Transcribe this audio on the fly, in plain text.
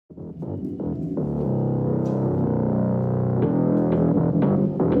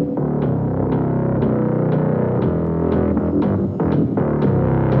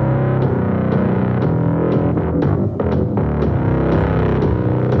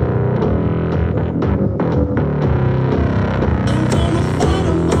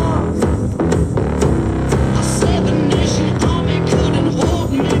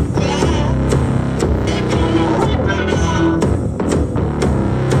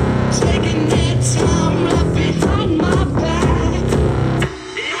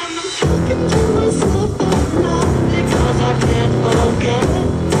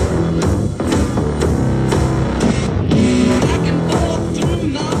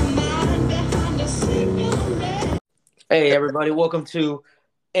Hey, everybody, welcome to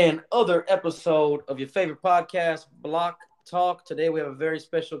another episode of your favorite podcast, Block Talk. Today, we have a very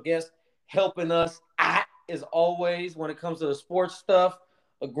special guest helping us out, as always, when it comes to the sports stuff.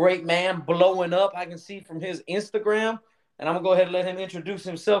 A great man blowing up, I can see from his Instagram. And I'm going to go ahead and let him introduce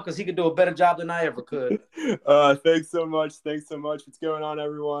himself because he could do a better job than I ever could. Thanks so much. What's going on,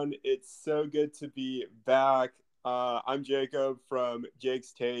 everyone? It's so good to be back. I'm Jacob from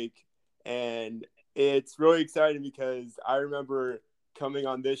Jake's Take, and it's really exciting because I remember coming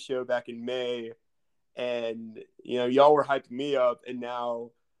on this show back in May, and y'all were hyping me up, and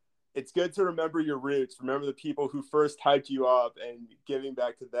now it's good to remember your roots, remember the people who first hyped you up, and giving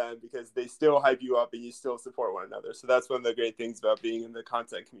back to them because they still hype you up and you still support one another. So that's one of the great things about being in the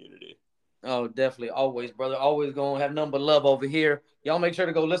content community. Oh, definitely. Always, brother. Always going to have nothing but love over here. Y'all make sure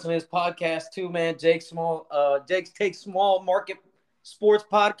to go listen to his podcast too, man. Jake's Take Small Market Sports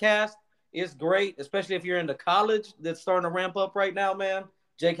Podcast. It's great, especially if you're into college that's starting to ramp up right now, man.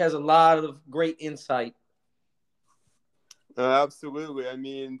 Jake has a lot of great insight. Absolutely. I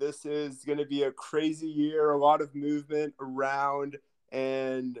mean, this is going to be a crazy year, a lot of movement around,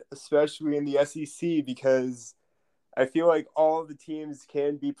 and especially in the SEC because I feel like all of the teams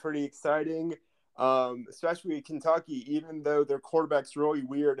can be pretty exciting, especially Kentucky, even though their quarterback's really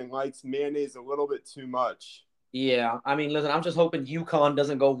weird and likes mayonnaise a little bit too much. Yeah, I mean, listen, I'm just hoping UConn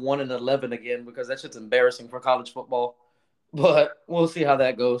doesn't go 1-11 again because that's just embarrassing for college football. But we'll see how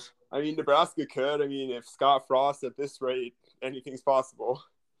that goes. I mean, Nebraska could. I mean, if Scott Frost at this rate, anything's possible.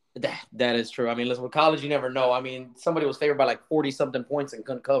 That is true. I mean, listen, with college, you never know. I mean, somebody was favored by like 40-something points and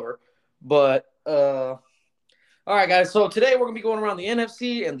couldn't cover. But, all right, guys. So today we're going to be going around the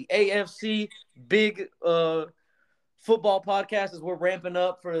NFC and the AFC big football podcast as we're ramping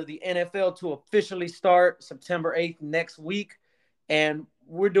up for the NFL to officially start September 8th next week. And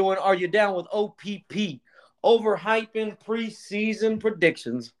we're doing Are You Down with OPP? Overhyping preseason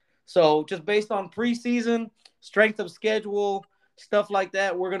predictions. So just based on preseason, strength of schedule, stuff like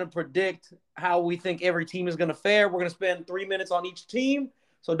that, we're going to predict how we think every team is going to fare. We're going to spend 3 minutes on each team.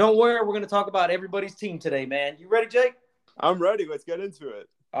 So don't worry, we're going to talk about everybody's team today, man. You ready, Jake? I'm ready. Let's get into it.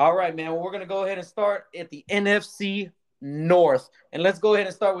 All right, man. Well, we're going to go ahead and start at the NFC North. And let's go ahead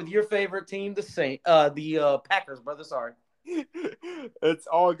and start with your favorite team, the Packers, brother. Sorry. It's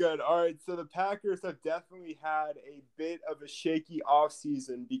all good. All right, so the Packers have definitely had a bit of a shaky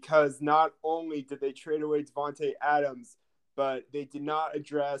offseason because not only did they trade away Davante Adams, but they did not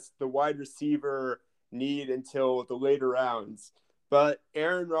address the wide receiver need until the later rounds. But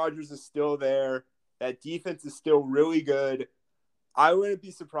Aaron Rodgers is still there. That defense is still really good. I wouldn't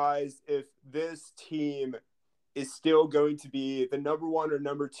be surprised if this team is still going to be the number 1 or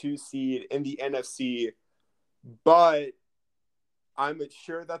number 2 seed in the NFC, but I'm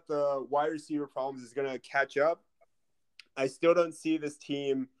sure that the wide receiver problems is going to catch up. I still don't see this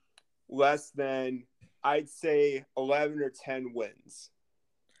team less than, I'd say, 11 or 10 wins.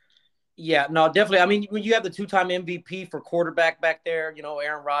 Yeah, no, definitely. I mean, when you have the 2-time MVP for quarterback back there,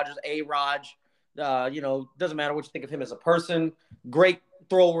 Aaron Rodgers, A-Raj, doesn't matter what you think of him as a person, great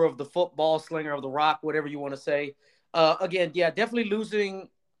thrower of the football, slinger of the rock, whatever you want to say. Again, yeah, definitely losing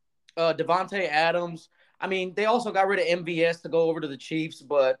Davante Adams. I mean, they also got rid of MVS to go over to the Chiefs,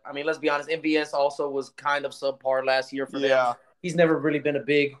 but, I mean, let's be honest, MVS also was kind of subpar last year for them. He's never really been a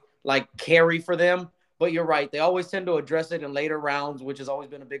big, carry for them. But you're right. They always tend to address it in later rounds, which has always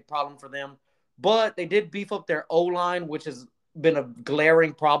been a big problem for them. But they did beef up their O-line, which has been a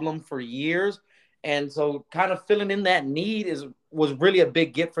glaring problem for years. And so kind of filling in that need was really a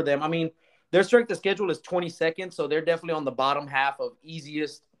big get for them. I mean, their strength of schedule is 22nd, so they're definitely on the bottom half of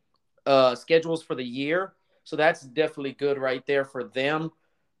easiest schedules for the year. So that's definitely good right there for them.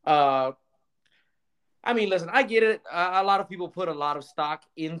 I mean, listen, I get it. A lot of people put a lot of stock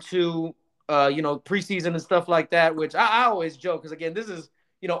into preseason and stuff like that, which I always joke because, again, this is,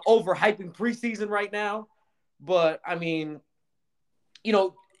 overhyping preseason right now. But, I mean,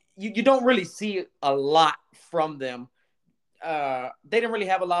 you don't really see a lot from them. They didn't really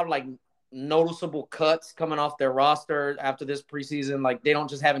have a lot of like noticeable cuts coming off their roster after this preseason. Like they don't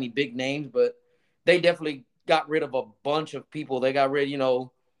just have any big names, but they definitely got rid of a bunch of people. They got rid,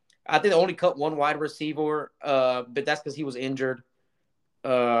 I think they only cut one wide receiver, but that's because he was injured.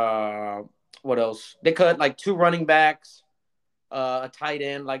 Uh, what else? They cut like two running backs, a tight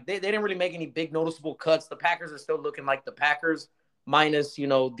end. Like they didn't really make any big noticeable cuts. The Packers are still looking like the Packers, minus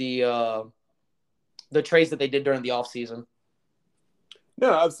the trades that they did during the offseason.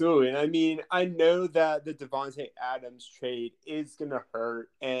 No, absolutely. And I mean, I know that the Davante Adams trade is going to hurt.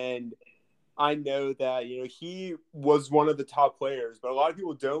 And I know that, he was one of the top players, but a lot of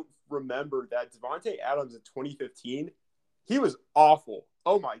people don't remember that Davante Adams in 2015, he was awful.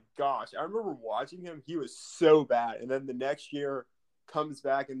 Oh my gosh. I remember watching him. He was so bad. And then the next year comes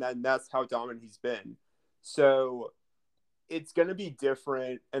back, and then that's how dominant he's been. So it's going to be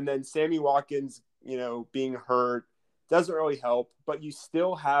different. And then Sammy Watkins, being hurt doesn't really help, but you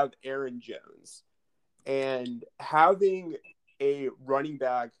still have Aaron Jones. And having a running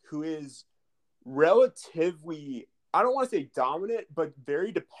back who is relatively, I don't want to say dominant, but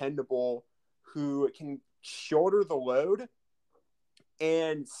very dependable, who can shoulder the load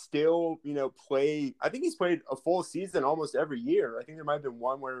and still, play. I think he's played a full season almost every year. I think there might have been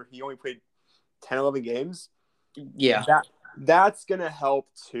one where he only played 10, 11 games. Yeah. That's going to help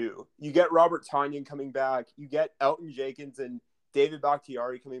too. You get Robert Tonyan coming back. You get Elton Jenkins and David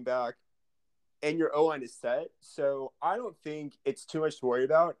Bakhtiari coming back, and your O-line is set. So I don't think it's too much to worry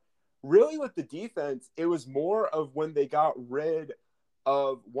about. Really, with the defense, it was more of when they got rid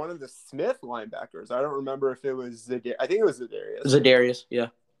of one of the Smith linebackers. I don't remember if it was I think it was Za'Darius. Za'Darius, yeah.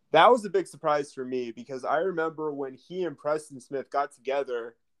 That was a big surprise for me because I remember when he and Preston Smith got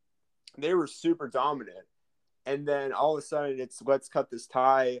together, they were super dominant. And then all of a sudden it's let's cut this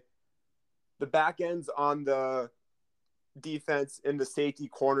tie. The back ends on the defense in the safety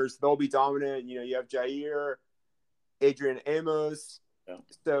corners, they'll be dominant. You have Jair, Adrian Amos. Yeah.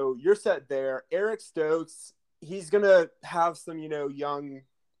 So you're set there. Eric Stokes, he's going to have some, young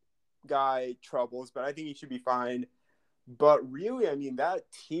guy troubles, but I think he should be fine. But really, I mean, that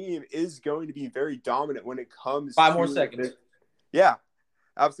team is going to be very dominant when it comes to 5 more seconds. Yeah.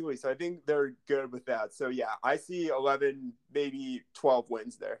 Absolutely. So I think they're good with that. So, yeah, I see 11, maybe 12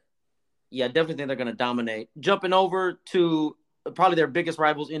 wins there. Yeah, definitely think they're going to dominate. Jumping over to probably their biggest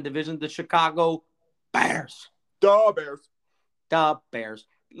rivals in division, the Chicago Bears. The Bears. The Bears.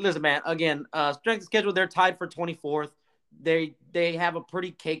 Listen, man, again, strength of schedule, they're tied for 24th. They have a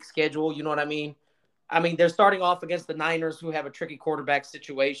pretty cake schedule, you know what I mean? I mean, they're starting off against the Niners, who have a tricky quarterback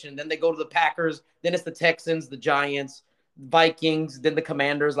situation. Then they go to the Packers. Then it's the Texans, the Giants, Vikings, then the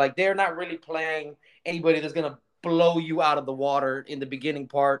Commanders. Like, they're not really playing anybody that's going to blow you out of the water in the beginning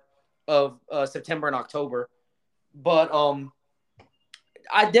part of September and October. But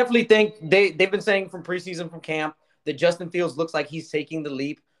I definitely think they've been saying from preseason, from camp, that Justin Fields looks like he's taking the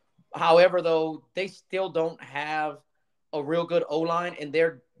leap. However, though, they still don't have a real good O-line, and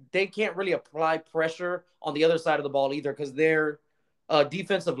they can't really apply pressure on the other side of the ball either, because their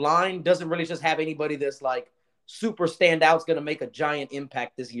defensive line doesn't really just have anybody that's like super standout's going to make a giant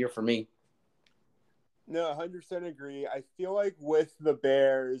impact this year for me. No, 100% agree. I feel like with the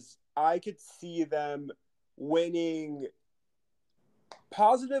Bears, I could see them winning.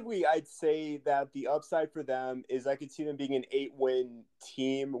 Positively, I'd say that the upside for them is I could see them being an 8-win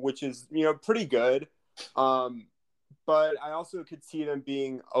team, which is, pretty good. But I also could see them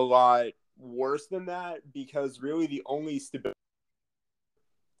being a lot worse than that, because really the only stability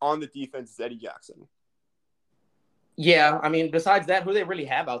on the defense is Eddie Jackson. Yeah, I mean, besides that, who do they really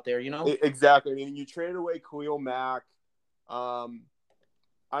have out there, Exactly. I mean, you traded away Khalil Mack. I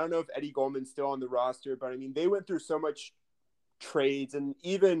don't know if Eddie Goldman's still on the roster, but I mean, they went through so much trades, and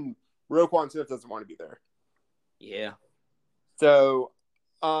even Roquan Smith doesn't want to be there. Yeah. So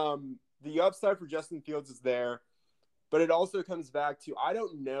the upside for Justin Fields is there, but it also comes back to, I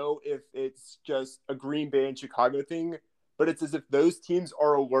don't know if it's just a Green Bay and Chicago thing, but it's as if those teams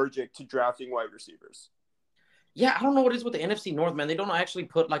are allergic to drafting wide receivers. Yeah, I don't know what it is with the NFC North, man. They don't actually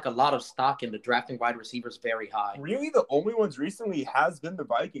put like a lot of stock into drafting wide receivers very high. Really, the only ones recently has been the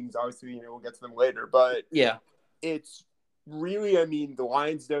Vikings. Obviously, we'll get to them later, but yeah, it's really, I mean, the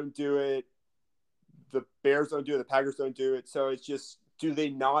Lions don't do it. The Bears don't do it. The Packers don't do it. So it's just, do they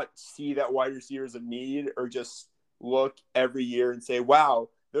not see that wide receivers a need, or just look every year and say, wow,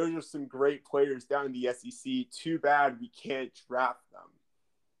 those are some great players down in the SEC. Too bad we can't draft them.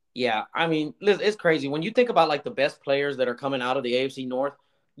 Yeah, I mean, listen, it's crazy. When you think about like the best players that are coming out of the AFC North,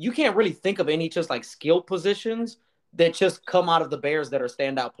 you can't really think of any just like skill positions that just come out of the Bears that are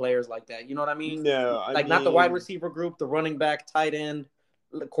standout players like that. You know what I mean? No, I Like not the wide mean, receiver group, the running back, tight end,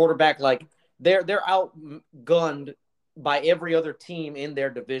 the quarterback. Like they're outgunned by every other team in their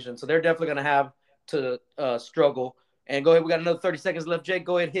division, so they're definitely gonna have to struggle. And go ahead, we got another 30 seconds left. Jake,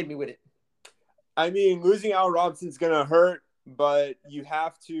 go ahead, hit me with it. I mean, losing Al Robinson's gonna hurt, but you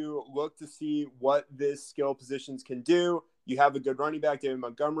have to look to see what this skill positions can do. You have a good running back, David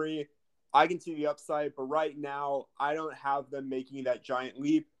Montgomery. I can see the upside, but right now I don't have them making that giant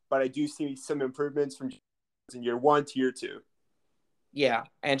leap. But I do see some improvements from in year 1 to year 2. Yeah,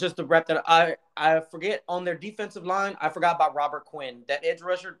 and just to wrap that up, I forget on their defensive line, I forgot about Robert Quinn, that edge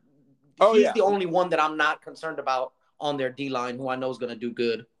rusher. Oh He's yeah, the only one that I'm not concerned about on their D line, who I know is going to do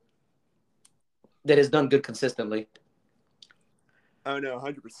good, that has done good consistently. oh no,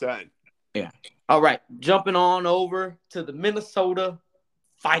 100%. Yeah. All right, jumping on over to the Minnesota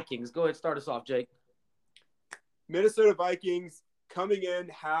Vikings. Go ahead, start us off, Jake. Minnesota Vikings coming in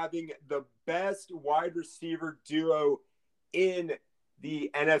having the best wide receiver duo in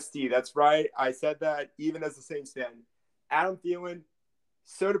the NFC. That's right. I said that even as the Saints fan. Adam Thielen,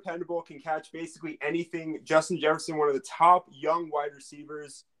 so dependable, can catch basically anything. Justin Jefferson, one of the top young wide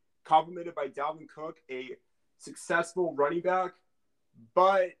receivers, complemented by Dalvin Cook, a successful running back.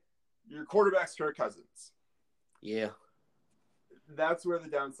 But your quarterback's Kirk Cousins. Yeah. That's where the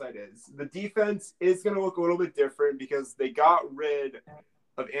downside is. The defense is going to look a little bit different because they got rid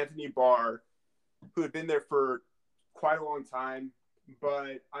of Anthony Barr, who had been there for quite a long time.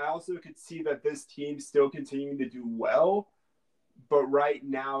 But I also could see that this team still continuing to do well. But right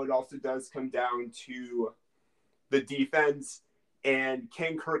now, it also does come down to the defense. And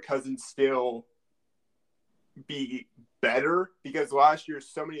can Kirk Cousins still be better? Because last year,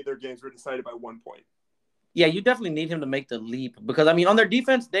 so many of their games were decided by 1 point. Yeah, you definitely need him to make the leap because, I mean, on their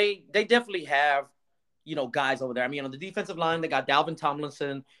defense, they definitely have, guys over there. I mean, on the defensive line, they got Dalvin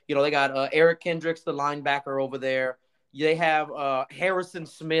Tomlinson. They got Eric Kendricks, the linebacker over there. They have Harrison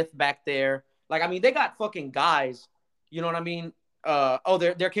Smith back there. Like, I mean, they got fucking guys. You know what I mean?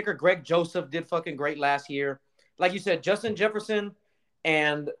 Their kicker, Greg Joseph, did fucking great last year. Like you said, Justin Jefferson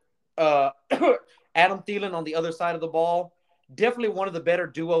and Adam Thielen on the other side of the ball. Definitely one of the better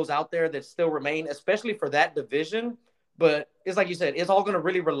duos out there that still remain, especially for that division. But it's like you said, it's all going to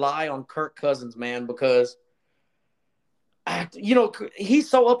really rely on Kirk Cousins, man, because, he's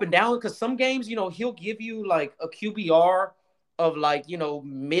so up and down because some games, he'll give you like a QBR of like,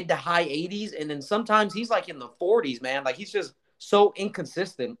 mid to high 80s. And then sometimes he's like in the 40s, man. Like he's just so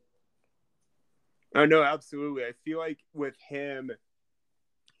inconsistent. Oh, no, absolutely. I feel like with him,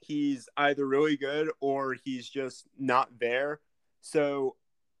 he's either really good or he's just not there. So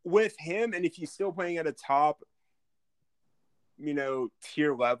with him, and if he's still playing at a top,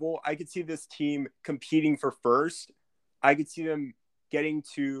 tier level, I could see this team competing for first. I could see them getting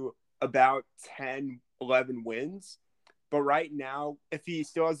to about 10, 11 wins. But right now, if he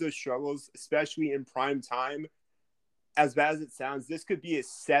still has those struggles, especially in prime time, as bad as it sounds, this could be a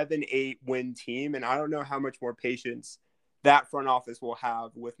 7-8 win team. And I don't know how much more patience that front office will have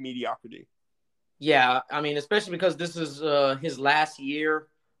with mediocrity. Yeah, I mean, especially because this is his last year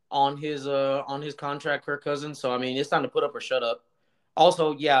on his contract, Kirk Cousins. So I mean, it's time to put up or shut up.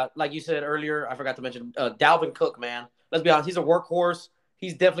 Also, yeah, like you said earlier, I forgot to mention Dalvin Cook, man. Let's be honest, he's a workhorse.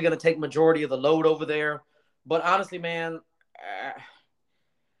 He's definitely going to take majority of the load over there. But honestly, man,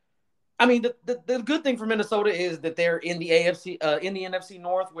 I mean, the good thing for Minnesota is that they're in the in the NFC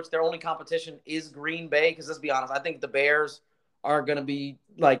North, which their only competition is Green Bay. Because let's be honest, I think the Bears are going to be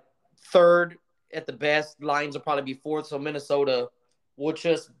like third at the best. Lions will probably be fourth. So Minnesota will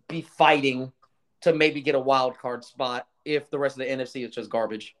just be fighting to maybe get a wild card spot if the rest of the NFC is just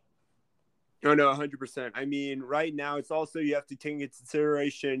garbage. Oh, no, 100%. I mean, right now, it's also you have to take into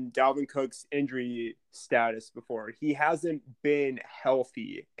consideration Dalvin Cook's injury status before. He hasn't been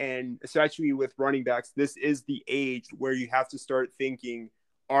healthy. And especially with running backs, this is the age where you have to start thinking,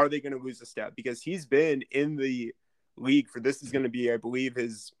 are they going to lose a step? Because he's been in the league for this is going to be, I believe,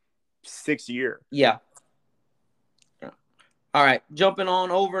 his 6th year. Yeah. All right, jumping on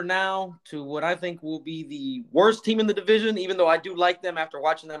over now to what I think will be the worst team in the division, even though I do like them after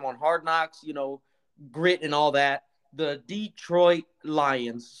watching them on Hard Knocks, grit and all that, the Detroit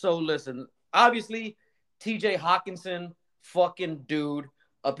Lions. So listen, obviously, TJ Hawkinson, fucking dude.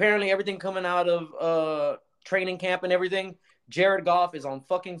 Apparently everything coming out of training camp and everything, Jared Goff is on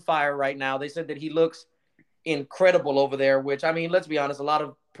fucking fire right now. They said that he looks incredible over there, which, I mean, let's be honest, a lot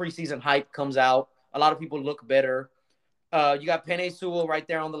of preseason hype comes out. A lot of people look better. You got Penei Sewell right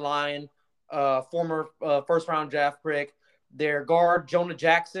there on the line, former first-round draft pick. Their guard, Jonah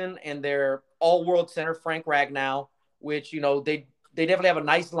Jackson, and their all-world center, Frank Ragnow. which they definitely have a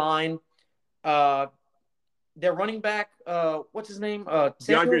nice line. Their running back, what's his name?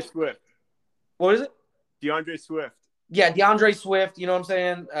 DeAndre Swift. What is it? DeAndre Swift. Yeah, DeAndre Swift. You know what I'm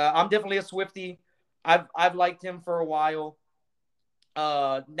saying? I'm definitely a Swiftie. I've liked him for a while.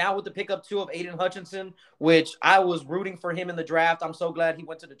 Now with the pickup too of Aiden Hutchinson, which I was rooting for him in the draft. I'm so glad he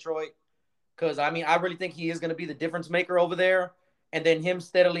went to Detroit because I really think he is going to be the difference maker over there. And then him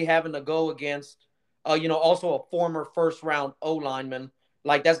steadily having to go against, also a former first round O lineman,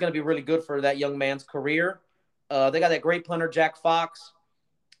 like that's going to be really good for that young man's career. They got that great punter Jack Fox,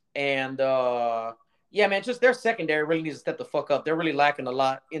 and yeah, man, just their secondary really needs to step the fuck up. They're really lacking a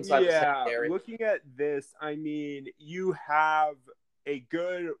lot inside the secondary. Looking at this, you have a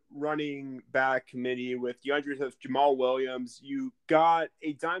good running back committee with DeAndre Swift, Jamal Williams. You got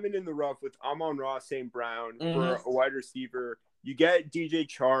a diamond in the rough with Amon-Ra St. Brown for a wide receiver. You get DJ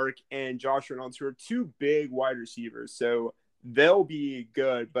Chark and Josh Reynolds, who are two big wide receivers. So they'll be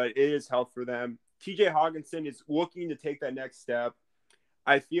good, but it is health for them. TJ Hawkinson is looking to take that next step.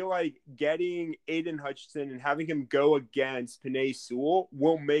 I feel like getting Aiden Hutchinson and having him go against Penei Sewell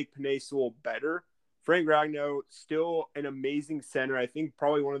will make Penei Sewell better. Frank Ragnow, still an amazing center. I think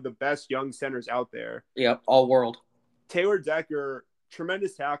probably one of the best young centers out there. Yep, all world. Taylor Decker,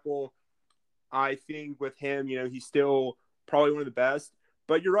 tremendous tackle. I think with him, he's still probably one of the best.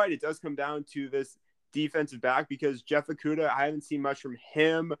 But you're right, it does come down to this defensive back because Jeff Okudah, I haven't seen much from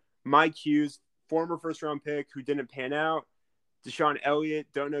him. Mike Hughes, former first-round pick who didn't pan out. Deshaun Elliott,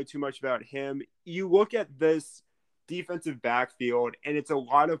 don't know too much about him. You look at this defensive backfield, and it's a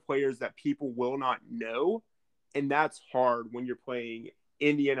lot of players that people will not know, and that's hard when you're playing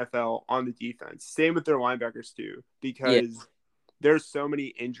in the NFL on the defense. Same with their linebackers too, because there's so many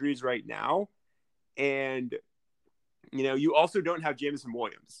injuries right now, and you also don't have Jameson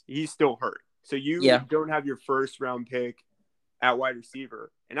Williams. He's still hurt, so you don't have your first round pick at wide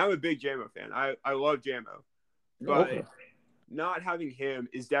receiver. And I'm a big JMO fan. I love JMO, but not having him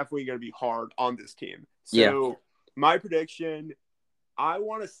is definitely going to be hard on this team. So my prediction, I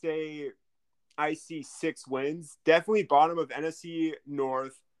want to say I see 6 wins. Definitely bottom of NFC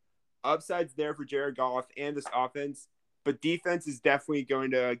North. Upsides there for Jared Goff and this offense. But defense is definitely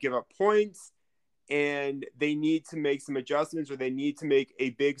going to give up points. And they need to make some adjustments, or they need to make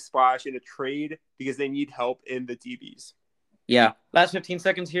a big splash in a trade because they need help in the DBs. Yeah. Last 15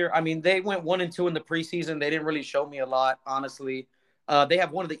 seconds here. They went 1-2 in the preseason. They didn't really show me a lot, honestly. They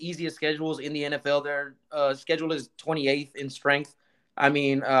have one of the easiest schedules in the NFL. Their schedule is 28th in strength.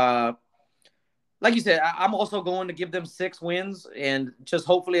 Like you said, I'm also going to give them 6 wins and just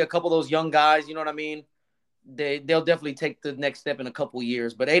hopefully a couple of those young guys, you know what I mean? They'll definitely take the next step in a couple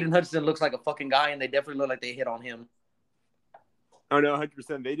years. But Aiden Hutchinson looks like a fucking guy, and they definitely look like they hit on him. Oh, no,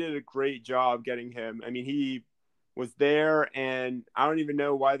 100%. They did a great job getting him. He was there, and I don't even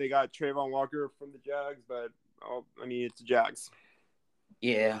know why they got Trayvon Walker from the Jags, but, it's the Jags.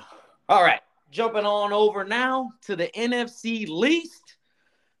 Yeah. All right. Jumping on over now to the NFC least.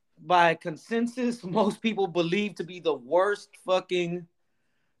 By consensus, most people believe to be the worst fucking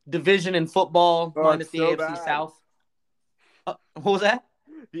division in football, minus the AFC bad. South. What was that?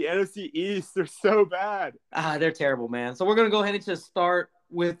 The NFC East, they're so bad. They're terrible, man. So we're going to go ahead and just start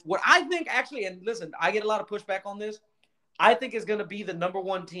with what I think actually, and listen, I get a lot of pushback on this. I think is going to be the number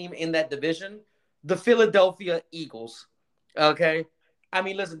 1 team in that division, the Philadelphia Eagles. Okay?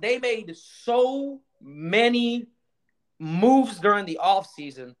 Listen, they made so many moves during the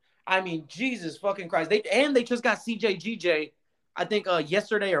offseason. Jesus fucking Christ. They just got CJ I think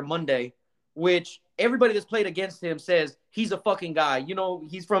yesterday or Monday, which everybody that's played against him says he's a fucking guy.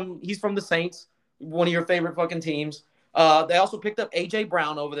 He's from the Saints, one of your favorite fucking teams. They also picked up A.J.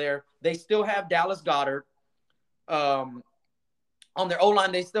 Brown over there. They still have Dallas Goedert. On their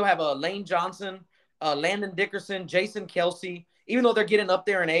O-line, they still have Lane Johnson, Landon Dickerson, Jason Kelsey. Even though they're getting up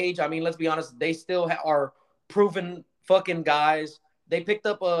there in age, let's be honest, they still are proven fucking guys. They picked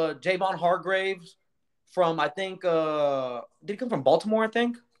up Javon Hargraves from, I think, did he come from Baltimore, I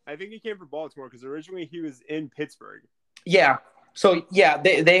think? I think he came from Baltimore because originally he was in Pittsburgh. Yeah. So,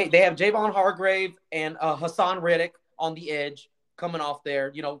 they have Javon Hargrave and Hassan Reddick on the edge coming off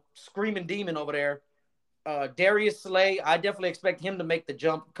there, screaming demon over there. Darius Slay, I definitely expect him to make the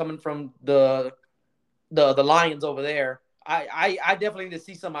jump coming from the Lions over there. I definitely need to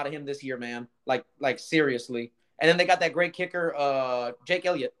see some out of him this year, man. Like seriously. And then they got that great kicker, Jake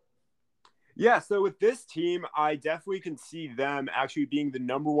Elliott. Yeah, so with this team, I definitely can see them actually being the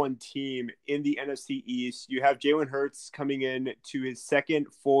number 1 team in the NFC East. You have Jalen Hurts coming in to his second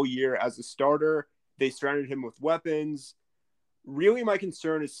full year as a starter. They surrounded him with weapons. Really, my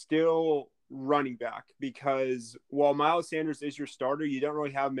concern is still running back because while Miles Sanders is your starter, you don't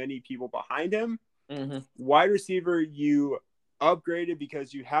really have many people behind him. Mm-hmm. Wide receiver, you upgraded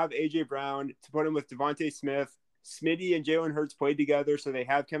because you have A.J. Brown to put him with Devontae Smith. Smitty and Jalen Hurts played together, so they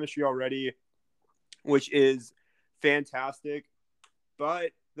have chemistry already, which is fantastic.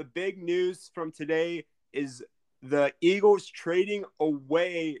 But the big news from today is the Eagles trading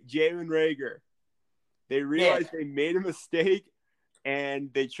away Jalen Reagor. They realized they made a mistake,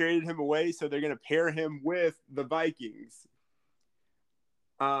 and they traded him away, so they're going to pair him with the Vikings,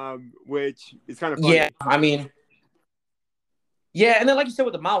 which is kind of funny. Yeah, I mean, yeah, and then like you said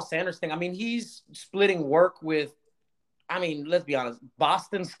with the Miles Sanders thing, I mean, he's splitting work with, I mean, let's be honest,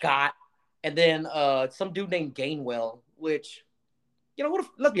 Boston Scott, and then some dude named Gainwell, which, you know,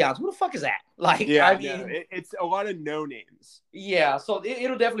 let's be honest, who the fuck is that? Like, Yeah, I mean, it's a lot of no names. Yeah, so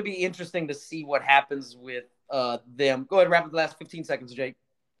it'll definitely be interesting to see what happens with them. Go ahead and wrap up the last 15 seconds, Jake.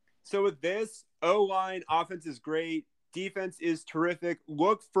 So with this, O-line, offense is great. Defense is terrific.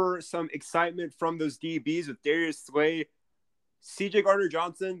 Look for some excitement from those DBs with Darius Slay. CJ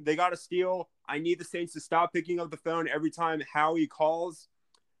Gardner-Johnson, they got a steal. I need the Saints to stop picking up the phone every time Howie calls.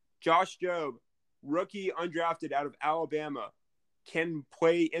 Josh Jobe, rookie undrafted out of Alabama, can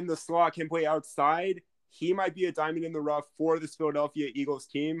play in the slot, can play outside. He might be a diamond in the rough for this Philadelphia Eagles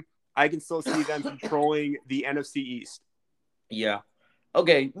team. I can still see them controlling the NFC East. Yeah.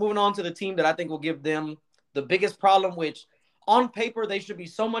 Okay, moving on to the team that I think will give them the biggest problem, which on paper they should be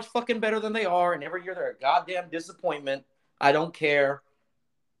so much fucking better than they are, and every year they're a goddamn disappointment. I don't care.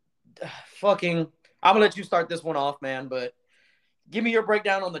 Fucking, I'm gonna let you start this one off, man, but give me your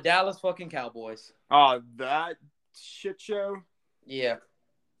breakdown on the Dallas fucking Cowboys. Oh, that shit show? Yeah.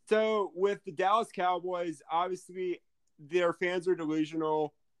 So with the Dallas Cowboys, obviously their fans are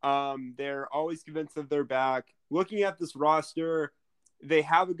delusional. They're always convinced that they're back. Looking at this roster, they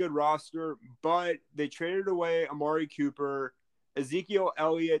have a good roster, but they traded away Amari Cooper. Ezekiel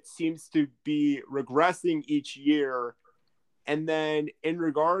Elliott seems to be regressing each year. And then in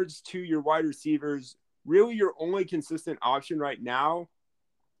regards to your wide receivers, really your only consistent option right now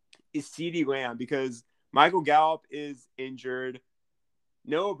is CeeDee Lamb because Michael Gallup is injured.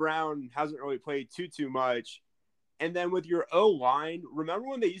 Noah Brown hasn't really played too much. And then with your O-line, remember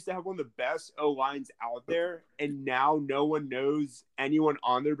when they used to have one of the best O-lines out there, and now no one knows anyone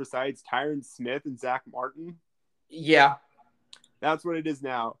on there besides Tyron Smith and Zach Martin? Yeah. That's what it is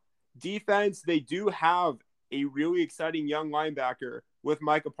now. Defense, they do have a really exciting young linebacker with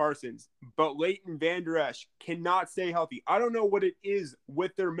Micah Parsons, but Leighton Vander Esch cannot stay healthy. I don't know what it is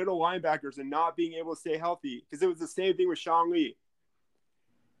with their middle linebackers and not being able to stay healthy because it was the same thing with Sean Lee.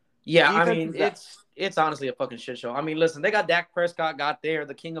 Yeah, I mean, it's honestly a fucking shit show. I mean, listen, they got Dak Prescott got there,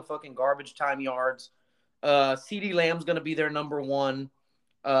 the king of fucking garbage time yards. CeeDee Lamb's going to be their number one.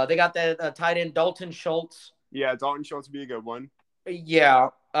 They got that tight end Dalton Schultz. Yeah, Dalton Schultz would be a good one. Yeah.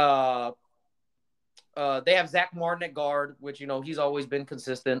 They have Zach Martin at guard, which, you know, he's always been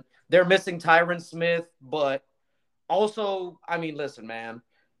consistent. They're missing Tyron Smith, but also, I mean, listen, man.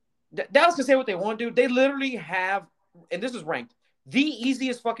 Dallas can say what they want to do. They literally have, and this is ranked, the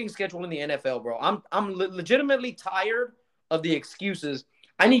easiest fucking schedule in the NFL, bro. I'm legitimately tired of the excuses.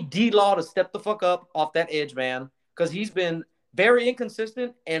 I need D-Law to step the fuck up off that edge, man, because he's been very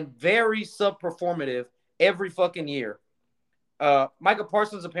inconsistent and very sub-performative every fucking year. Micah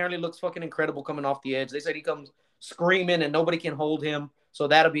Parsons apparently looks fucking incredible coming off the edge. They said he comes screaming and nobody can hold him, so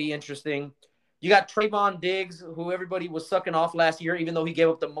that'll be interesting. You got Trayvon Diggs, who everybody was sucking off last year, even though he gave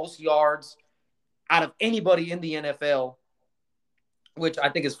up the most yards out of anybody in the NFL, which I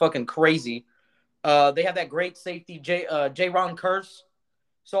think is fucking crazy. They have that great safety, Jaron Kearse.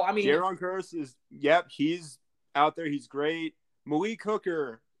 So, I mean... Jaron Kearse is, he's out there. He's great. Malik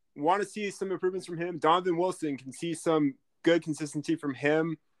Hooker, want to see some improvements from him. Donovan Wilson can see some good consistency from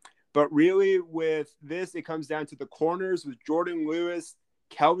him. But really, with this, it comes down to the corners with Jordan Lewis,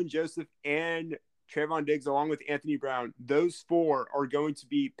 Kelvin Joseph, and Trayvon Diggs, along with Anthony Brown. Those four are going to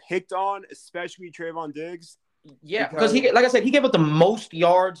be picked on, especially Trayvon Diggs. Yeah, because he, like I said, he gave up the most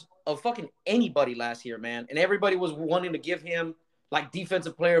yards of fucking anybody last year, man. And everybody was wanting to give him like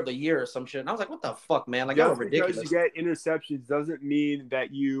defensive player of the year or some shit. And I was like, what the fuck, man? Like, y'all are ridiculous. Just because you get interceptions doesn't mean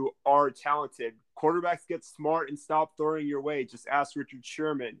that you are talented. Quarterbacks get smart and stop throwing your way. Just ask Richard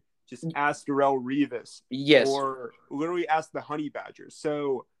Sherman. Just ask Darrelle Revis. Yes. Or literally ask the Honey Badgers.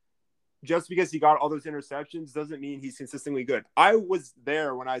 So just because he got all those interceptions doesn't mean he's consistently good. I was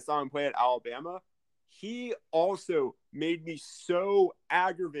there when I saw him play at Alabama. He also made me so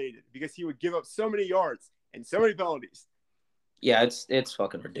aggravated because he would give up so many yards and so many penalties. Yeah, it's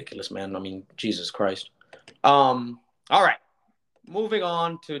fucking ridiculous, man. I mean, Jesus Christ. All right. Moving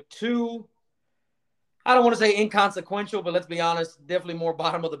on to two I don't want to say inconsequential, but let's be honest, definitely more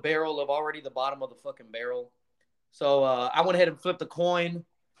bottom of the barrel of already the bottom of the fucking barrel. So I went ahead and flipped the coin.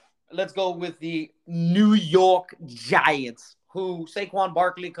 Let's go with the New York Giants, who Saquon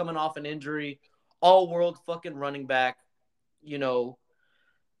Barkley coming off an injury, all world fucking running back. You know,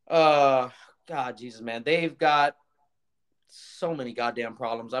 God, Jesus, man, they've got so many goddamn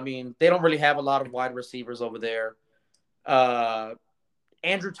problems. I mean, they don't really have a lot of wide receivers over there. Uh,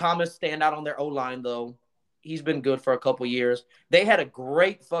 Andrew Thomas stand out on their O line though. He's been good for a couple years. They had a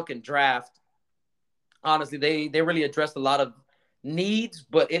great fucking draft. Honestly, they really addressed a lot of needs,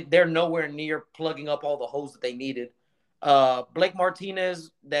 but they're nowhere near plugging up all the holes that they needed. Blake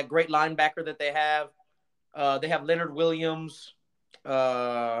Martinez, that great linebacker that they have. They have Leonard Williams.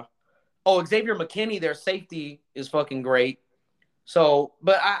 Xavier McKinney, their safety is fucking great. So,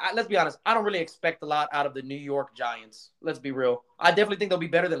 but let's be honest, I don't really expect a lot out of the New York Giants. Let's be real. I definitely think they'll be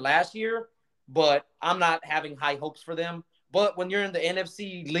better than last year, but I'm not having high hopes for them. But when you're in the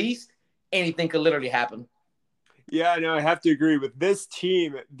NFC least, anything could literally happen. Yeah, no, I have to agree with this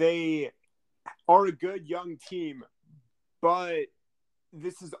team. They are a good young team, but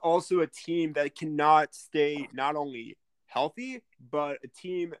this is also a team that cannot stay not only healthy, but a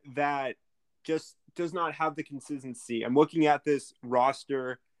team that just does not have the consistency. I'm looking at this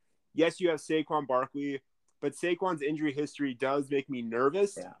roster. Yes, you have Saquon Barkley, but Saquon's injury history does make me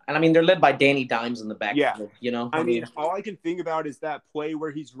nervous. Yeah. And I mean, they're led by Danny Dimes in the back. Yeah. You know, I mean, all I can think about is that play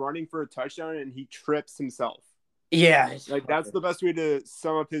where he's running for a touchdown and he trips himself. Yeah. Like, that's the best way to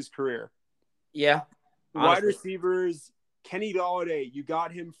sum up his career. Yeah. Honestly. Wide receivers, Kenny Golladay, you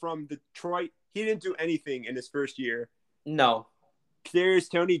got him from Detroit. He didn't do anything in his first year. No. Kadarius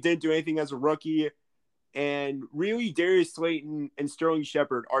Toney didn't do anything as a rookie. And really, Darius Slayton and Sterling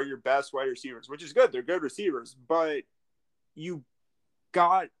Shepard are your best wide receivers, which is good. They're good receivers. But you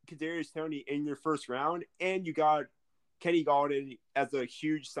got Kadarius Toney in your first round, and you got Kenny Golladay as a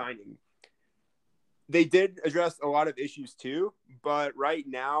huge signing. They did address a lot of issues too, but right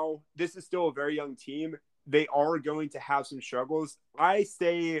now, this is still a very young team. They are going to have some struggles. I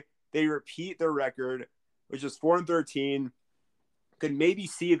say they repeat their record, which is 4-13. Could maybe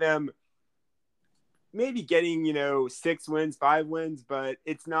see them maybe getting, 6 wins, 5 wins, but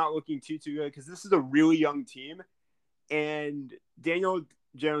it's not looking too good because this is a really young team, and Daniel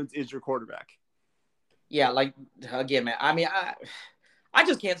Jones is your quarterback. Yeah, like, again, man, I mean, I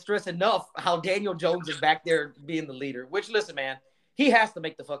just can't stress enough how Daniel Jones is back there being the leader, which, listen, man, he has to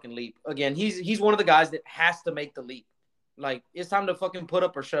make the fucking leap. Again, he's one of the guys that has to make the leap. Like, it's time to fucking put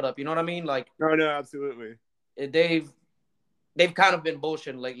up or shut up. You know what I mean? Like, no, absolutely. They've kind of been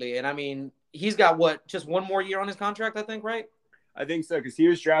bullshitting lately. And, I mean, he's got, just one more year on his contract, I think, right? I think so, because he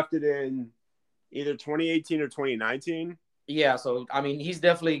was drafted in either 2018 or 2019. Yeah, so, I mean, he's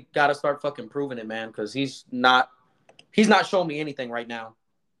definitely got to start fucking proving it, man, because he's not showing me anything right now.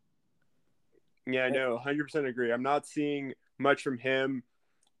 Yeah, no, 100% agree. I'm not seeing much from him.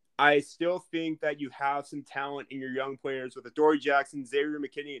 I still think that you have some talent in your young players with Adoree Jackson, Xavier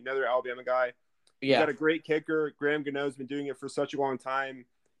McKinney, another Alabama guy. Yeah. You've got a great kicker. Graham Gano's been doing it for such a long time.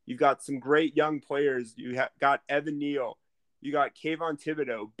 You've got some great young players. You got Evan Neal. You got Kayvon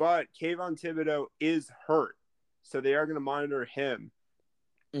Thibodeau. But Kayvon Thibodeau is hurt, so they are going to monitor him.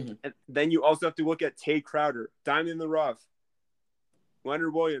 Mm-hmm. And then you also have to look at Tay Crowder, diamond in the rough.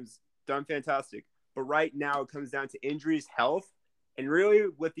 Leonard Williams, done fantastic. But right now it comes down to injuries, health, and really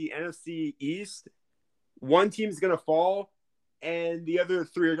with the NFC East, one team's going to fall and the other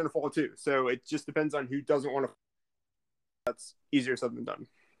 3 are going to fall too. So it just depends on who doesn't want to. That's easier said than done.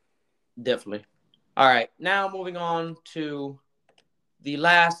 Definitely. All right. Now moving on to the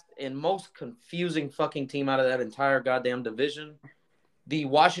last and most confusing fucking team out of that entire goddamn division. The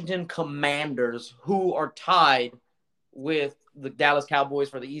Washington Commanders, who are tied with the Dallas Cowboys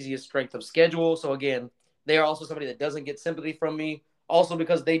for the easiest strength of schedule. So, again, they are also somebody that doesn't get sympathy from me. Also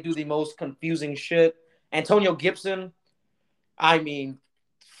because they do the most confusing shit. Antonio Gibson, I mean,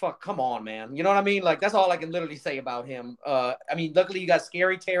 fuck, come on, man. You know what I mean? Like, that's all I can literally say about him. I mean, luckily you got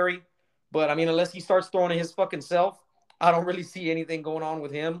Scary Terry. But, I mean, unless he starts throwing at his fucking self, I don't really see anything going on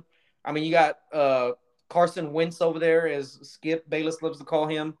with him. I mean, you got Carson Wentz over there, as Skip Bayless loves to call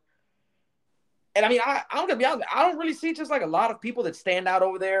him. And I mean, I'm gonna be honest, I don't really see just like a lot of people that stand out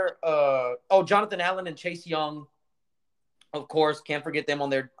over there. Jonathan Allen and Chase Young, of course, can't forget them on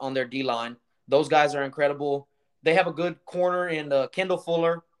their D line. Those guys are incredible. They have a good corner in Kendall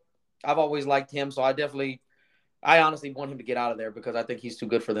Fuller. I've always liked him, so I honestly want him to get out of there because I think he's too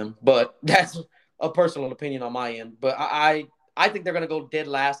good for them. But that's a personal opinion on my end. But I think they're gonna go dead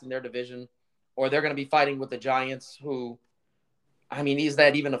last in their division. Or they're going to be fighting with the Giants, who I mean, is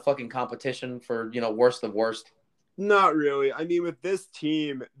that even a fucking competition for, worst of worst? Not really. I mean, with this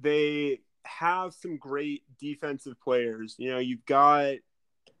team, they have some great defensive players. You've got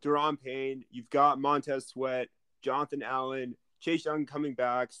Deron Payne, you've got Montez Sweat, Jonathan Allen, Chase Young coming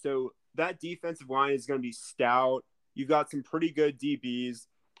back. So that defensive line is going to be stout. You've got some pretty good DBs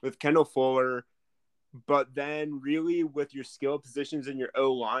with Kendall Fuller. But then, really, with your skill positions in your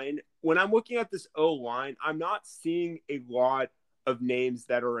O line, when I'm looking at this O line, I'm not seeing a lot of names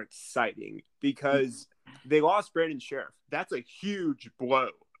that are exciting because they lost Brandon Sheriff. That's a huge blow,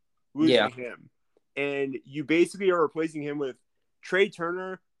 losing him. And you basically are replacing him with Trey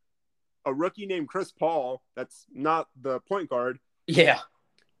Turner, a rookie named Chris Paul. That's not the point guard. Yeah.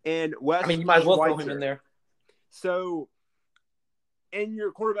 And Wes. I mean, you might as well throw him in there. So, and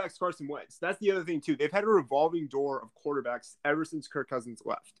your quarterback's Carson Wentz. That's the other thing, too. They've had a revolving door of quarterbacks ever since Kirk Cousins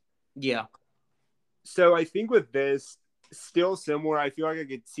left. Yeah. So I think with this, still similar. I feel like I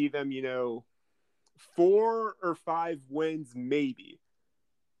could see them, 4 or 5 wins, maybe.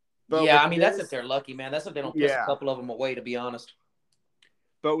 But yeah, I mean, that's if they're lucky, man. That's if they don't piss a couple of them away, to be honest.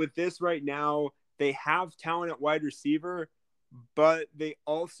 But with this right now, they have talent at wide receiver, but they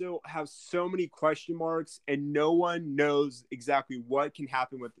also have so many question marks, and no one knows exactly what can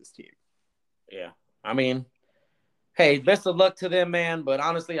happen with this team. Yeah. I mean, hey, best of luck to them, man. But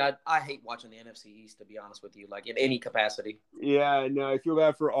honestly, I hate watching the NFC East, to be honest with you, like in any capacity. Yeah, no, I feel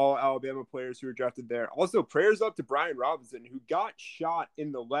bad for all Alabama players who were drafted there. Also, prayers up to Brian Robinson, who got shot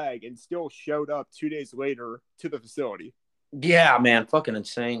in the leg and still showed up 2 days later to the facility. Yeah, man, fucking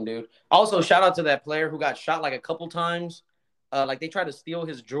insane, dude. Also, shout out to that player who got shot like a couple times. Like they tried to steal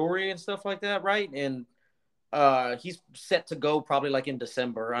his jewelry and stuff like that, right? And he's set to go probably like in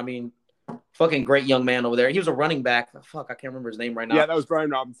December. I mean, fucking great young man over there. He was a running back. Fuck, I can't remember his name right now. Yeah, that was Brian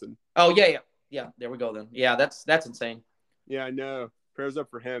Robinson. Oh, yeah. There we go then. Yeah, that's insane. Yeah, I know. Prayers up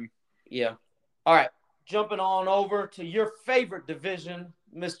for him. Yeah. All right. Jumping on over to your favorite division,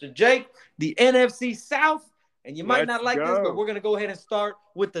 Mr. Jake, the NFC South. And you might not like this, but we're going to go ahead and start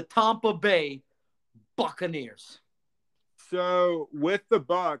with the Tampa Bay Buccaneers. So with the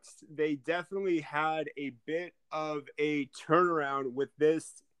Bucs, they definitely had a bit of a turnaround with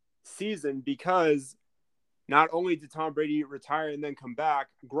this season because not only did Tom Brady retire and then come back,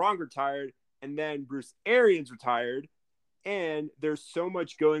 Gronk retired, and then Bruce Arians retired. And there's so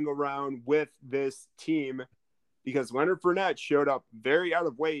much going around with this team because Leonard Fournette showed up very out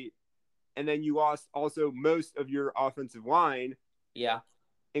of weight. And then you lost also most of your offensive line. Yeah.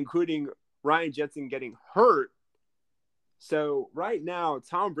 Including Ryan Jensen getting hurt. So right now,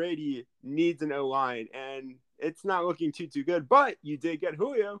 Tom Brady needs an O-line, and it's not looking too good. But you did get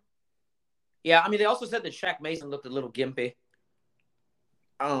Julio. Yeah, I mean, they also said that Shaq Mason looked a little gimpy.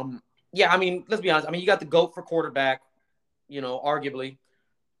 Yeah, I mean, let's be honest. I mean, you got the GOAT for quarterback, arguably.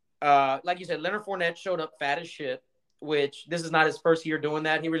 Like you said, Leonard Fournette showed up fat as shit, which this is not his first year doing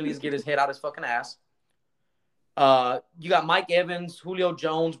that. He really needs to get his head out his fucking ass. You got Mike Evans, Julio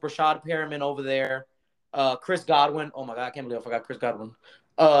Jones, Brashad Perriman over there. Chris Godwin. Oh, my God, I can't believe I forgot Chris Godwin.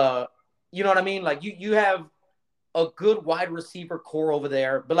 You know what I mean? Like, you have a good wide receiver core over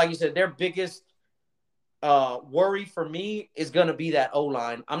there. But like you said, their biggest worry for me is going to be that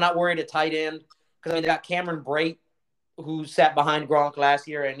O-line. I'm not worried at tight end because, I mean, they got Cameron Brate, who sat behind Gronk last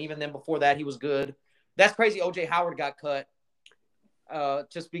year, and even then before that, he was good. That's crazy. O.J. Howard got cut.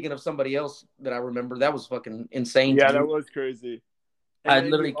 Just speaking of somebody else that I remember, that was fucking insane. Yeah, that was crazy. I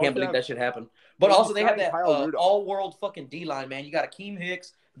literally can't believe that shit happened. But also, they have that all-world fucking D-line, man. You got Akeem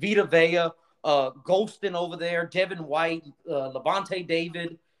Hicks, Vita Vea, Golston over there, Devin White, Levante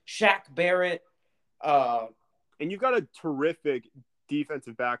David, Shaq Barrett. And you've got a terrific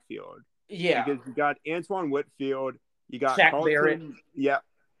defensive backfield. Yeah. Because you got Antoine Whitfield. You got Shaq Barrett. Yeah.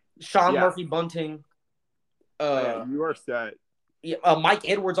 Sean Murphy Bunting. You are set. Yeah, Mike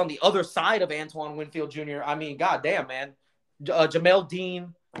Edwards on the other side of Antoine Winfield Jr. I mean, goddamn, man. Jamel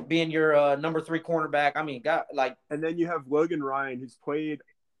Dean being your number 3 cornerback. I mean, And then you have Logan Ryan, who's played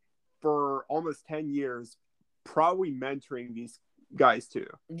for almost 10 years, probably mentoring these guys too.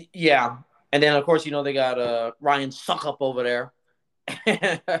 Yeah. And then, of course, they got Ryan Suckup over there.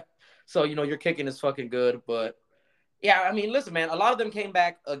 So, your kicking is fucking good. But, yeah, I mean, listen, man, a lot of them came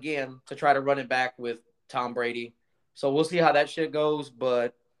back again to try to run it back with Tom Brady. So we'll see how that shit goes.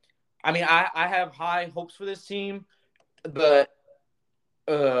 But, I mean, I have high hopes for this team. But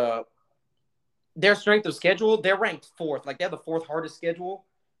their strength of schedule, they're ranked 4th. Like, they have the 4th hardest schedule.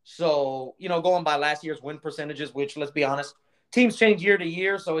 So, going by last year's win percentages, which, let's be honest, teams change year to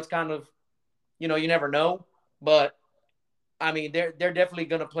year. So it's kind of, you never know. But, I mean, they're definitely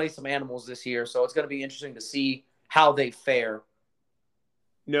going to play some animals this year. So it's going to be interesting to see how they fare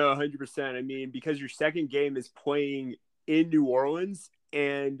No, 100%. I mean, because your second game is playing in New Orleans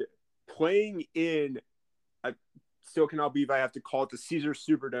and playing in, I still cannot believe I have to call it the Caesar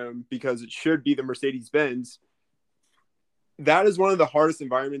Superdome because it should be the Mercedes-Benz. That is one of the hardest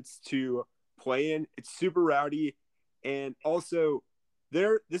environments to play in. It's super rowdy. And also,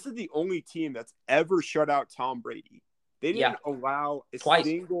 this is the only team that's ever shut out Tom Brady. They Yeah, didn't allow a twice.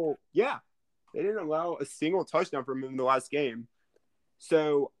 they didn't allow a single touchdown from him in the last game.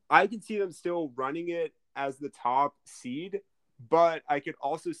 So I can see them still running it as the top seed, but I could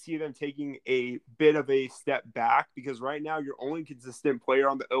also see them taking a bit of a step back because right now your only consistent player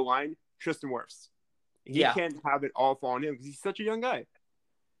on the O line, Tristan Wirfs. He Yeah, can't have it all fall on him because he's such a young guy.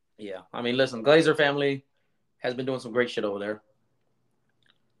 yeah. I mean, listen, Glazer family has been doing some great shit over there.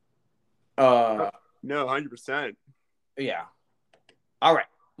 No, 100%. Yeah. All right.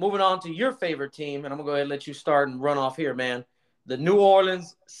 Moving on to your favorite team, and I'm gonna go ahead and let you start and run off here, man. The New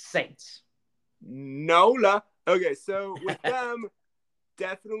Orleans Saints. Nola. Okay, so with them,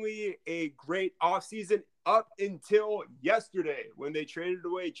 definitely a great offseason up until yesterday when they traded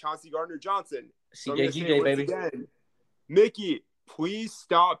away Chauncey Gardner-Johnson. So I'm going to say once baby. again, Mickey, please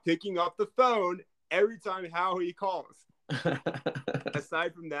stop picking up the phone every time Howie calls.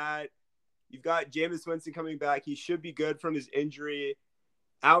 Aside from that, you've got Jameis Winston coming back. He should be good from his injury.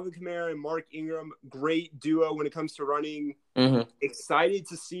 Alvin Kamara and Mark Ingram, great duo when it comes to running. Mm-hmm. Excited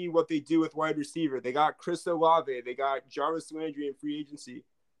to see what they do with wide receiver. They got Chris Olave. They got Jarvis Landry in free agency.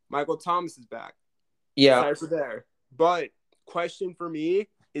 Michael Thomas is back. Yeah. Excited for there. But question for me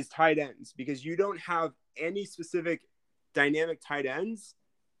is tight ends because you don't have any specific dynamic tight ends.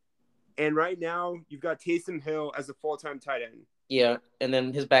 And right now, you've got Taysom Hill as a full-time tight end. Yeah, and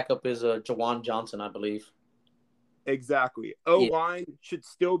then his backup is Jawan Johnson, I believe. Exactly. O-line should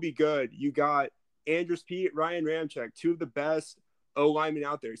still be good. You got Andrus Peat, Ryan Ramczyk, two of the best O-linemen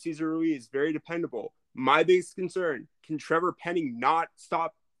out there. Cesar Ruiz, very dependable. My biggest concern, can Trevor Penning not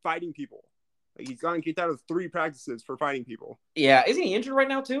stop fighting people? Like, he's gotten kicked out of 3 practices for fighting people. Yeah, isn't he injured right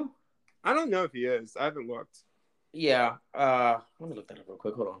now too? I don't know if he is. I haven't looked. Yeah. Let me look that up real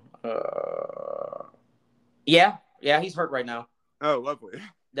quick. Hold on. Yeah, he's hurt right now. Oh, lovely.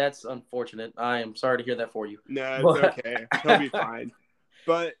 That's unfortunate. I am sorry to hear that for you. No, it's okay. He'll be fine.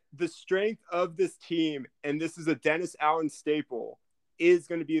 But the strength of this team, and this is a Dennis Allen staple, is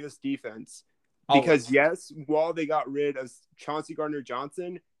going to be this defense. Because, yes, while they got rid of Chauncey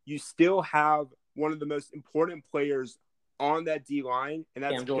Gardner-Johnson, you still have one of the most important players on that D-line, and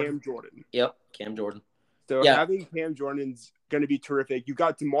that's Cam Jordan. Yep, Cam Jordan. So having Cam Jordan's going to be terrific. You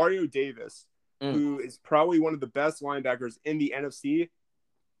got Demario Davis, who is probably one of the best linebackers in the NFC.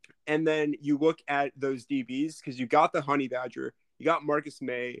 And then you look at those DBs because you got the Honey Badger, you got Marcus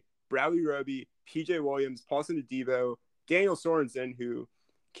May, Bradley Roby, PJ Williams, Paulson Adebo, Daniel Sorensen, who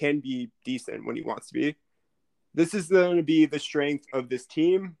can be decent when he wants to be. This is going to be the strength of this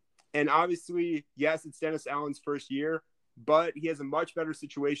team. And obviously, yes, it's Dennis Allen's first year, but he has a much better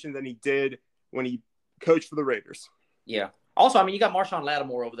situation than he did when he coached for the Raiders. Yeah. Also, I mean, you got Marshawn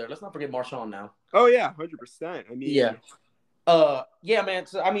Lattimore over there. Let's not forget Marshawn now. Oh, yeah, 100%. I mean, yeah, man.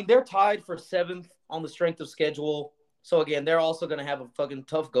 So, I mean, they're tied for 7th on the strength of schedule. So, again, they're also going to have a fucking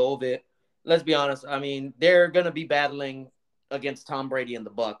tough go of it. Let's be honest. I mean, they're going to be battling against Tom Brady and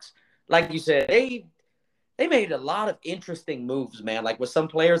the Bucs. Like you said, they made a lot of interesting moves, man. Like with some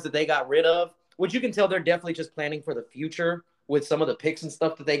players that they got rid of, which you can tell they're definitely just planning for the future with some of the picks and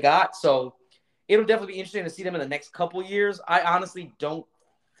stuff that they got. So it'll definitely be interesting to see them in the next couple years. I honestly don't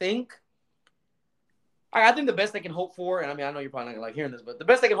think. I think the best they can hope for, and I mean, I know you're probably not gonna like hearing this, but the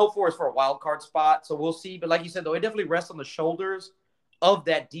best they can hope for is for a wild card spot. So we'll see. But like you said, though, it definitely rests on the shoulders of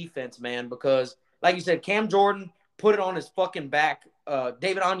that defense, man, because like you said, Cam Jordan put it on his fucking back.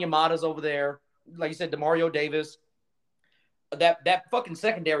 David Onyemata's over there. Like you said, Demario Davis. That fucking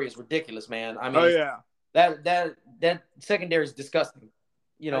secondary is ridiculous, man. I mean, that secondary is disgusting.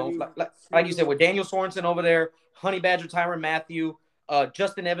 You know, like you said, with Daniel Sorensen over there, Honey Badger, Tyrann Mathieu,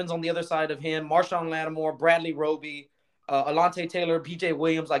 Justin Evans on the other side of him, Marshawn Lattimore, Bradley Roby, Alontae Taylor, PJ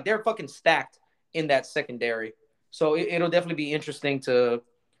Williams, like they're fucking stacked in that secondary. So it'll definitely be interesting to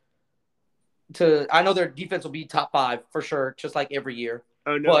I know their defense will be top 5 for sure, just like every year.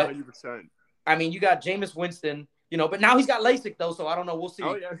 Oh no, 100%. I mean, you got Jameis Winston, you know, but now he's got LASIK though, so I don't know. We'll see.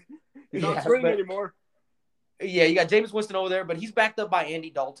 Oh yeah, he's not swinging anymore. Yeah, you got Jameis Winston over there, but he's backed up by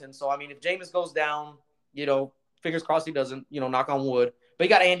Andy Dalton. So I mean, if Jameis goes down, you know, fingers crossed he doesn't, you know, knock on wood. But you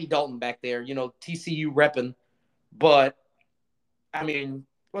got Andy Dalton back there, you know, TCU repping. But I mean,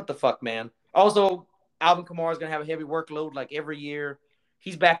 what the fuck, man? Also, Alvin Kamara is gonna have a heavy workload like every year.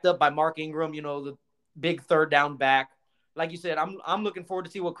 He's backed up by Mark Ingram, you know, the big third down back. like you said, I'm looking forward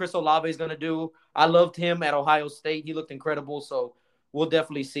to see what Chris Olave is going to do. I loved him at Ohio State. He looked incredible. So we'll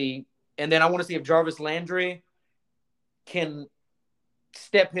definitely see. And then I want to see if Jarvis Landry can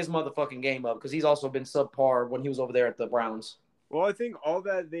step his motherfucking game up because he's also been subpar when he was over there at the Browns. Well, I think all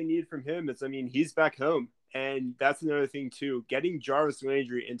that they need from him is, I mean, he's back home. And that's another thing, too. Getting Jarvis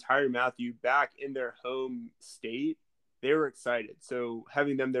Landry and Tyrann Mathieu back in their home state, they were excited. So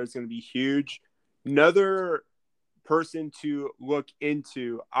having them there is going to be huge. Another person to look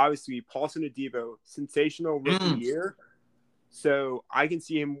into, obviously, Paulson Adebo, sensational rookie year. So I can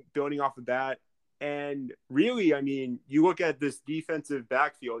see him building off of that. And really, I mean, you look at this defensive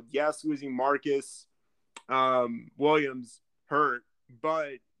backfield. Yes, losing Marcus Williams hurt,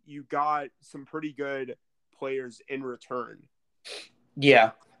 but you got some pretty good players in return.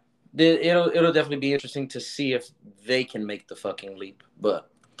 Yeah, it'll definitely be interesting to see if they can make the fucking leap. But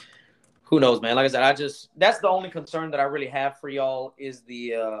who knows, man? Like I said, that's the only concern that I really have for y'all is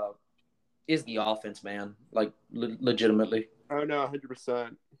the offense, man. Like legitimately. Oh no,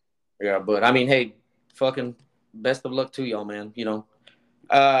 100%. Yeah, but I mean, hey, fucking best of luck to y'all, man. You know.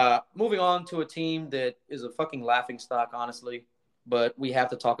 Moving on to a team that is a fucking laughing stock, honestly, but we have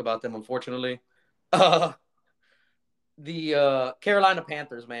to talk about them, unfortunately. The Carolina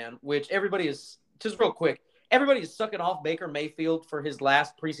Panthers, man, which everybody is just real quick. Everybody is sucking off Baker Mayfield for his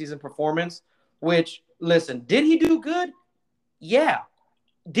last preseason performance. Which, listen, did he do good? Yeah.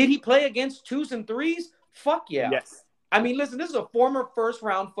 Did he play against 2s and 3s? Fuck yeah. Yes. I mean, listen, this is a former first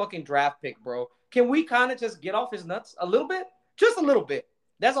round fucking draft pick, bro. Can we kind of just get off his nuts a little bit? Just a little bit.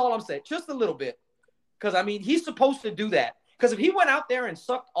 That's all I'm saying. Just a little bit. Because, I mean, he's supposed to do that. Because if he went out there and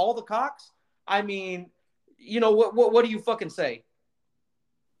sucked all the cocks, I mean, you know, what do you fucking say?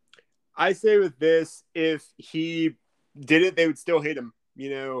 I say with this, if he did it, they would still hate him. You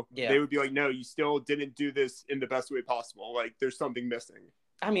know, They would be like, no, you still didn't do this in the best way possible. Like, there's something missing.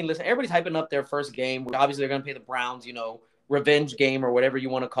 I mean, listen, everybody's hyping up their first game. Obviously, they're going to play the Browns, you know, revenge game or whatever you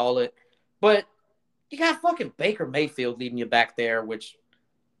want to call it. But you got fucking Baker Mayfield leading you back there, which,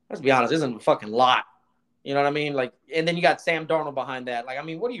 let's be honest, isn't a fucking lot. You know what I mean? Like, and then you got Sam Darnold behind that. Like, I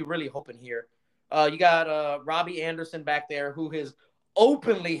mean, what are you really hoping here? You got Robbie Anderson back there who has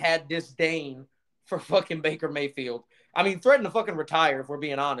openly had disdain for fucking Baker Mayfield. I mean, threatened to fucking retire if we're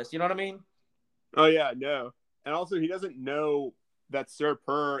being honest. You know what I mean? Oh, yeah, no. And also, he doesn't know that Sir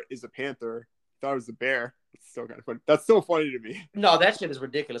Purr is a Panther. I thought it was a bear. It's still kind of funny. That's so funny to me. No, that shit is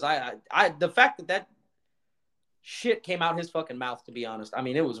ridiculous. The fact that shit came out his fucking mouth, to be honest. I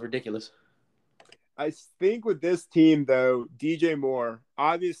mean, it was ridiculous. I think with this team, though, DJ Moore,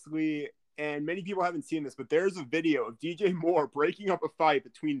 obviously, and many people haven't seen this, but there's a video of DJ Moore breaking up a fight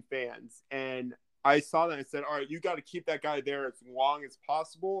between fans. And I saw that and I said, all right, you got to keep that guy there as long as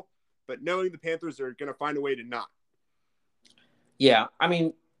possible. But knowing the Panthers are going to find a way to not. Yeah, I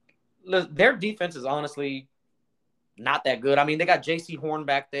mean, their defense is honestly not that good. I mean, they got J.C. Horn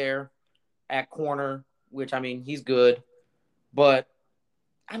back there at corner, which, I mean, he's good. But,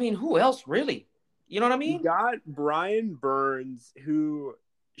 I mean, who else really? You know what I mean? You got Brian Burns, who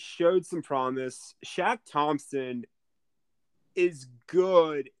showed some promise. Shaq Thompson is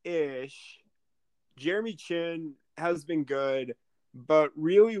good-ish. Jeremy Chin has been good. But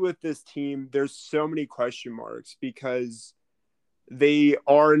really with this team, there's so many question marks because they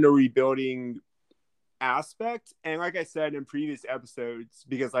are in a rebuilding aspect. And like I said in previous episodes,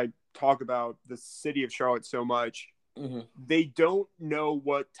 because I talk about the city of Charlotte so much, they don't know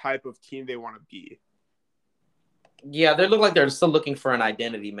what type of team they want to be. Yeah, they look like they're still looking for an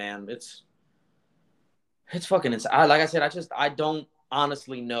identity, man. It's fucking insane. Like I said, I don't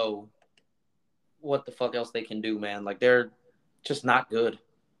honestly know what the fuck else they can do, man. Like, they're just not good.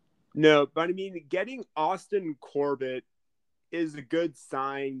 No, but I mean, getting Austin Corbett is a good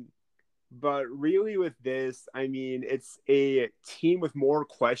sign. But really with this, I mean, it's a team with more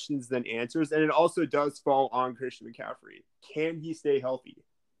questions than answers. And it also does fall on Christian McCaffrey. Can he stay healthy?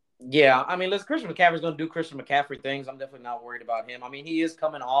 Yeah, I mean, listen, Christian McCaffrey's going to do Christian McCaffrey things. I'm definitely not worried about him. I mean, he is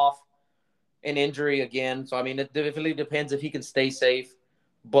coming off an injury again. So, I mean, it definitely depends if he can stay safe.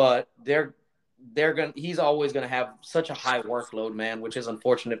 But he's always going to have such a high workload, man, which is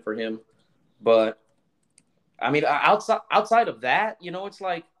unfortunate for him. But, I mean, outside of that, you know, it's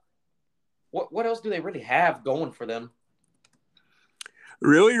like, what else do they really have going for them?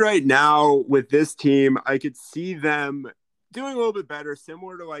 Really right now with this team, I could see them doing a little bit better,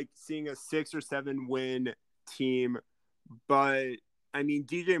 similar to like seeing a 6 or 7 win team. But I mean,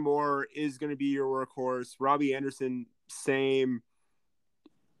 DJ Moore is going to be your workhorse. Robbie Anderson, same.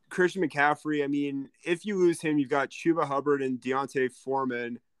 Christian McCaffrey, I mean, if you lose him, you've got Chuba Hubbard and Deontay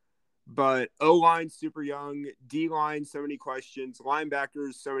Foreman. But O-line, super young. D-line, so many questions.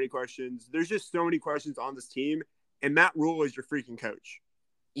 Linebackers, so many questions. There's just so many questions on this team. And Matt Rule is your freaking coach.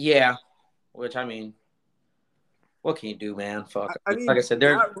 Yeah, which, I mean, what can you do, man? Fuck. I mean, Like I said,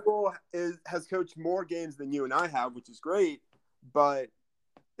 Matt Rule has coached more games than you and I have, which is great. But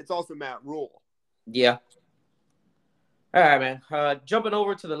it's also Matt Rule. Yeah. All right, man. Jumping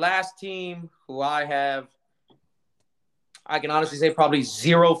over to the last team who I can honestly say probably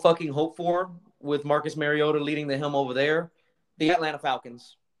zero fucking hope for with Marcus Mariota leading the helm over there, the Atlanta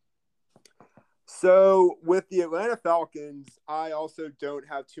Falcons. So with the Atlanta Falcons, I also don't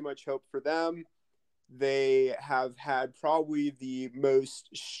have too much hope for them. They have had probably the most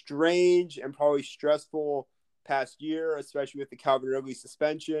strange and probably stressful past year, especially with the Calvin Ridley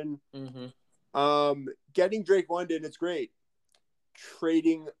suspension. Mm-hmm. Getting Drake London is great.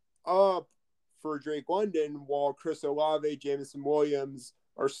 Trading up for Drake London while Chris Olave, Jameson Williams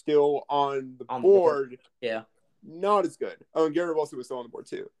are still on the board. Yeah. Not as good. Oh, and Garrett Wilson was still on the board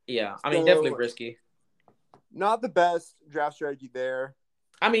too. Yeah. I mean, definitely risky. Not the best draft strategy there.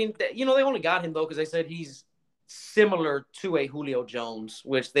 I mean, they only got him, though, because they said he's similar to a Julio Jones,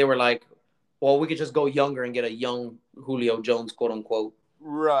 which they were like, well, we could just go younger and get a young Julio Jones, quote unquote.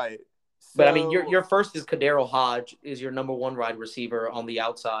 Right. But, I mean, your first is Kadero Hodge, is your number one wide receiver on the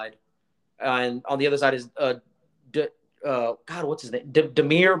outside. And on the other side is, God, what's his name?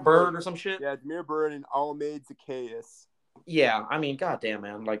 Damiere Byrd or some shit? Yeah, Damiere Byrd and Alameda Zacchaeus. Yeah, I mean, goddamn,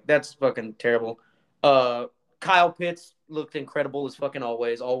 man. Like, that's fucking terrible. Kyle Pitts looked incredible as fucking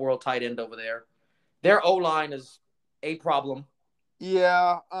always. All-world tight end over there. Their O-line is a problem.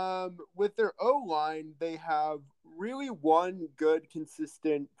 Yeah, with their O-line, they have really one good,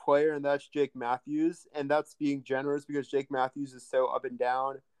 consistent player, and that's Jake Matthews. And that's being generous because Jake Matthews is so up and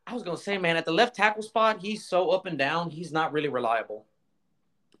down. I was going to say, man, at the left tackle spot, he's so up and down, he's not really reliable.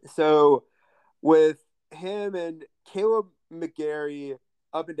 So with him and Caleb McGarry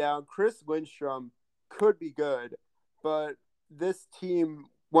up and down, Chris Lindstrom could be good, but this team,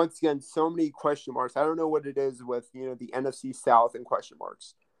 once again, so many question marks. I don't know what it is with, the NFC South and question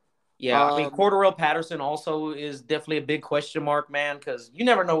marks. Yeah, I mean, Cordarrelle Patterson also is definitely a big question mark, man, because you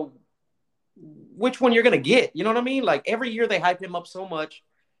never know which one you're going to get. You know what I mean? Like, every year they hype him up so much,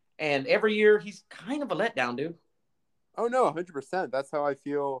 and every year he's kind of a letdown, dude. Oh, no, 100%. That's how I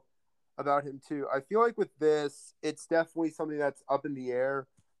feel about him, too. I feel like with this, it's definitely something that's up in the air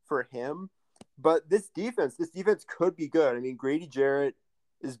for him. But this defense could be good. I mean, Grady Jarrett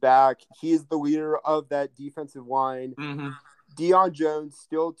is back. He is the leader of that defensive line. Mm-hmm. Deion Jones,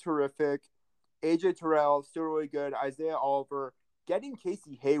 still terrific. AJ Terrell, still really good. Isaiah Oliver. Getting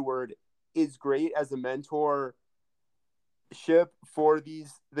Casey Hayward is great as a mentorship for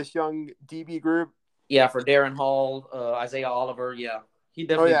this young DB group. Yeah, for Darren Hall, Isaiah Oliver, yeah. He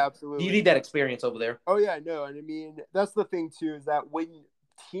definitely. Oh, yeah, absolutely. You need that experience over there. Oh, yeah, no. And I mean, that's the thing, too, is that when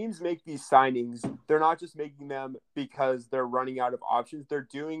teams make these signings, they're not just making them because they're running out of options. They're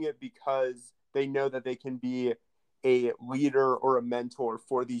doing it because they know that they can be a leader or a mentor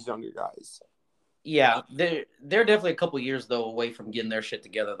for these younger guys. Yeah, they're definitely a couple years, though, away from getting their shit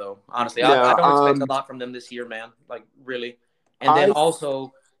together, though. Honestly, I don't expect a lot from them this year, man. Like, really. And then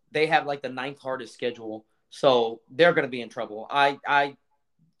also, they have, like, the 9th hardest schedule, so they're going to be in trouble. I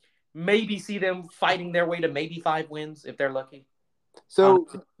maybe see them fighting their way to maybe 5 wins if they're lucky. So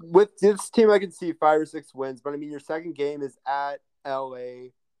with this team, I can see 5 or 6 wins. But, I mean, your second game is at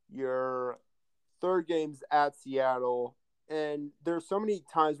L.A. Your third game's at Seattle. And there's so many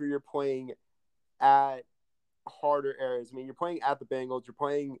times where you're playing at harder areas. I mean, you're playing at the Bengals. You're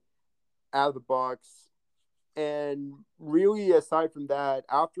playing at the Bucs. And really, aside from that,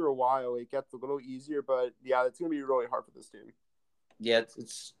 after a while, it gets a little easier. But, yeah, it's going to be really hard for this team. Yeah,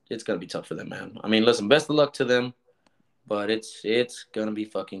 it's going to be tough for them, man. I mean, listen, best of luck to them. But it's going to be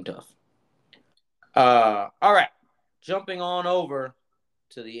fucking tough. All right. Jumping on over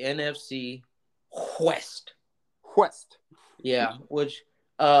to the NFC West. Yeah, which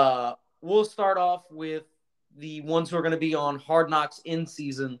we'll start off with the ones who are going to be on Hard Knocks in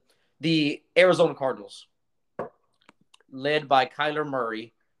season, the Arizona Cardinals, led by Kyler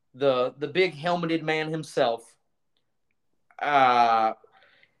Murray, the big helmeted man himself.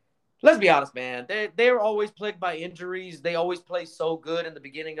 Let's be honest, man. They're always plagued by injuries. They always play so good in the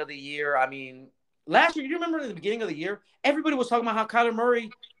beginning of the year. I mean, last year, you remember in the beginning of the year, everybody was talking about how Kyler Murray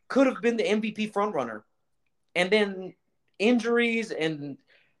could have been the MVP frontrunner. And then injuries and,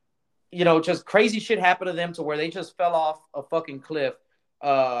 just crazy shit happened to them to where they just fell off a fucking cliff.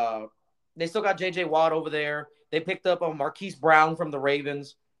 They still got J.J. Watt over there. They picked up on Marquise Brown from the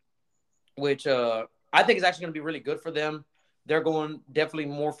Ravens, which I think is actually going to be really good for them. They're going definitely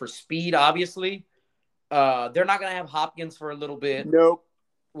more for speed, obviously. They're not going to have Hopkins for a little bit, Nope.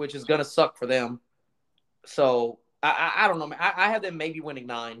 which is going to suck for them. So I don't know, man. I have them maybe winning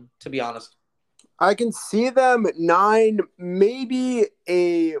 9, to be honest. I can see them 9, maybe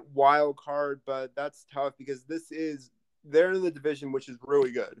a wild card, but that's tough because they're in the division, which is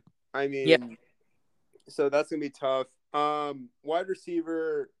really good. I Yeah, mean, so that's gonna be tough. Wide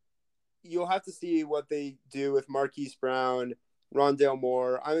receiver, you'll have to see what they do with Marquise Brown, Rondale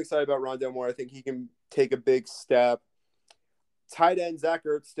Moore. I'm excited about Rondale Moore. I think he can take a big step. Tight end, Zach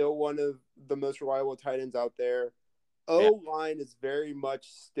Ertz, still one of the most reliable tight ends out there. yeah, O-line is very much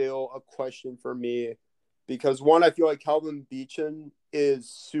still a question for me because, one, I feel like Calvin Beecham is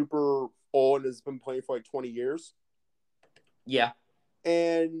super old and has been playing for like 20 years. yeah,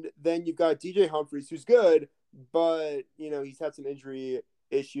 And then you've got DJ Humphries, who's good, but, he's had some injury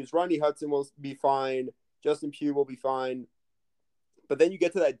issues. Rodney Hudson will be fine. Justin Pugh will be fine. But then you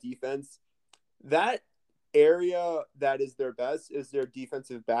get to that defense. That area that is their best is their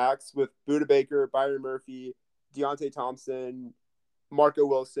defensive backs with Budda Baker, Byron Murphy, Deontay Thompson, Marco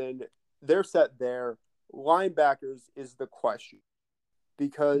Wilson. They're set there. Linebackers is the question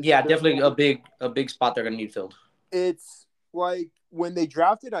because yeah. Definitely a big spot they're going to need filled. it's like when they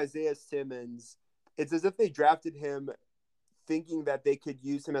drafted Isaiah Simmons, it's as if they drafted him thinking that they could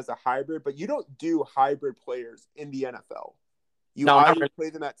use him as a hybrid, but you don't do hybrid players in the NFL. You No, not either really. play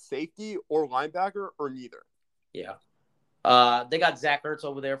them at safety or linebacker or neither. Yeah. They got Zach Ertz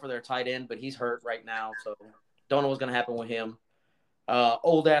over there for their tight end, but he's hurt right now, so don't know what's going to happen with him.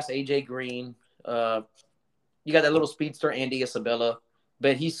 Old ass AJ Green. You got that little speedster Andy Isabella,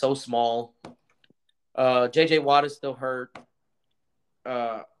 but he's so small. JJ Watt is still hurt.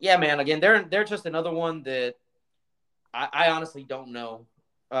 Yeah, man. Again, they're just another one that I honestly don't know.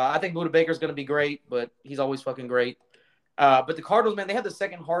 I think Budda Baker's going to be great, but he's always fucking great. But the Cardinals, man, they have the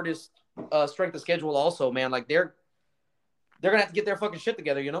second hardest strength of schedule. Also, man, like they're gonna have to get their fucking shit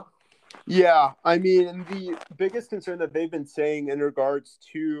together, you know? Yeah, I mean, the biggest concern that they've been saying in regards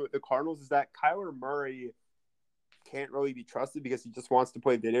to the Cardinals is that Kyler Murray can't really be trusted because he just wants to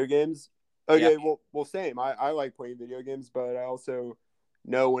play video games. Okay, Yeah. well, same. I like playing video games, but I also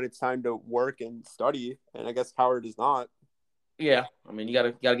know when it's time to work and study, and I guess Howard does not. Yeah. I mean, you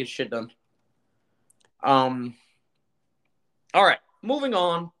gotta get shit done. Um. All right. Moving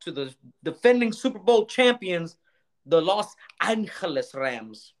on to the defending Super Bowl champions, the Los Angeles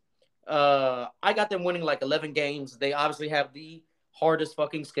Rams. I got them winning like 11 games. They obviously have the hardest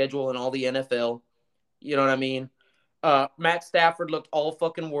fucking schedule in all the NFL. You know what I mean? Matt Stafford looked all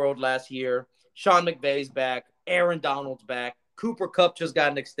fucking world last year. Sean McVay's back. Aaron Donald's back. Cooper Kupp just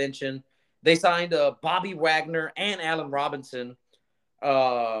got an extension. They signed Bobby Wagner and Allen Robinson.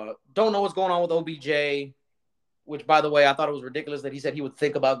 Don't know what's going on with OBJ, which, by the way, I thought it was ridiculous that he said he would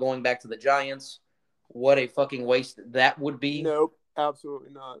think about going back to the Giants. What a fucking waste that would be. Nope,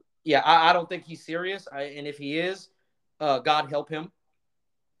 absolutely not. Yeah, I don't think he's serious. And if he is, God help him.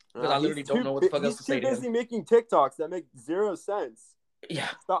 Because I literally don't know what the fuck else to say He's too to busy him. making TikToks that make zero sense. Yeah.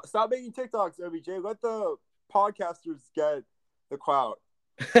 Stop making TikToks, OBJ. Let the podcasters get the clout.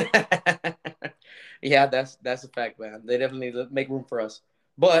 Yeah, that's a fact, man. They definitely need to make room for us.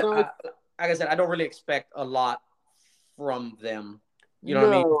 But So, like I said, I don't really expect a lot from them. You know what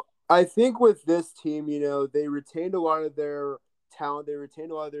I mean? no, I think with this team, they retained a lot of their talent. They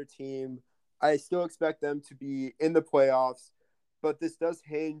retained a lot of their team. I still expect them to be in the playoffs, but this does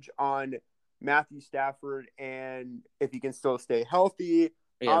hinge on Matthew Stafford and if he can still stay healthy.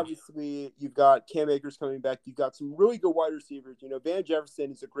 Yeah. Obviously, you've got Cam Akers coming back. You've got some really good wide receivers. Van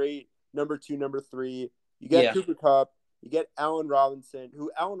Jefferson is a great number 2, number 3. You get Yeah. Cooper Kupp. You get Allen Robinson,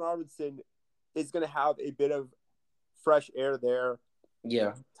 who Allen Robinson is going to have a bit of fresh air there.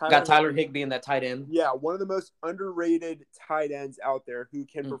 Yeah. Got Tyler Higbee in that tight end. Yeah, one of the most underrated tight ends out there who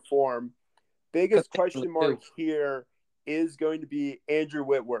can perform. Biggest question mark here is going to be Andrew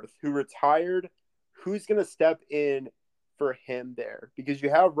Whitworth, who retired. Who's going to step in for him there? Because you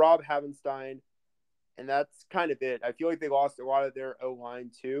have Rob Havenstein, and that's kind of it. I feel like they lost a lot of their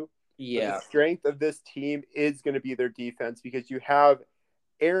O-line too. Yeah. But the strength of this team is going to be their defense because you have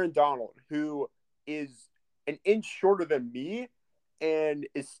Aaron Donald, who is an inch shorter than me and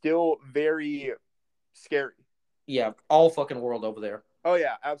is still very scary. Yeah. All fucking world over there. Oh,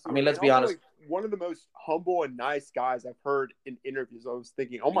 yeah, absolutely. I mean, let's be honest. Like, one of the most humble and nice guys I've heard in interviews. I was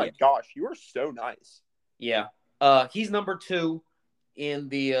thinking, oh, my gosh, you are so nice. Yeah. He's number 2 in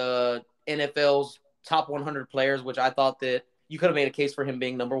the NFL's top 100 players, which I thought that you could have made a case for him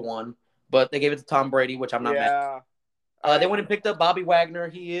being number 1, but they gave it to Tom Brady, which I'm not mad at. They went and picked up Bobby Wagner.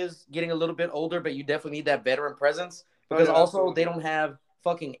 He is getting a little bit older, but you definitely need that veteran presence because no, also absolutely. they don't have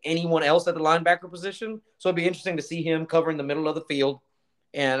fucking anyone else at the linebacker position. So it'd be interesting to see him covering the middle of the field.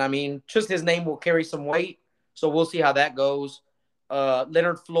 And I mean, just his name will carry some weight. So we'll see how that goes.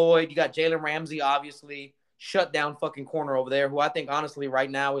 Leonard Floyd, you got Jalen Ramsey, obviously, shut down fucking corner over there, who I think honestly right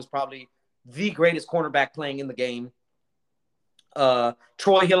now is probably the greatest cornerback playing in the game.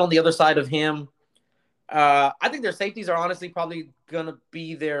 Troy Hill on the other side of him. I think their safeties are honestly probably gonna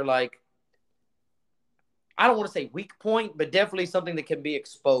be their like I don't want to say weak point, but definitely something that can be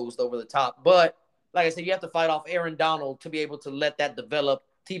exposed over the top. But like I said, you have to fight off Aaron Donald to be able to let that develop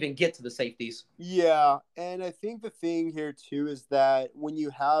to even get to the safeties. Yeah, and I think the thing here too is that when you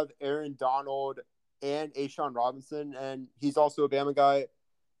have Aaron Donald and Ashawn Robinson, and he's also a Bama guy,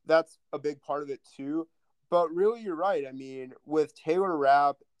 that's a big part of it too. But really, you're right. I mean, with Taylor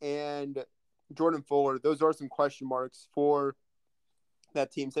Rapp and Jordan Fuller, those are some question marks for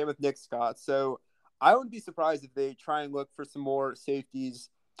that team. Same with Nick Scott. So I wouldn't be surprised if they try and look for some more safeties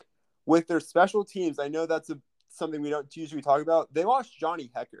with their special teams. I know that's something we don't usually talk about. They lost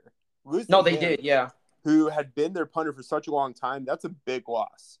Johnny Hecker. No, Losing they him, did, yeah. who had been their punter for such a long time, that's a big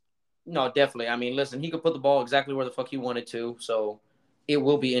loss. No, definitely. I mean, listen, he could put the ball exactly where the fuck he wanted to, so it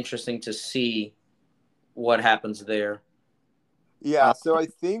will be interesting to see what happens there. Yeah, so I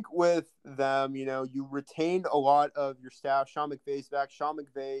think with them, you retained a lot of your staff. Sean McVay's back. Sean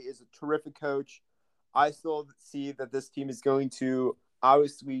McVay is a terrific coach. I still see that this team is going to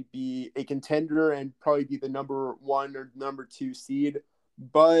obviously be a contender and probably be the number 1 or number 2 seed.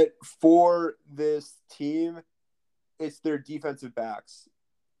 But for this team, it's their defensive backs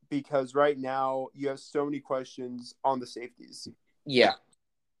because right now you have so many questions on the safeties. Yeah.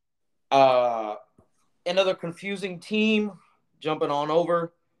 Another confusing team, jumping on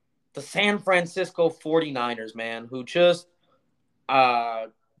over, the San Francisco 49ers, man, who just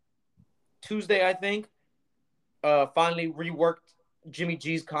Tuesday, I think, finally reworked Jimmy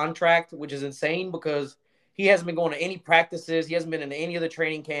G's contract, which is insane because he hasn't been going to any practices. He hasn't been in any other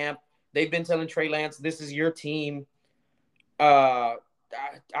training camp. They've been telling Trey Lance, this is your team. I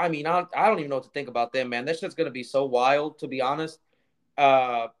mean, I don't even know what to think about them, man. That's just going to be so wild, to be honest.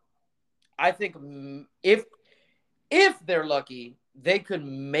 I think if they're lucky, they could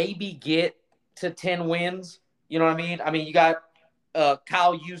maybe get to 10 wins. You know what I mean? I mean, you got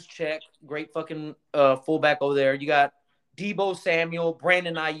Kyle Juszczyk, great fucking fullback over there. You got Deebo Samuel,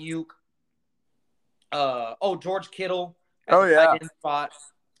 Brandon Ayuk. George Kittle at Oh, the tight yeah. end spot.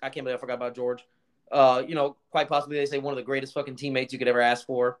 I can't believe I forgot about George. Quite possibly they say one of the greatest fucking teammates you could ever ask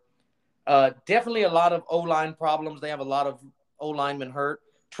for. Definitely a lot of O-line problems. They have a lot of O-linemen hurt.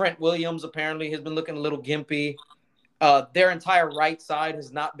 Trent Williams apparently has been looking a little gimpy. Their entire right side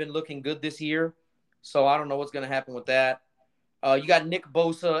has not been looking good this year. So I don't know what's going to happen with that. You got Nick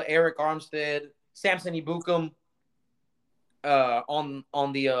Bosa, Eric Armstead, Samson Ibukam on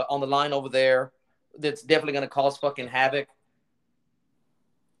the line over there. That's definitely going to cause fucking havoc.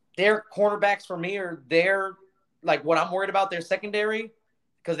 Their cornerbacks for me are their like what I'm worried about their secondary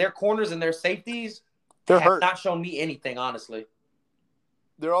because their corners and their safeties They're have hurt. not shown me anything, honestly.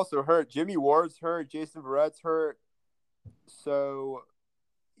 They're also hurt. Jimmy Ward's hurt. Jason Verrett's hurt. So,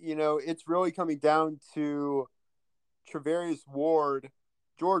 it's really coming down to Travarius Ward,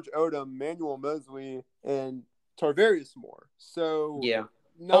 George Odom, Manuel Mosley, and Tarvarius Moore. So Yeah.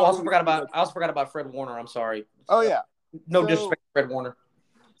 I also forgot about Fred Warner. I'm sorry. Oh yeah. No disrespect to Fred Warner.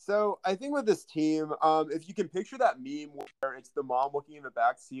 So I think with this team, if you can picture that meme where it's the mom looking in the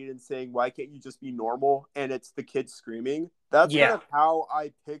back seat and saying, "Why can't you just be normal?" and it's the kids screaming. That's kind of how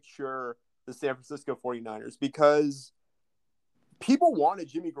I picture the San Francisco 49ers because people wanted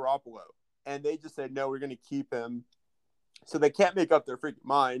Jimmy Garoppolo and they just said, "No, we're going to keep him." So they can't make up their freaking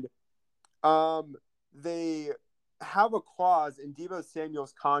mind. They have a clause in Deebo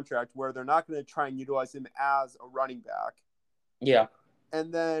Samuel's contract where they're not going to try and utilize him as a running back. Yeah.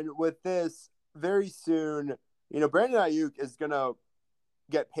 And then with this, very soon, Brandon Ayuk is going to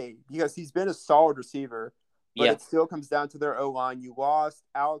get paid because he's been a solid receiver, but it still comes down to their O-line. You lost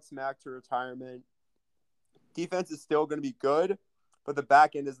Alex Mack to retirement. Defense is still going to be good, but the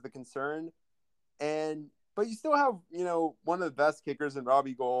back end is the concern. But you still have, one of the best kickers in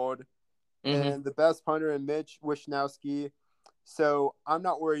Robbie Gould and the best punter in Mitch Wishnowsky. So I'm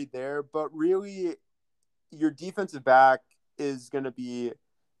not worried there. But really, your defensive back is going to be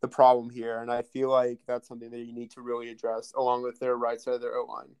the problem here. And I feel like that's something that you need to really address along with their right side of their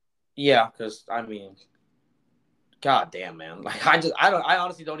O-line. Yeah, because, I mean, goddamn, man. Like, I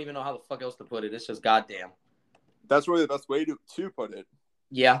honestly don't even know how the fuck else to put it. It's just goddamn. That's really the best way to put it.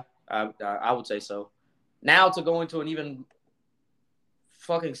 Yeah, I would say so. Now to go into an even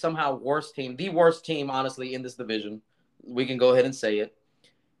fucking somehow worse team, the worst team, honestly, in this division, We can go ahead and say it.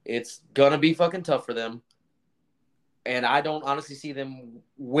 It's gonna be fucking tough for them, and I don't honestly see them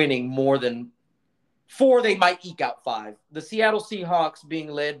winning more than 4. They might eke out 5. The Seattle Seahawks being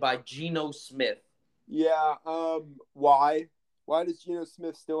led by Geno Smith. Yeah. Why? Why does Geno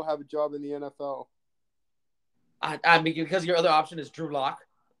Smith still have a job in the NFL? I mean, because your other option is Drew Lock.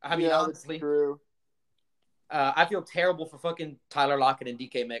 I mean, Yeah, honestly, that's true. I feel terrible for fucking Tyler Lockett and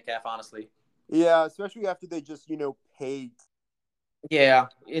DK Metcalf. Honestly, Yeah, especially after they just paid. yeah,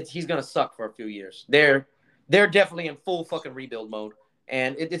 he's gonna suck for a few years. They're definitely in full fucking rebuild mode,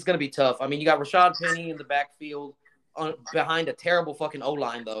 and it's gonna be tough. I mean, you got Rashad Penny in the backfield behind a terrible fucking O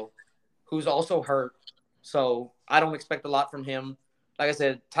line though, who's also hurt. So I don't expect a lot from him. Like I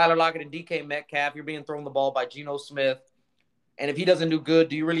said, Tyler Lockett and DK Metcalf, you're being thrown the ball by Geno Smith. And if he doesn't do good,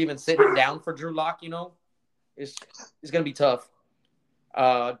 do you really even sit him down for Drew Lock? It's going to be tough.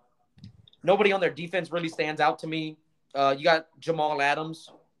 Nobody on their defense really stands out to me. You got Jamal Adams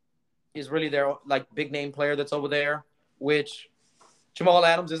is really their like big name player that's over there, which Jamal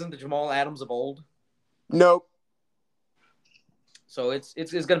Adams isn't the Jamal Adams of old. Nope. So it's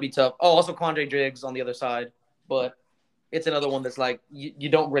going to be tough. Oh, also Quandre Diggs on the other side, but it's another one that's like you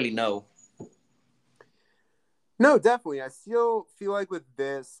don't really know. No, definitely. I still feel like with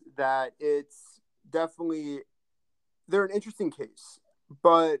this that it's definitely they're an interesting case,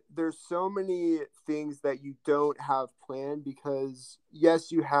 but there's so many things that you don't have planned because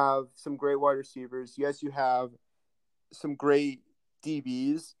yes, you have some great wide receivers, yes, you have some great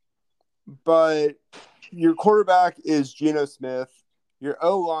DBs, but your quarterback is Geno Smith. Your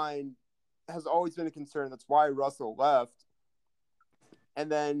O-line has always been a concern. That's why Russell left.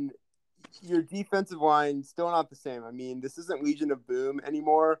 And then your defensive line still not the same. I mean, this isn't Legion of Boom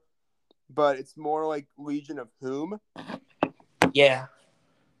anymore, but it's more like Legion of Whom. Yeah.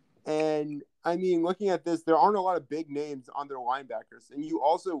 And I mean, looking at this, there aren't a lot of big names on their linebackers, and you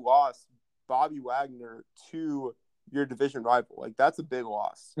also lost Bobby Wagner to your division rival. Like that's a big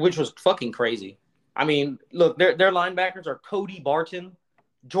loss, which was fucking crazy. I mean, look, their linebackers are Cody Barton,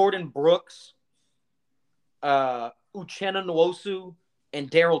 Jordan Brooks, Uchenna Nwosu, and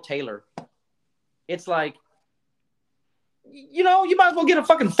Daryl Taylor. It's like, you might as well get a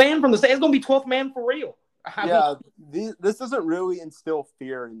fucking fan from the state. It's going to be 12th man for real. This doesn't really instill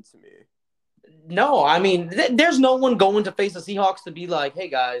fear into me. No, I mean, there's no one going to face the Seahawks to be like, hey,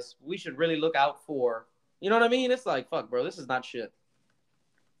 guys, we should really look out for. You know what I mean? It's like, fuck, bro, this is not shit.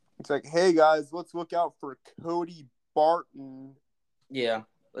 It's like, hey, guys, let's look out for Cody Barton. Yeah,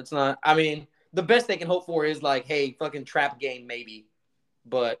 let's not. I mean, the best they can hope for is like, hey, fucking trap game maybe.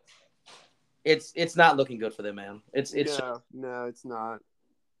 But it's not looking good for them, man. No, it's not.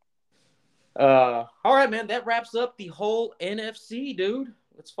 All right, man. That wraps up the whole NFC, dude.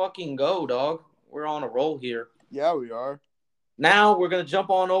 Let's fucking go, dog. We're on a roll here. Yeah, we are. Now we're gonna jump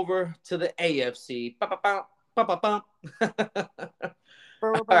on over to the AFC.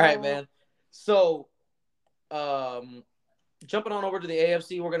 All right, man. So, jumping on over to the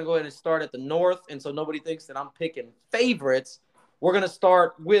AFC, we're going to go ahead and start at the North. And so nobody thinks that I'm picking favorites. We're going to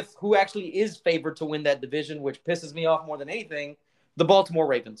start with who actually is favored to win that division, which pisses me off more than anything, the Baltimore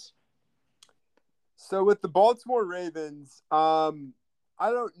Ravens. So with the Baltimore Ravens, I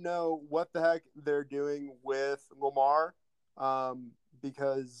don't know what the heck they're doing with Lamar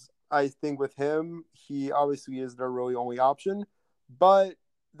because I think with him, he obviously is their really only option. But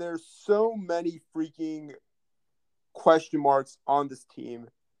there's so many freaking question marks on this team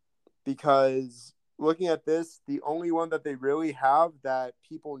because looking at this, the only one that they really have that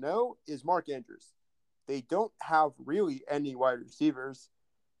people know is Mark Andrews. They don't have really any wide receivers.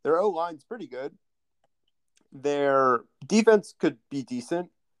 Their O-line's pretty good. Their defense could be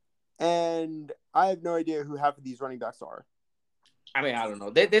decent. And I have no idea who half of these running backs are. I mean, I don't know.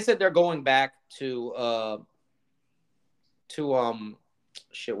 They said they're going back to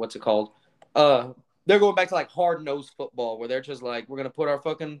what's it called? They're going back to like hard-nosed football where they're just like, we're going to put our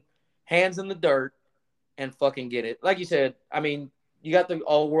fucking hands in the dirt and fucking get it. Like you said, I mean, you got the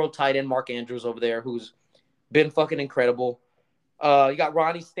all-world tight end Mark Andrews over there who's been fucking incredible. You got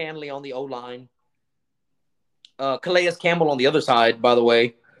Ronnie Stanley on the O-line. Calais Campbell on the other side, by the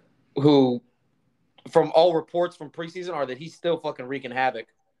way, who from all reports from preseason are that he's still fucking wreaking havoc.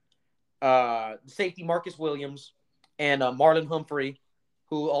 Safety Marcus Williams and Marlon Humphrey,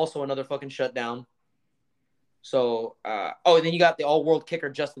 who also another fucking shutdown. So, and then you got the all-world kicker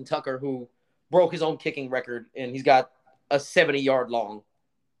Justin Tucker, who broke his own kicking record, and he's got a 70-yard long.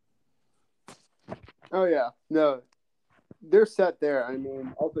 Oh, yeah. No, they're set there. I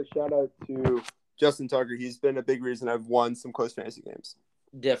mean, also shout out to Justin Tucker. He's been a big reason I've won some close fantasy games.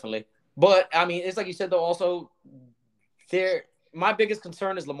 Definitely. But, I mean, it's like you said, though, also there. My biggest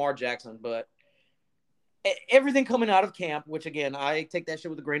concern is Lamar Jackson, but everything coming out of camp, which again I take that shit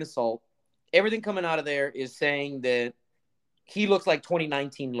with a grain of salt. Everything coming out of there is saying that he looks like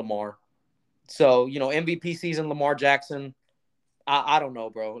 2019 Lamar. So MVP season Lamar Jackson. I don't know,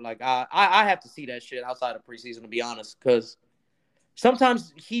 bro. Like I have to see that shit outside of preseason to be honest, because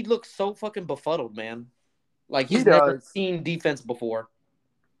sometimes he looks so fucking befuddled, man. Like He he's never does. seen defense before.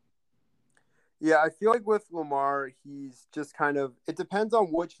 Yeah, I feel like with Lamar, he's just kind of. It depends on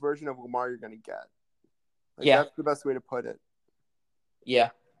which version of Lamar you're going to get. Like Yeah, that's the best way to put it. yeah.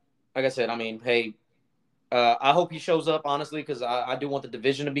 Like I said, I mean, hey, I hope he shows up honestly because I do want the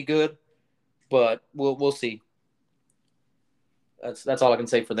division to be good, but we'll see. That's all I can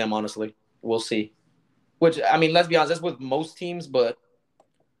say for them, honestly. We'll see. Which I mean, let's be honest, that's with most teams, but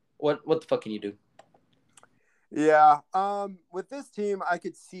what the fuck can you do? Yeah. With this team, I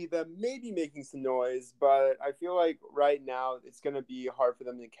could see them maybe making some noise, but I feel like right now it's going to be hard for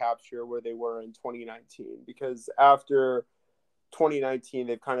them to capture where they were in 2019 because after 2019,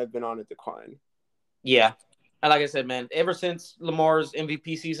 they've kind of been on a decline. Yeah, and like I said, man, ever since Lamar's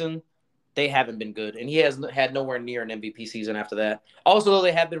MVP season, they haven't been good, and he has had nowhere near an MVP season after that. Also, though,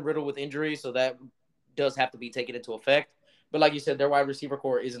 they have been riddled with injuries, so that does have to be taken into effect. But like you said, their wide receiver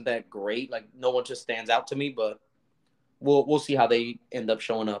core isn't that great. Like no one just stands out to me, but we'll see how they end up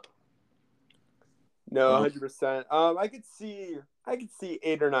showing up. No, 100%. I could see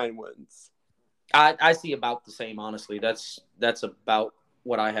 8 or 9 wins. I see about the same, honestly. That's about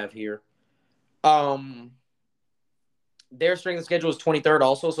what I have here. Um, their strength of schedule is 23rd,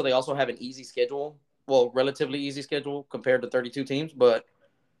 also, so they also have an easy schedule. Well, relatively easy schedule compared to 32 teams, but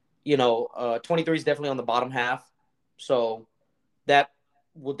 23 is definitely on the bottom half, so that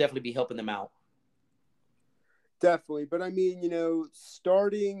will definitely be helping them out. Definitely. But I mean,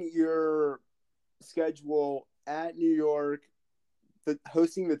 starting your schedule at New York,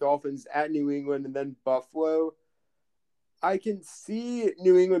 hosting the Dolphins at New England, and then Buffalo, I can see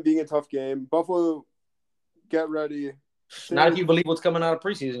New England being a tough game. Buffalo, get ready. Not if you believe what's coming out of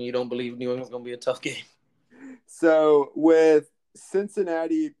preseason. You don't believe New England's going to be a tough game. So with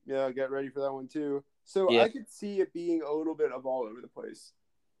Cincinnati, yeah, get ready for that one too. So Yeah. I could see it being a little bit of all over the place.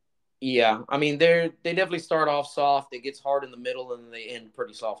 Yeah, I mean they definitely start off soft. It gets hard in the middle, and they end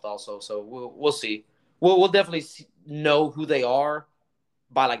pretty soft also. So we'll see. We'll definitely know who they are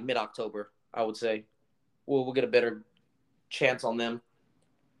by like mid-October. I would say we'll get a better chance on them.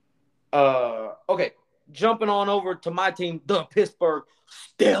 Okay, jumping on over to my team, the Pittsburgh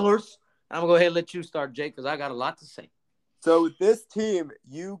Steelers. I'm gonna go ahead and let you start, Jake, because I got a lot to say. So with this team,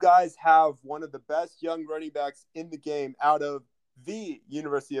 you guys have one of the best young running backs in the game out of the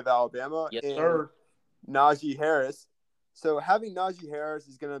University of Alabama Yes, in sir. Najee Harris. So having Najee Harris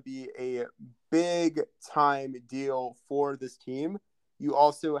is going to be a big time deal for this team. You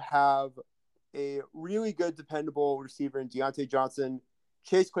also have a really good, dependable receiver in Deontay Johnson.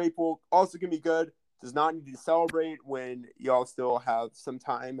 Chase Claypool also can be good. Does not need to celebrate when y'all still have some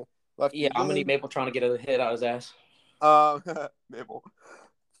time left. Yeah, I'm gonna need Maple trying to get a hit out of his ass. Maple.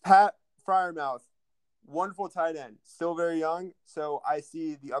 Pat Freiermuth, wonderful tight end, still very young, so I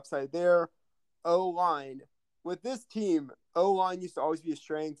see the upside there. O-line. With this team, O-line used to always be a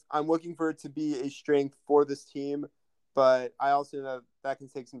strength. I'm looking for it to be a strength for this team, but I also know that can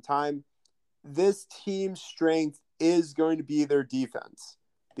take some time. This team's strength is going to be their defense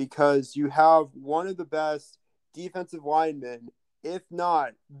because you have one of the best defensive linemen, if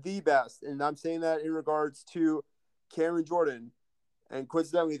not the best, and I'm saying that in regards to Cameron Jordan, and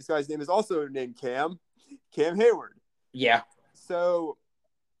coincidentally, this guy's name is also named Cam Hayward. Yeah. So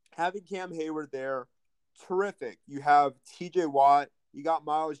having Cam Hayward there, terrific. You have TJ Watt. You got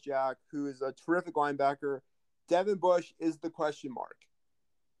Miles Jack, who is a terrific linebacker. Devin Bush is the question mark.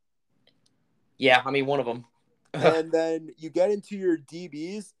 Yeah, I mean, one of them. And then you get into your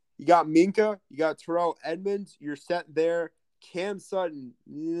DBs. You got Minka. You got Terrell Edmonds. You're set there. Cam Sutton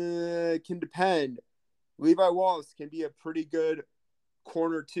can depend. Levi Wallace can be a pretty good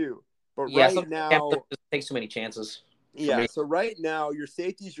corner too. But yeah, right now, just takes too many chances. Yeah, so right now your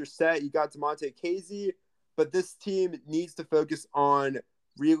safeties are set. You got Damontae Kazee, but this team needs to focus on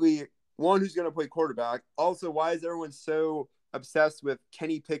really one who's going to play quarterback. Also, why is everyone so obsessed with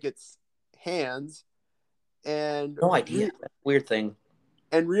Kenny Pickett's hands? And no idea. Weird thing.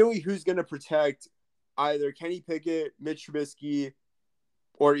 And really, who's going to protect either Kenny Pickett, Mitch Trubisky,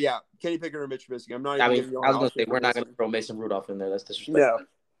 or Kenny Pickett or Mitch Trubisky? I'm not even. I mean, I was going to say we're not going to throw Mason Rudolph in there. That's disrespectful.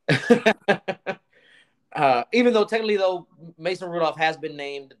 No. Even though technically, though, Mason Rudolph has been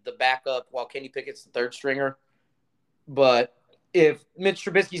named the backup while Kenny Pickett's the third stringer. But if Mitch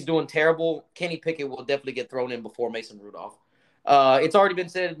Trubisky's doing terrible, Kenny Pickett will definitely get thrown in before Mason Rudolph. It's already been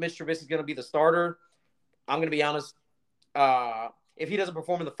said Mitch Trubisky's going to be the starter. I'm going to be honest. If he doesn't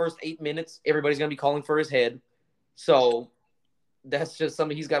perform in the first 8 minutes, everybody's going to be calling for his head. So that's just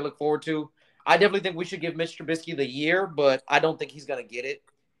something he's got to look forward to. I definitely think we should give Mitch Trubisky the year, but I don't think he's going to get it.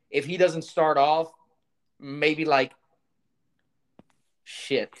 If he doesn't start off, maybe like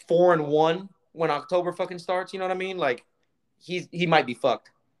 4-1 when October fucking starts. You know what I mean? Like he might be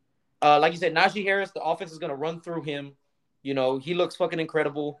fucked. Like you said, Najee Harris, the offense is going to run through him. You know, he looks fucking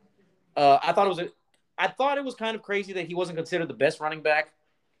incredible. I thought it was kind of crazy that he wasn't considered the best running back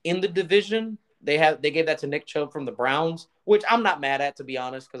in the division. They gave that to Nick Chubb from the Browns, which I'm not mad at, to be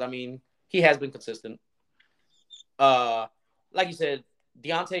honest, because I mean he has been consistent. Like you said,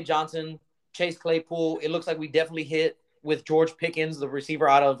 Deontay Johnson, Chase Claypool. It looks like we definitely hit with George Pickens, the receiver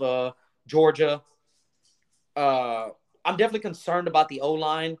out of Georgia. I'm definitely concerned about the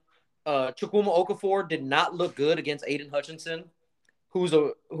O-line. Chukwuma Okafor did not look good against Aiden Hutchinson, who's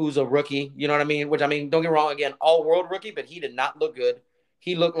a rookie. You know what I mean? Which, I mean, don't get me wrong, again, all-world rookie, but he did not look good.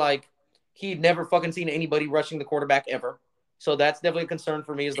 He looked like he'd never fucking seen anybody rushing the quarterback ever. So that's definitely a concern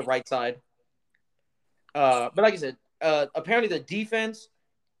for me is the right side. But like I said, apparently the defense,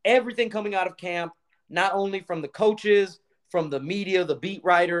 everything coming out of camp, not only from the coaches, from the media, the beat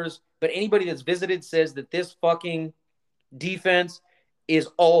writers, but anybody that's visited says that this fucking defense is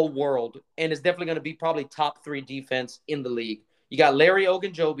all world and is definitely going to be probably top 3 defense in the league. You got Larry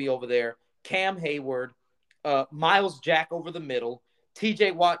Ogunjobi over there, Cam Hayward, Miles Jack over the middle,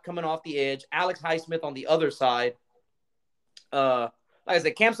 TJ Watt coming off the edge, Alex Highsmith on the other side. Like I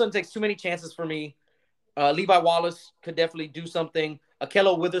said, Cam Sutton takes too many chances for me. Levi Wallace could definitely do something.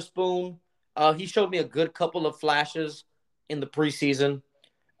 Akello Witherspoon, he showed me a good couple of flashes in the preseason.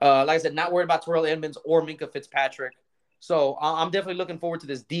 Like I said, not worried about Terrell Edmonds or Minkah Fitzpatrick. So I'm definitely looking forward to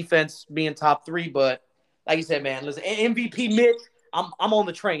this defense being top 3. But like you said, man, listen, MVP Mitch, I'm on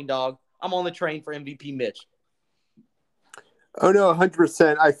the train, dog. I'm on the train for MVP Mitch. Oh, no,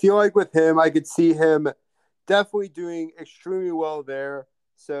 100%. I feel like with him, I could see him definitely doing extremely well there.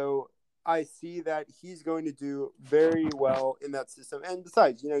 So I see that he's going to do very well in that system. And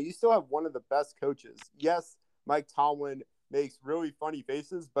besides, you still have one of the best coaches. Yes, Mike Tomlin makes really funny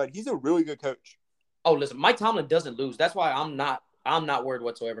faces, but he's a really good coach. Oh, listen, Mike Tomlin doesn't lose. That's why I'm not worried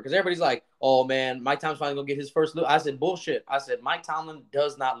whatsoever. Because everybody's like, oh, man, Mike Tomlin's finally going to get his first lose. I said, bullshit. I said, Mike Tomlin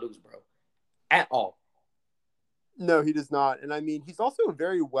does not lose, bro. At all. No, he does not. And I mean, he's also a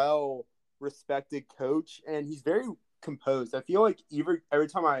very well-respected coach, and he's very composed. I feel like every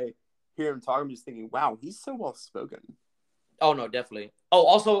time I hear him talk, I'm just thinking, wow, he's so well-spoken. Oh, no, definitely. Oh,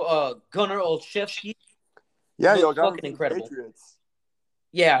 also, Gunnar Olszewski. Yeah, looked fucking incredible. Patriots.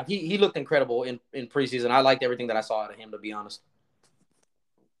 Yeah, he looked incredible in preseason. I liked everything that I saw out of him, to be honest.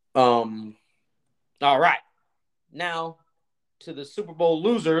 All right. Now to the Super Bowl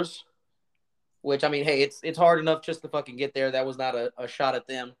losers, which, I mean, hey, it's hard enough just to fucking get there. That was not a shot at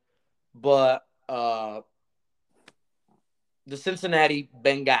them. But the Cincinnati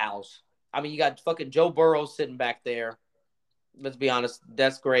Bengals. I mean, you got fucking Joe Burrow sitting back there. Let's be honest.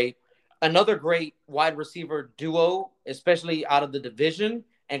 That's great. Another great wide receiver duo, especially out of the division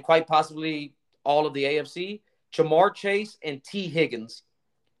and quite possibly all of the AFC, Ja'Marr Chase and T. Higgins.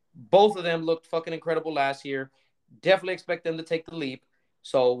 Both of them looked fucking incredible last year. Definitely expect them to take the leap.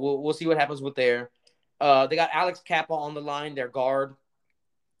 So we'll see what happens with there. They got Alex Kappa on the line, their guard,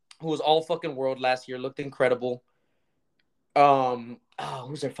 who was all fucking world last year, looked incredible.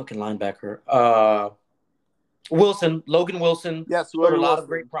 Who's their fucking linebacker? Logan Wilson. Yes, showed a lot of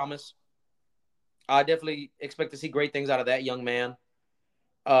great promise. I definitely expect to see great things out of that young man.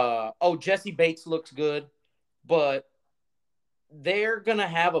 Jesse Bates looks good, but they're gonna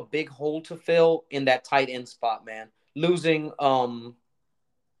have a big hole to fill in that tight end spot, man. Losing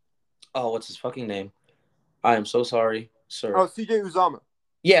what's his fucking name? I am so sorry, sir. Oh, CJ Uzomah.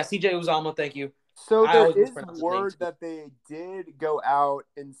 Yeah, CJ Uzomah, thank you. So there is word that they did go out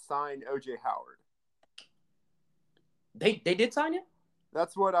and sign OJ Howard. They did sign him?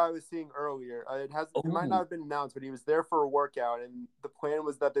 That's what I was seeing earlier. It might not have been announced, but he was there for a workout, and the plan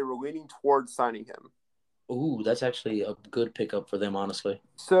was that they were leaning towards signing him. Ooh, that's actually a good pickup for them, honestly.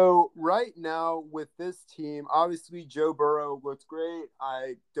 So right now with this team, obviously Joe Burrow looks great.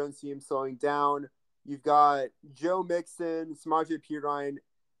 I don't see him slowing down. You've got Joe Mixon, Samaje Perine,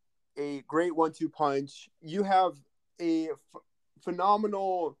 a great 1-2 punch. You have a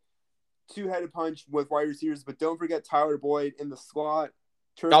phenomenal two-headed punch with wide receivers, but don't forget Tyler Boyd in the slot.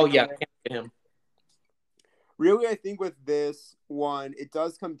 Oh, yeah, can't get him. Really, I think with this one, it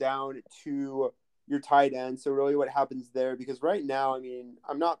does come down to your tight end. So really what happens there, because right now, I mean,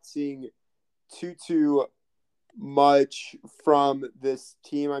 I'm not seeing too much from this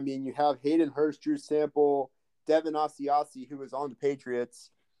team. I mean, you have Hayden Hurst, Drew Sample, Devin Asiasi, who was on the Patriots.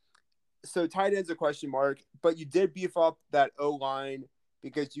 So tight end's a question mark, but you did beef up that O-line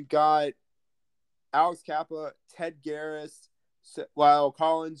because you got Alex Kappa, Ted Garris, Lyle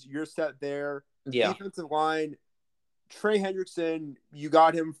Collins, you're set there. Yeah. Defensive line, Trey Hendrickson, you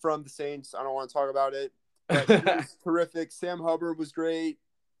got him from the Saints. I don't want to talk about it, but he was terrific. Sam Hubbard was great.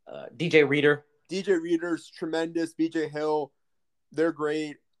 DJ Reader. DJ Reader's tremendous. BJ Hill, they're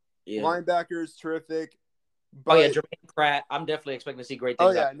great. Yeah. Linebackers, terrific. But, oh, yeah, Jermaine Pratt. I'm definitely expecting to see great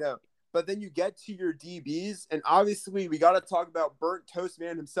things. Oh, yeah, no. But then you get to your DBs, and obviously we got to talk about burnt toast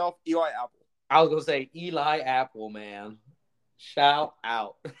man himself, Eli Apple. I was going to say Eli Apple, man. Shout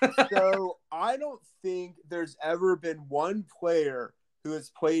out. So I don't think there's ever been one player who has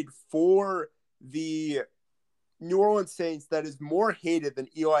played for the New Orleans Saints that is more hated than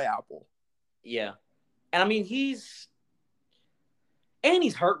Eli Apple. Yeah. And I mean, he's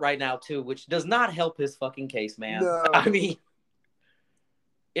hurt right now too, which does not help his fucking case, man. No. I mean,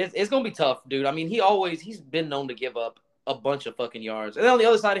 it's going to be tough, dude. I mean, he's been known to give up a bunch of fucking yards. And then on the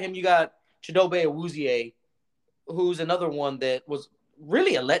other side of him, you got Chidobe Awuzie, who's another one that was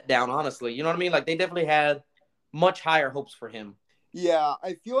really a letdown, honestly. You know what I mean? Like, they definitely had much higher hopes for him. Yeah,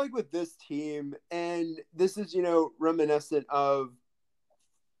 I feel like with this team, and this is, reminiscent of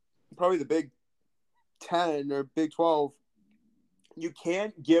probably the Big 10 or Big 12, you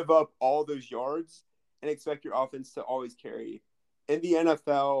can't give up all those yards and expect your offense to always carry. In the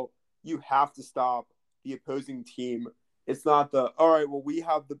NFL, you have to stop the opposing team. It's not all right, well, we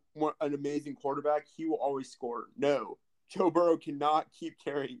have an amazing quarterback. He will always score. No, Joe Burrow cannot keep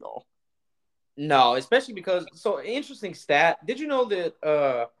carrying all. No, especially because – so, interesting stat. Did you know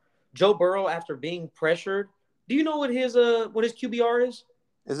that Joe Burrow, after being pressured, do you know what his QBR is?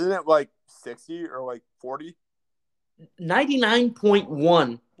 Isn't it like 60 or like 40?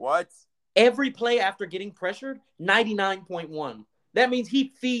 99.1. What? Every play after getting pressured, 99.1. That means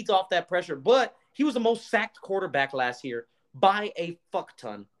he feeds off that pressure. But he was the most sacked quarterback last year by a fuck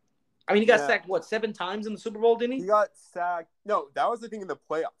ton. I mean, he got sacked, 7 times in the Super Bowl, didn't he? He got sacked. No, that was the thing in the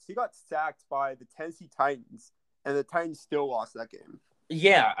playoffs. He got sacked by the Tennessee Titans, and the Titans still lost that game.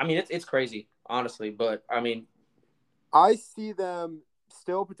 Yeah, I mean, it's crazy, honestly. But, I mean, I see them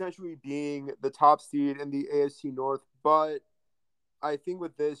still potentially being the top seed in the AFC North, but I think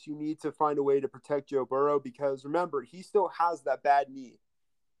with this, you need to find a way to protect Joe Burrow because, remember, he still has that bad knee.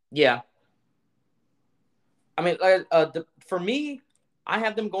 Yeah. I mean, for me, I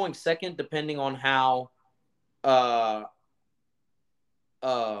have them going second depending on how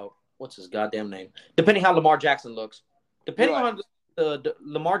what's his goddamn name? Depending how Lamar Jackson looks. Depending on how the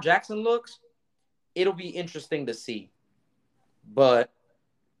Lamar Jackson looks, it'll be interesting to see. But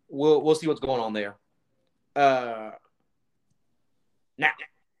we'll see what's going on there. Now,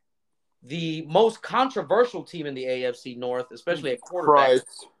 the most controversial team in the AFC North, especially at quarterback,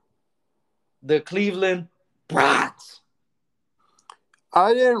 the Cleveland Browns.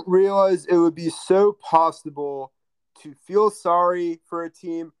 I didn't realize it would be so possible to feel sorry for a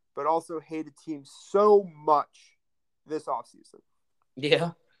team, but also hate a team so much this offseason.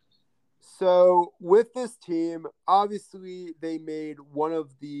 Yeah. So with this team, obviously they made one of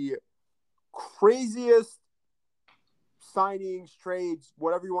the craziest signings, trades,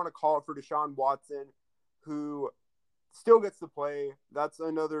 whatever you want to call it, for Deshaun Watson, who still gets to play. That's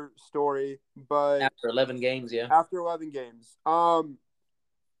another story. But after 11 games, yeah. After 11 games.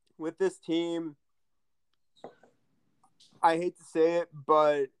 With this team, I hate to say it,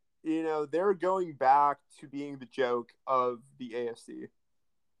 but, they're going back to being the joke of the AFC.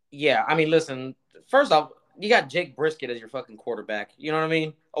 Yeah, I mean, listen, first off, you got Jake Brisket as your fucking quarterback. You know what I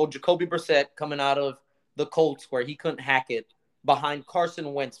mean? Oh, Jacoby Brissett coming out of the Colts where he couldn't hack it behind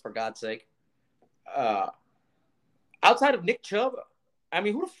Carson Wentz, for God's sake. Outside of Nick Chubb, I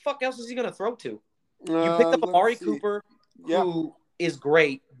mean, who the fuck else is he going to throw to? You picked up Amari Cooper, who is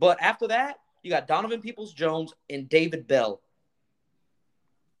great. But after that, you got Donovan Peoples-Jones and David Bell.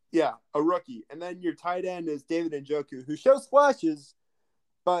 Yeah, a rookie. And then your tight end is David Njoku, who shows flashes,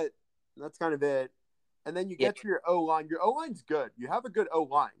 but that's kind of it. And then you get to your O-line. Your O-line's good. You have a good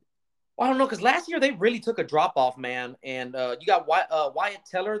O-line. Well, I don't know, because last year they really took a drop-off, man. And you got Wyatt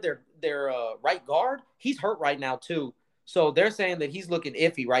Teller, their right guard. He's hurt right now, too. So they're saying that he's looking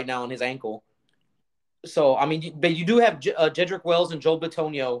iffy right now on his ankle. So, I mean, but you do have Jedrick Wells and Joe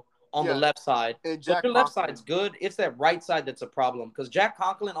Bitonio on the left side. And so your left side's good. It's that right side that's a problem. Because Jack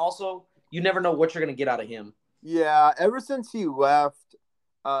Conklin also, you never know what you're going to get out of him. Yeah, ever since he left,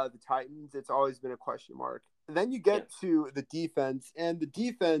 the Titans, it's always been a question mark. And then you Yeah. get to the defense, and the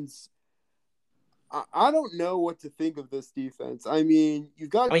defense, I don't know what to think of this defense. I mean, I mean, you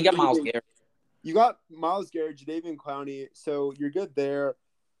got Miles Garrett. You got Myles Garrett, Jadeveon Clowney, so you're good there.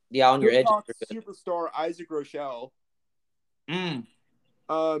 Yeah, on your edge. Seahawks superstar Isaac Rochelle, Mm.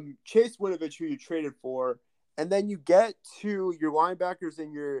 Chase Winovich, who you traded for, and then you get to your linebackers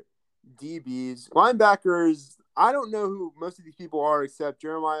and your DBs. Linebackers, I don't know who most of these people are except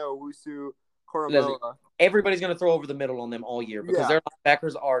Jeremiah Owusu Koromoa. Everybody's going to throw over the middle on them all year because their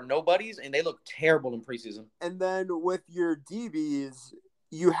linebackers are nobodies and they look terrible in preseason. And then with your DBs,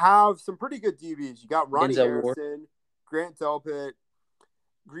 you have some pretty good DBs. You got Ronnie Harrison, Ward. Grant Delpit,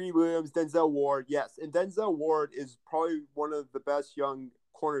 Greedy Williams, Denzel Ward. Yes, and Denzel Ward is probably one of the best young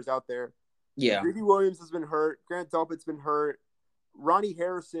corners out there. Yeah. Greedy Williams has been hurt. Grant Delpit's been hurt. Ronnie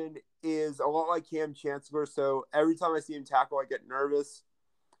Harrison is a lot like Cam Chancellor, so every time I see him tackle, I get nervous.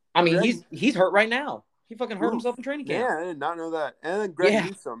 I mean, he's hurt right now. He fucking hurt himself in training camp. Yeah, I did not know that. And then Greg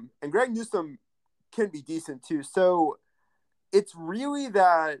Newsome. And Greg Newsome can be decent too. So it's really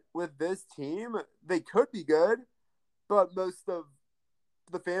that with this team, they could be good, but most of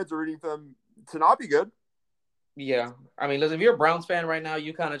the fans are rooting for them to not be good. Yeah. I mean, listen, if you're a Browns fan right now,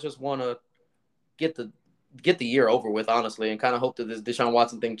 you kind of just want to get the year over with, honestly, and kind of hope that this Deshaun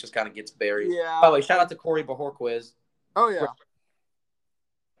Watson thing just kind of gets buried. Yeah. By the way, shout out to Corey Bojorquez. Oh, yeah.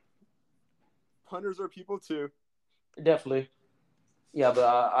 Punters are people too. Definitely. Yeah, but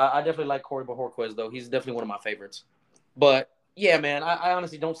I definitely like Corey Bojorquez, though. He's definitely one of my favorites. But, yeah, man, I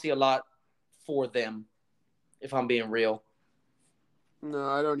honestly don't see a lot for them, if I'm being real. No,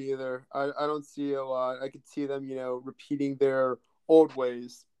 I don't either. I don't see a lot. I could see them, repeating their old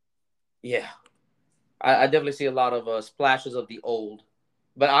ways. Yeah. I definitely see a lot of splashes of the old.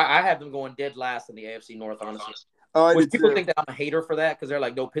 But I have them going dead last in the AFC North, honestly. Which people think that I'm a hater for that because they're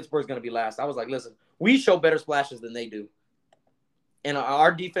like, no, Pittsburgh's going to be last. I was like, listen, we show better splashes than they do. And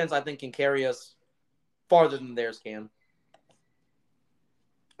our defense, I think, can carry us farther than theirs can.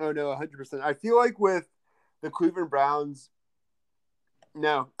 Oh, no, 100%. I feel like with the Cleveland Browns,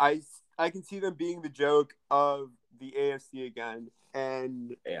 no, I can see them being the joke of the AFC again.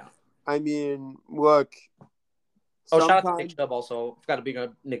 And, yeah, I mean, look. Shout out to Nick Chubb also. I've got to be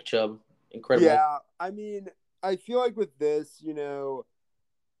a Nick Chubb. Incredible. Yeah, I mean, I feel like with this,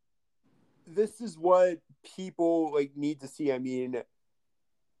 this is what people need to see. I mean,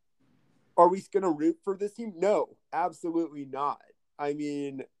 are we going to root for this team? No, absolutely not. I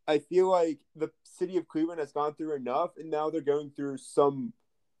mean, I feel like the city of Cleveland has gone through enough, and now they're going through some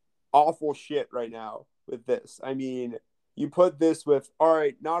awful shit right now with this. I mean, you put this with, all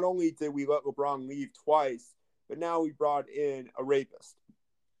right, not only did we let LeBron leave twice, but now we brought in a rapist.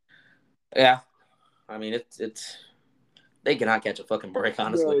 Yeah. I mean, it's they cannot catch a fucking break,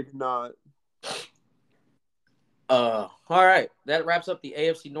 honestly. No, they cannot. All right. That wraps up the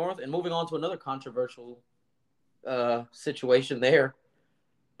AFC North. And moving on to another controversial situation there.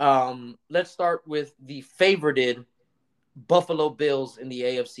 Let's start with the favorited Buffalo Bills in the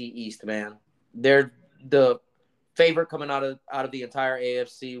AFC East, man. They're the favorite coming out of the entire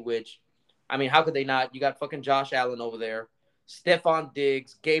AFC, which, I mean, how could they not? You got fucking Josh Allen over there, Stephon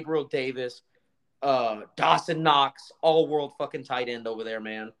Diggs, Gabriel Davis, Dawson Knox, all-world fucking tight end over there,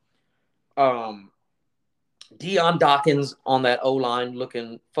 man. Deion Dawkins on that O-line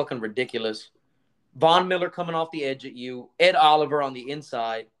looking fucking ridiculous. Von Miller coming off the edge at you. Ed Oliver on the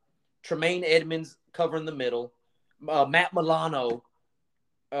inside. Tremaine Edmonds covering the middle. Matt Milano,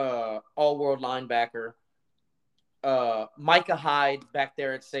 all-world linebacker. Micah Hyde back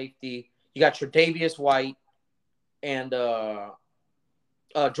there at safety. You got Tre'Davious White and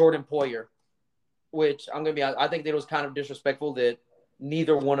Jordan Poyer, which I think that it was kind of disrespectful that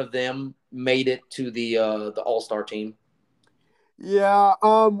neither one of them made it to the All-Star team. Yeah,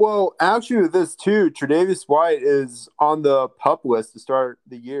 well, actually with this too, Tre'Davious White is on the PUP list to start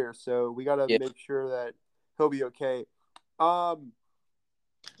the year, so we got to make sure that he'll be okay.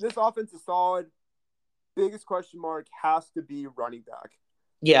 This offense is solid. Biggest question mark has to be running back.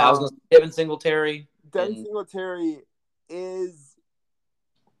 Yeah, I was going to say Devin Singletary. Singletary is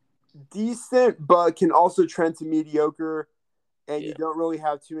decent, but can also trend to mediocre. And you don't really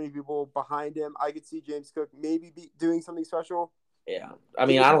have too many people behind him. I could see James Cook maybe be doing something special. Yeah. I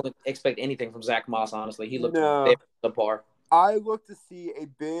mean, I don't expect anything from Zach Moss, honestly. He looked very subpar. I look to see a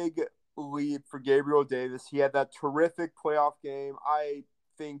big leap for Gabriel Davis. He had that terrific playoff game. I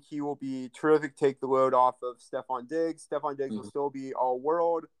think he will be terrific, take the load off of Stephon Diggs. Stephon Diggs will still be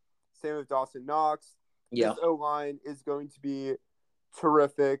all-world. Same with Dawson Knox. Yeah. This O-line is going to be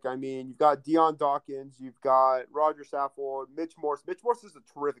terrific. I mean, you've got Deion Dawkins, you've got Roger Saffold, Mitch Morse. Mitch Morse is a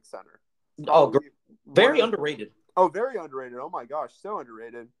terrific center. Oh, very underrated. Oh, very underrated. Oh my gosh, so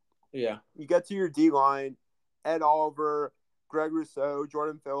underrated. Yeah. You get to your D line, Ed Oliver, Greg Rousseau,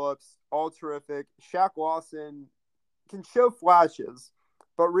 Jordan Phillips, all terrific. Shaq Lawson can show flashes,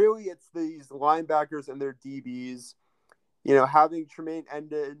 but really it's these linebackers and their DBs. You know, having Tremaine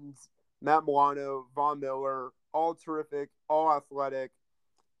Edmonds, Matt Milano, Von Miller, all terrific, all athletic,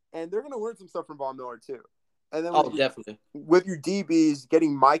 and they're going to learn some stuff from Von Miller too. And then definitely with your DBs,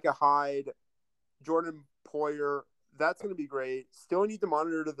 getting Micah Hyde, Jordan Poyer, that's going to be great. Still need to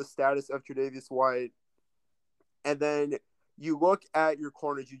monitor the status of Tre'Davious White. And then you look at your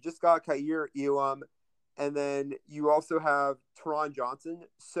corners. You just got Kaiir Elam, and then you also have Teron Johnson.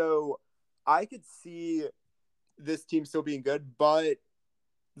 So I could see this team still being good, but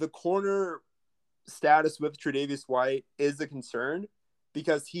the corner status with Tre'Davious White is a concern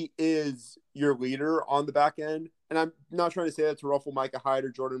because he is your leader on the back end. And I'm not trying to say that to ruffle Micah Hyde or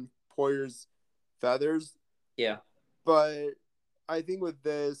Jordan Poyer's feathers. Yeah. But I think with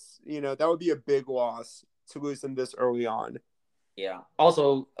this, you know, that would be a big loss to lose them this early on. Yeah.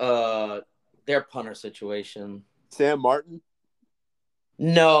 Also, their punter situation. Sam Martin?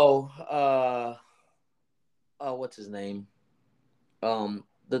 No. What's his name?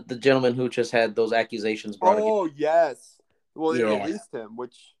 The gentleman who just had those accusations brought against. Oh, yes. Well, they released him,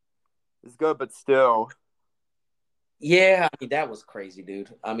 which is good, but still. Yeah, I mean, that was crazy, dude.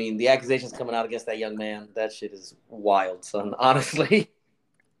 I mean, the accusations coming out against that young man, that shit is wild, son, honestly.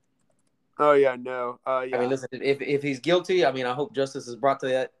 Oh, yeah, no. Yeah. I mean, listen, if he's guilty, I mean, I hope justice is brought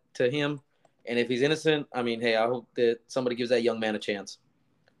to him. And if he's innocent, I mean, hey, I hope that somebody gives that young man a chance.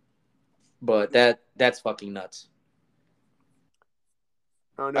 But that's fucking nuts.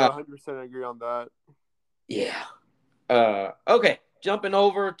 Oh, no, 100% agree on that. Yeah. Okay, jumping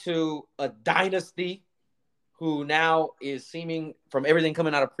over to a dynasty who now is seeming, from everything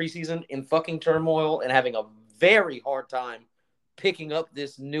coming out of preseason, in fucking turmoil and having a very hard time picking up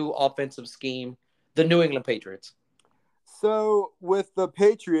this new offensive scheme, the New England Patriots. So with the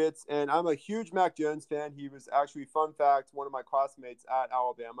Patriots, and I'm a huge Mac Jones fan. He was actually, fun fact, one of my classmates at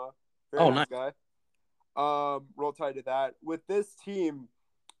Alabama. Very nice guy. Roll Tide to that. With this team,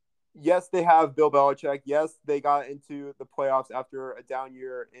 yes, they have Bill Belichick. Yes, they got into the playoffs after a down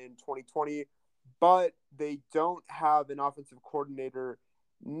year in 2020, but they don't have an offensive coordinator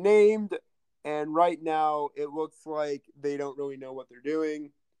named. And right now, it looks like they don't really know what they're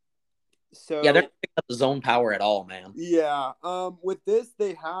doing. So yeah, they're not picking up the zone power at all, man. Yeah. With this,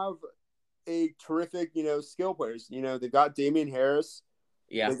 they have a terrific, skill players. They've got Damian Harris.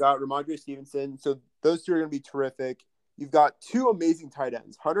 Yeah. They got Ramondre Stevenson. So those two are going to be terrific. You've got two amazing tight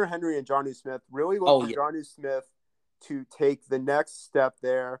ends, Hunter Henry and Jonnu Smith. Really look for Jonnu Smith to take the next step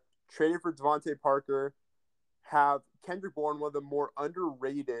there. Traded for Devontae Parker. Have Kendrick Bourne, one of the more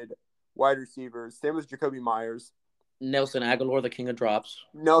underrated wide receivers. Same as Jacoby Myers. Nelson Aguilar, the king of drops.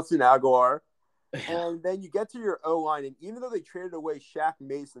 Nelson Aguilar. And then you get to your O-line, and even though they traded away Shaq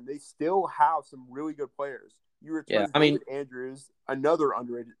Mason, they still have some really good players. You return David Andrews, another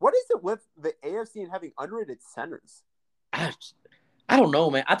underrated. What is it with the AFC and having underrated centers? I don't know,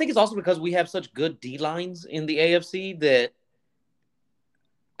 man. I think it's also because we have such good D-lines in the AFC that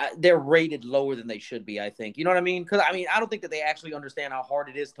they're rated lower than they should be, I think. You know what I mean? Because, I don't think that they actually understand how hard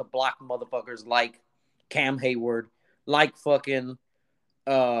it is to block motherfuckers like Cam Hayward, like fucking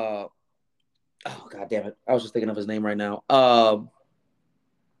oh, God damn it. I was just thinking of his name right now. Oh,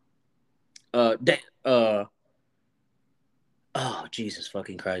 Jesus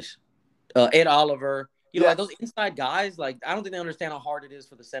fucking Christ. Ed Oliver. Like those inside guys, like, I don't think they understand how hard it is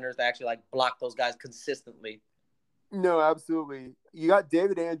for the centers to actually, like, block those guys consistently. No, absolutely. You got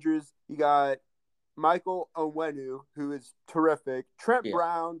David Andrews. You got Michael Onwenu, who is terrific. Trent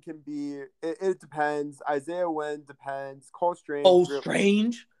Brown can be – it depends. Isaiah Wynn depends. Cole Strange.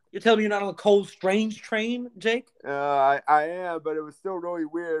 Strange? You're telling me you're not on the Cole Strange train, Jake? I am, but it was still really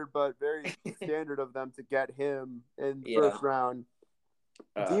weird, but very standard of them to get him in the first round.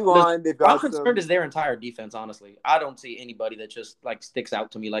 D-line, they've got I'm concerned is their entire defense, honestly. I don't see anybody that just, like, sticks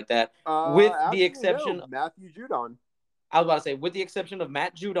out to me like that. With the exception of Matthew Judon. I was about to say, with the exception of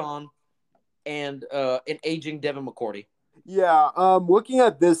Matt Judon and an aging Devin McCourty. Yeah, looking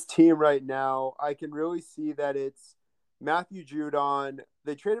at this team right now, I can really see that it's Matthew Judon.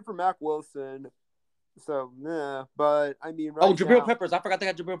 They traded for Mac Wilson, so but I mean, Jabril Peppers. I forgot they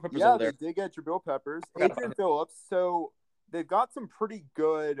got Jabril Peppers over there. Yeah, they did get Jabril Peppers. Adrian Phillips. So they've got some pretty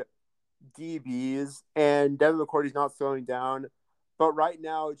good DBs, and Devin McCourty's not slowing down. But right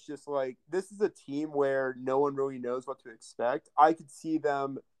now, it's just like this is a team where no one really knows what to expect. I could see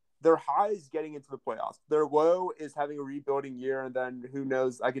them, their high is getting into the playoffs. Their low is having a rebuilding year, and then who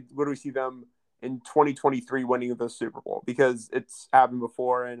knows? I could literally see them in 2023 winning the Super Bowl because it's happened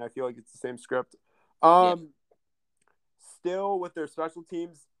before, and I feel like it's the same script. Yeah. Still with their special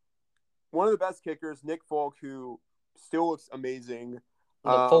teams, one of the best kickers, Nick Folk, who still looks amazing.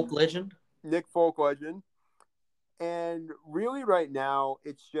 The folk legend. Nick Folk legend. And really right now,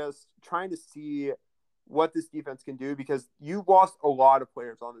 it's just trying to see what this defense can do because you lost a lot of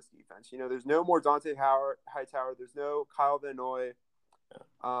players on this defense. You know, there's no more Dante Hightower. There's no Kyle Van Noy.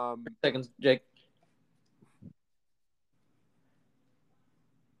 Seconds, Jake.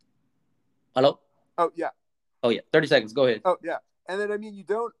 Hello? Oh, yeah. 30 seconds. Go ahead. Oh, yeah. And then, I mean, you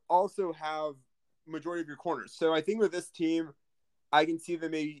don't also have majority of your corners. So I think with this team, I can see them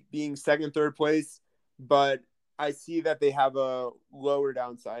maybe being second, third place, but I see that they have a lower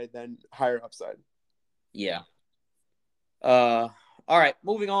downside than higher upside. Yeah. All right.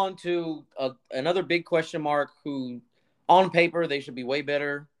 Moving on to another big question mark who, on paper, they should be way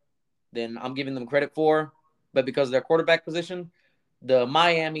better than I'm giving them credit for. But because of their quarterback position, the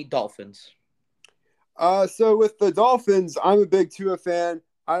Miami Dolphins. So with the Dolphins, I'm a big Tua fan.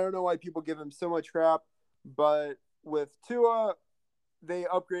 I don't know why people give him so much crap, but with Tua, they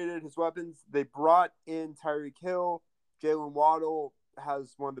upgraded his weapons. They brought in Tyreek Hill. Jalen Waddle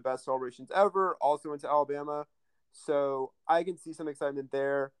has one of the best celebrations ever, also went to Alabama. So I can see some excitement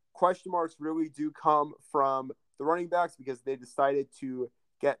there. Question marks really do come from the running backs because they decided to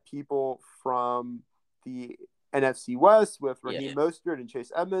get people from the NFC West with Raheem Mostert and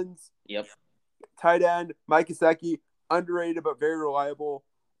Chase Edmonds. Yep. Tight end, Mike Gesicki, underrated but very reliable.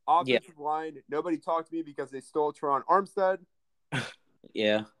 Offensive line, nobody talked to me because they stole Teron Armstead.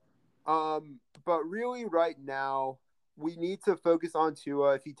 Yeah. But really right now, we need to focus on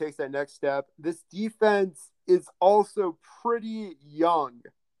Tua if he takes that next step. This defense is also pretty young.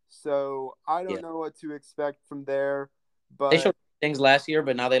 So I don't know what to expect from there. But they showed things last year,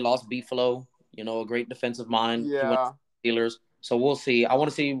 but now they lost B-Flow, a great defensive mind. Yeah. He went to the Steelers. So we'll see. I want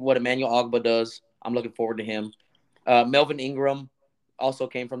to see what Emmanuel Ogbah does. I'm looking forward to him. Melvin Ingram also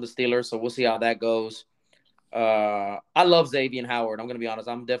came from the Steelers, so we'll see how that goes. I love Xavier Howard. I'm going to be honest.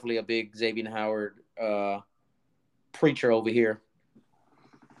 I'm definitely a big Xavier Howard preacher over here.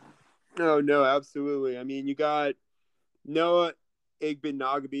 Oh, no, absolutely. I mean, you got Noah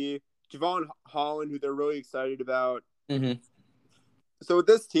Igbenogany, Javon Holland, who they're really excited about. Mm-hmm. So with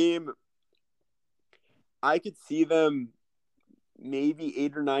this team, I could see them maybe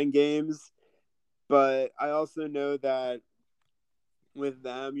 8 or 9 games, but I also know that with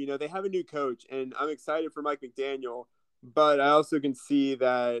them, they have a new coach, and I'm excited for Mike McDaniel, but I also can see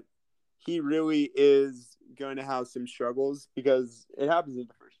that he really is going to have some struggles because it happens in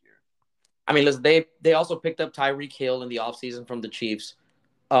the first year. I mean, listen, they also picked up Tyreek Hill in the offseason from the Chiefs,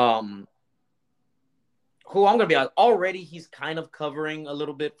 who I'm going to be honest, already he's kind of covering a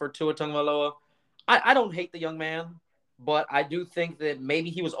little bit for Tua Tagovailoa. I don't hate the young man, but I do think that maybe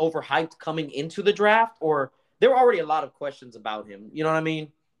he was overhyped coming into the draft, or there were already a lot of questions about him. You know what I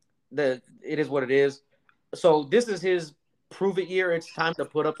mean? It is what it is. So this is his prove it year. It's time to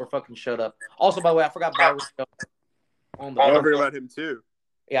put up or fucking shut up. Also, by the way, I forgot Byron Jones. I forgot about him too.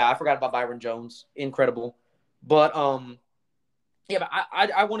 Yeah, I forgot about Byron Jones. Incredible. But but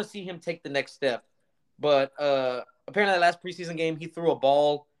I want to see him take the next step. But apparently that last preseason game, he threw a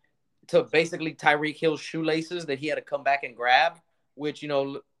ball to basically Tyreek Hill's shoelaces that he had to come back and grab, which,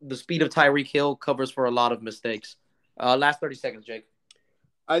 the speed of Tyreek Hill covers for a lot of mistakes. Last 30 seconds, Jake.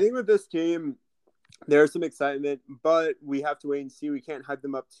 I think with this team, there's some excitement, but we have to wait and see. We can't hype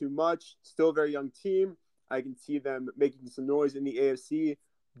them up too much. Still a very young team. I can see them making some noise in the AFC,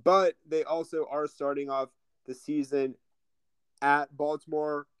 but they also are starting off the season at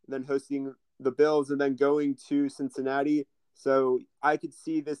Baltimore, then hosting the Bills, and then going to Cincinnati. So I could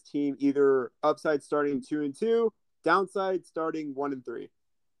see this team either upside starting 2-2, downside starting 1-3.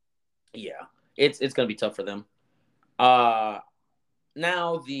 Yeah, it's going to be tough for them.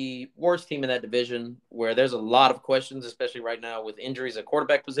 Now the worst team in that division, where there's a lot of questions, especially right now with injuries at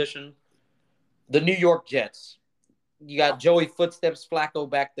quarterback position, the New York Jets. You got Joey Footsteps Flacco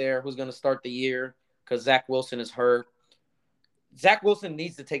back there, who's going to start the year because Zach Wilson is hurt. Zach Wilson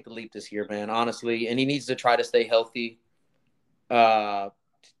needs to take the leap this year, man, honestly, and he needs to try to stay healthy. I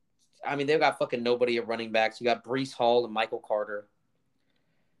mean, they've got fucking nobody at running backs. You got Breece Hall and Michael Carter.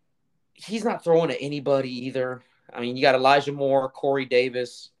 He's not throwing to anybody either. I mean, you got Elijah Moore, Corey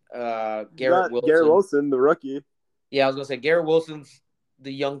Davis, Garrett Wilson. Garrett Wilson, the rookie. Yeah, I was going to say Garrett Wilson's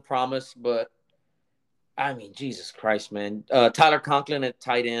the young promise, but I mean, Jesus Christ, man. Tyler Conklin at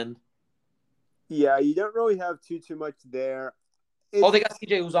tight end. Yeah, you don't really have too much there. Oh, It's they got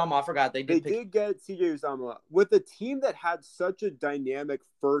CJ Uzama. I forgot they They did pick. did get CJ Uzama. With a team that had such a dynamic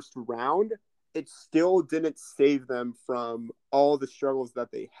first round, it still didn't save them from all the struggles that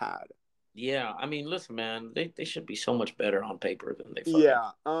they had. Yeah, I mean, listen, man, they should be so much better on paper than they fucking.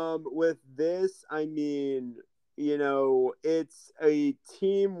 Yeah. With this, I mean, it's a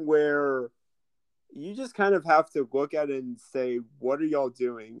team where you just kind of have to look at it and say, what are y'all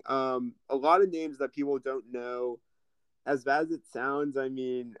doing? A lot of names that people don't know. As bad as it sounds, I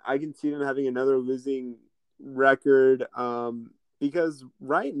mean, I can see them having another losing record. Because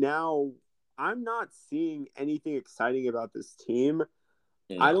right now, I'm not seeing anything exciting about this team.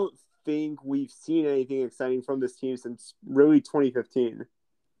 I No. don't think we've seen anything exciting from this team since really 2015.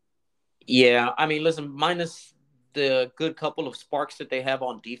 Yeah, I mean, listen, minus the good couple of sparks that they have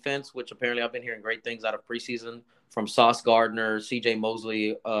on defense, which apparently I've been hearing great things out of preseason from Sauce Gardner, C.J.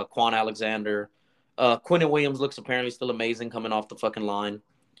 Mosley, Quan Alexander. Quentin Williams looks apparently still amazing coming off the fucking line.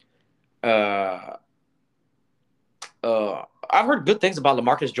 Uh, I've heard good things about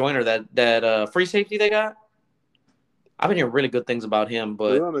LaMarcus Joyner, that free safety they got. I've been hearing really good things about him, Ooh,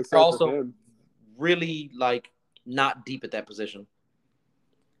 but I'm they're excited for also him. really like not deep at that position.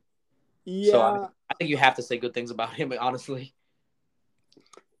 So Yeah, I think you have to say good things about him, honestly.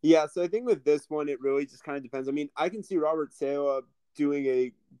 yeah. So I think with this one, it really just kind of depends. I mean, I can see Robert Sala doing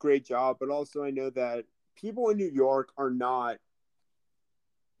a great job, but also I know that people in New York are not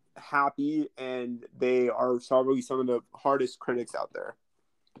happy, and they are probably some of the hardest critics out there.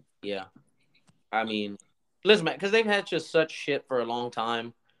 Yeah, I mean, listen, man, because they've had just such shit for a long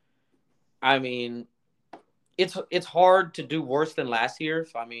time. I mean, it's hard to do worse than last year.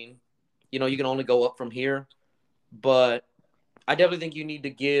 So I mean, you can only go up from here. But I definitely think you need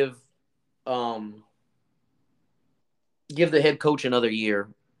to um give the head coach another year.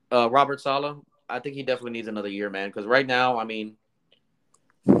 Robert Sala, I think he definitely needs another year, man. Because right now, I mean,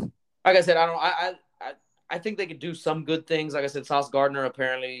 like I said, I don't. I think they could do some good things. Like I said, Sauce Gardner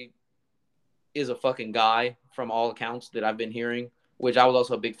apparently is a fucking guy from all accounts that I've been hearing. Which I was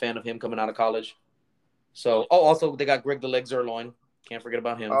also a big fan of him coming out of college. So, also they got Greg the Leg Zerloin. Can't forget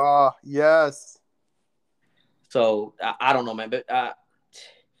about him. Oh, yes. So I don't know, man, but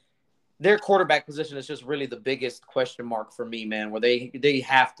their quarterback position is just really the biggest question mark for me, man. Where they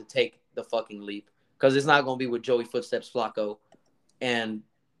have to take the fucking leap because it's not going to be with Joey Footsteps Flacco. And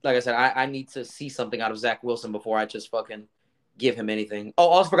like I said, I need to see something out of Zach Wilson before I just fucking give him anything. Oh,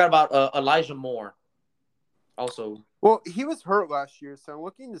 also forgot about Elijah Moore. Also, Well, he was hurt last year, so I'm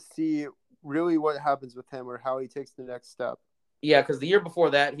looking to see really what happens with him or how he takes the next step. yeah, because the year before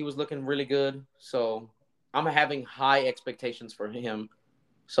that he was looking really good. So I'm having high expectations for him.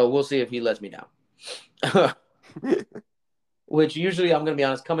 So we'll see if he lets me down. Which usually I'm gonna be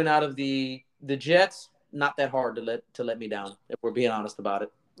honest, coming out of the Jets, not that hard to let me down, if we're being honest about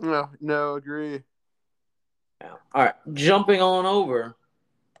it. No, agree. Yeah. All right. Jumping on over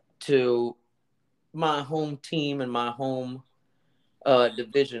to my home team and my home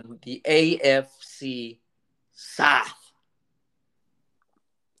division, the AFC South.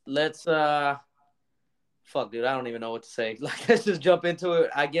 Let's fuck dude, I don't even know what to say. Like let's just jump into it.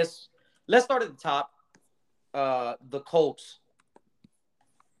 I guess let's start at the top. The Colts.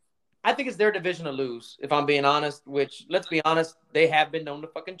 I think it's their division to lose, if I'm being honest, which, let's be honest, they have been known to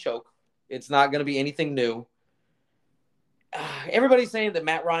fucking choke. It's not going to be anything new. Everybody's saying that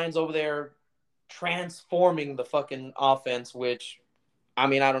Matt Ryan's over there transforming the fucking offense, which, I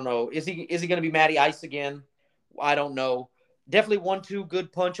mean, I don't know. Is he going to be Matty Ice again? I don't know. Definitely 1-2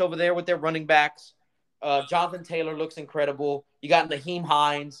 good punch over there with their running backs. Jonathan Taylor looks incredible. You got Naheem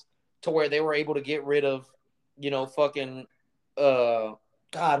Hines to where they were able to get rid of, fucking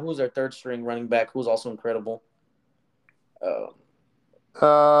God, who's their third string running back who's also incredible?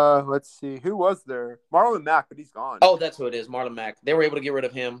 Let's see. Who was there? Marlon Mack, but he's gone. Oh, that's who it is, Marlon Mack. They were able to get rid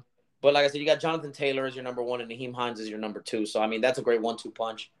of him. But like I said, you got Jonathan Taylor as your number one and Naheem Hines as your number two. So, I mean, that's a great 1-2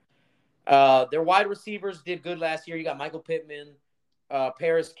 punch. Their wide receivers did good last year. You got Michael Pittman,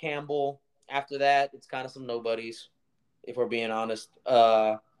 Paris Campbell. After that, it's kind of some nobodies, if we're being honest.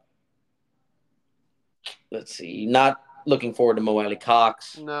 Let's see. Not looking forward to Mo Alley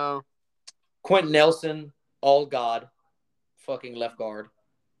Cox. No. Quentin Nelson, all God, fucking left guard.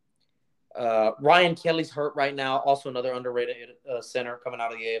 Ryan Kelly's hurt right now. Also another underrated center coming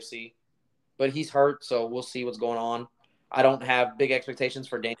out of the AFC. But he's hurt, so we'll see what's going on. I don't have big expectations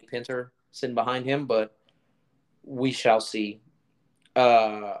for Danny Pinter sitting behind him, but we shall see.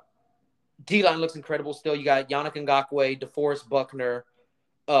 D-line looks incredible still. You got Yannick Ngakoue, DeForest Buckner,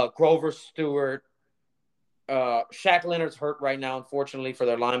 Grover Stewart, Shaq Leonard's hurt right now, unfortunately, for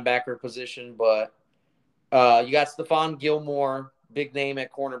their linebacker position, but you got Stephon Gilmore, big name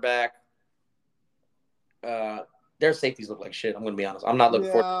at cornerback. Their safeties look like shit. I'm going to be honest. I'm not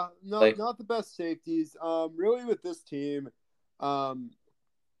looking for. Yeah, not the best safeties. Really with this team,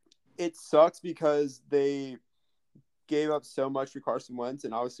 it sucks because they gave up so much for Carson Wentz,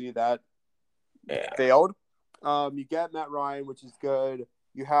 and obviously that failed. You get Matt Ryan, which is good.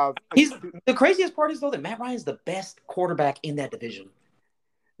 You have the craziest part is though that Matt Ryan's the best quarterback in that division.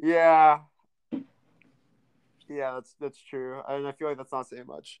 Yeah, that's true, and I feel like that's not saying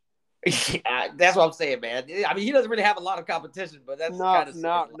much. Yeah, that's what I'm saying, man. I mean, he doesn't really have a lot of competition, but that's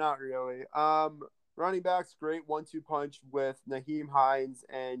not really. Running backs, great 1-2 punch with Nyheim Hines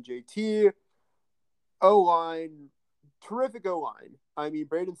and JT. O-line, terrific O-line. I mean,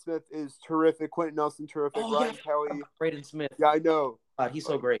 Braden Smith is terrific. Quentin Nelson, terrific. Ryan Kelly. Braden Smith. Yeah, I know. He's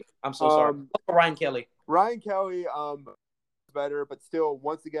so great. I'm so sorry. Ryan Kelly. Ryan Kelly, better, but still,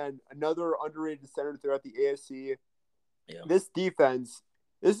 once again, another underrated center throughout the AFC. Yeah.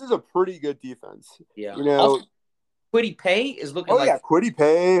 This is a pretty good defense. Yeah. You know, also, Kwity Paye is looking like... Oh, yeah, Kwity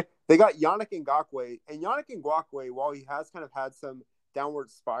Paye. They got Yannick Ngakoue. And Yannick Ngakoue, while he has kind of had some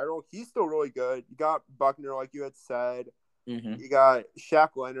downward spiral, he's still really good. You got Buckner, like you had said. Mm-hmm. You got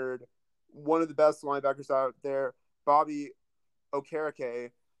Shaq Leonard, one of the best linebackers out there. Bobby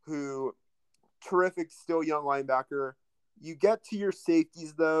Okereke, who terrific, still young linebacker. You get to your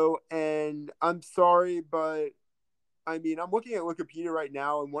safeties, though, and I'm sorry, but I mean, I'm looking at Wikipedia right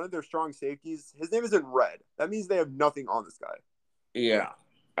now, and one of their strong safeties, his name is in red. That means they have nothing on this guy. Yeah.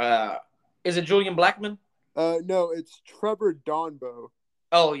 Is it Julian Blackmon? No, it's Trevor Donbo.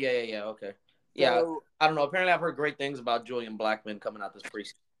 Oh, yeah. Okay. Yeah, so, I don't know. Apparently, I've heard great things about Julian Blackmon coming out this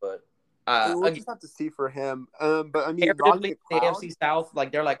preseason, but we'll just have to see for him. But I mean, the AFC South,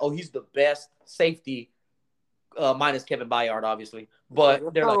 like they're like, oh, he's the best safety, minus Kevin Byard, obviously.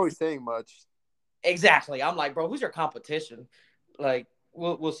 But they're not like, really saying much. Exactly. I'm like, bro, who's your competition? Like,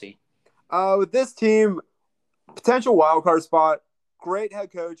 we'll see. With this team, potential wild card spot, great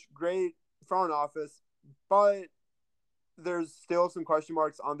head coach, great front office, but there's still some question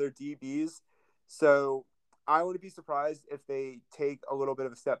marks on their DBs. So I wouldn't be surprised if they take a little bit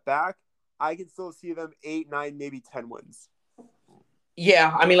of a step back. I can still see them 8, 9, maybe 10 wins.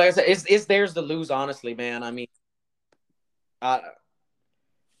 Yeah, I mean, like I said, it's theirs to lose, honestly, man. I mean,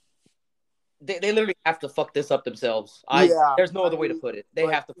 they literally have to fuck this up themselves. There's no other way to put it. They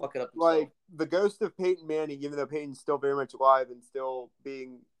have to fuck it up themselves. Like the ghost of Peyton Manning, even though Peyton's still very much alive and still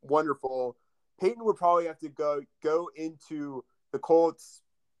being wonderful, Peyton would probably have to go into the Colts,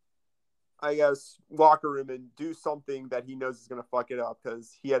 I guess, locker room and do something that he knows is going to fuck it up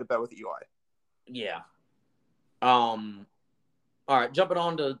because he had a bet with Eli. Yeah. All right, jumping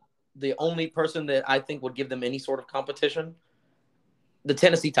on to the only person that I think would give them any sort of competition, the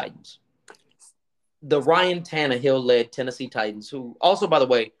Tennessee Titans. The Ryan Tannehill-led Tennessee Titans, who also, by the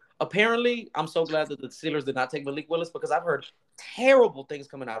way, apparently, I'm so glad that the Steelers did not take Malik Willis because I've heard terrible things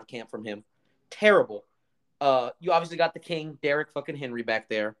coming out of camp from him. Terrible. You obviously got the king, Derrick fucking Henry, back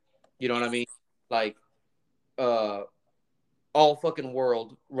there. You know what I mean? Like, all fucking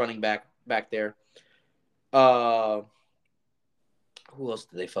world running back there. Who else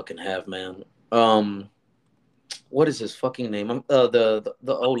do they fucking have, man? What is his fucking name? The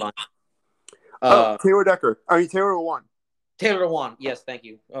O-line. Taylor Decker. Taylor Lewan. Taylor Lewan. Yes, thank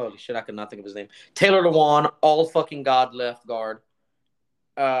you. Holy shit, I could not think of his name. Taylor Lewan, all fucking god left guard.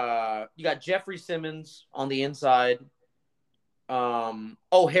 You got Jeffrey Simmons on the inside.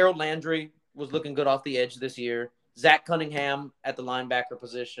 Harold Landry was looking good off the edge this year. Zach Cunningham at the linebacker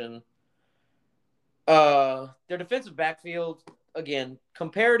position. Their defensive backfield, again,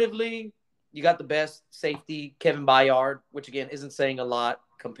 comparatively, you got the best safety, Kevin Byard, which, again, isn't saying a lot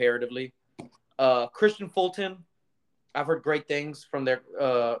comparatively. Christian Fulton, I've heard great things from their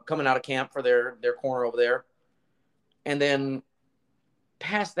coming out of camp for their corner over there. And then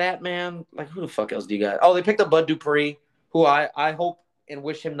past that, man, like who the fuck else do you got? Oh, they picked up Bud Dupree, who I hope and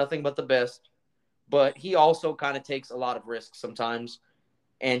wish him nothing but the best. But he also kind of takes a lot of risks sometimes,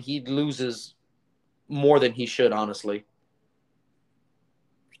 and he loses more than he should, honestly.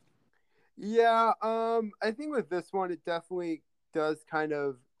 Yeah, I think with this one, it definitely does kind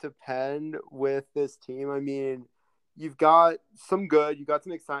of depend with this team. I mean, you've got some good, you got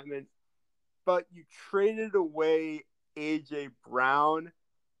some excitement, but you traded away A.J. Brown,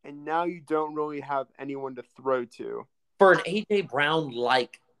 and now you don't really have anyone to throw to. For an A.J.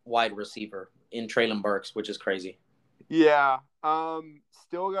 Brown-like wide receiver in Treylon Burks, which is crazy. Yeah.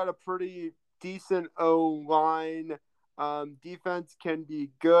 Still got a pretty decent O-line. Defense can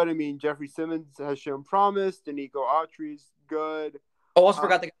be good. I mean, Jeffrey Simmons has shown promise. Danico Autry's good. Oh, also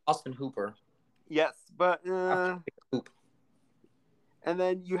forgot the Austin Hooper. Yes, but and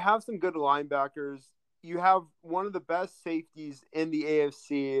then you have some good linebackers. You have one of the best safeties in the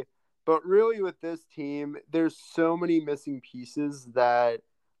AFC. But really, with this team, there's so many missing pieces that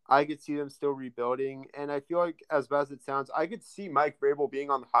I could see them still rebuilding. And I feel like, as bad as it sounds, I could see Mike Vrabel being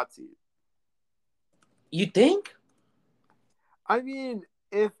on the hot seat. You think? I mean,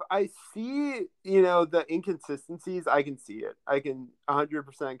 if I see, the inconsistencies, I can see it. I can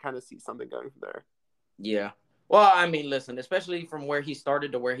 100% kind of see something going from there. Yeah. Well, I mean, listen, especially from where he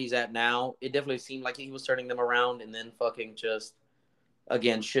started to where he's at now, it definitely seemed like he was turning them around and then fucking just,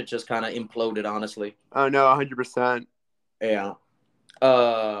 again, shit just kind of imploded, honestly. Oh, no, 100%. Yeah.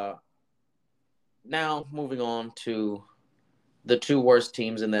 Now, moving on to the two worst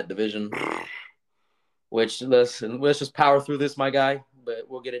teams in that division, which, listen, let's just power through this, my guy, but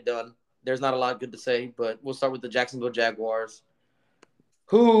we'll get it done. There's not a lot good to say, but we'll start with the Jacksonville Jaguars,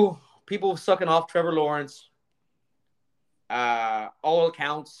 who people sucking off Trevor Lawrence. All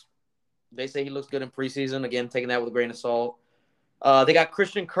accounts, they say he looks good in preseason. Again, taking that with a grain of salt. They got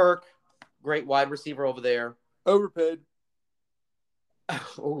Christian Kirk, great wide receiver over there. Overpaid.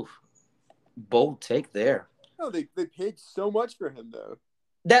 Oh, bold take there. No, they paid so much for him though.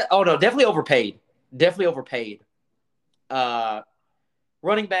 No, definitely overpaid. Definitely overpaid.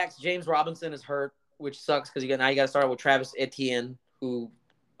 Running backs, James Robinson is hurt, which sucks because now you got to start with Travis Etienne, who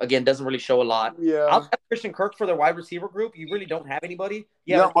again doesn't really show a lot. Yeah. Outside of Christian Kirk for their wide receiver group, you really don't have anybody.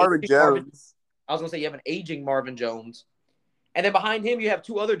 You got Marvin Jones. I was gonna say you have an aging Marvin Jones, and then behind him you have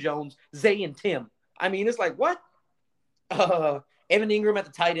two other Jones, Zay and Tim. I mean, it's like what? Evan Ingram at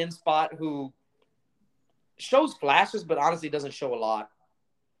the tight end spot, who shows flashes, but honestly doesn't show a lot.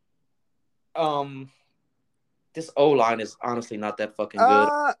 This O-line is honestly not that fucking good.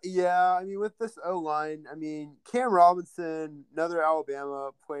 Yeah, I mean, with this O-line, I mean, Cam Robinson, another Alabama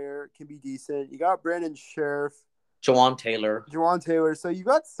player, can be decent. You got Brandon Sheriff. Jawan Taylor. So you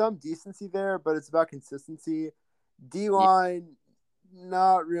got some decency there, but it's about consistency. D-line,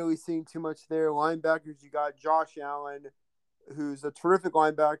 not really seeing too much there. Linebackers, you got Josh Allen, who's a terrific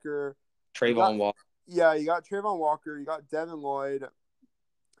linebacker. Trayvon Walker. Yeah, you got Trayvon Walker. You got Devin Lloyd.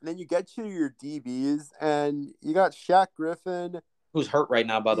 And then you get to your DBs, and you got Shaq Griffin. Who's hurt right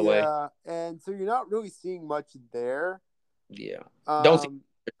now, by the way. Yeah, and so you're not really seeing much there. Yeah. Don't see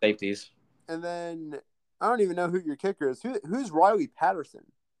safeties. And then I don't even know who your kicker is. Who's Riley Patterson?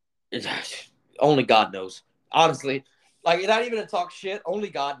 Only God knows. Honestly. Like, not even to talk shit. Only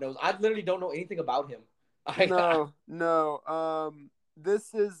God knows. I literally don't know anything about him. No.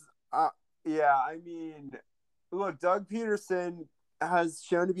 This is I mean, look, Doug Peterson has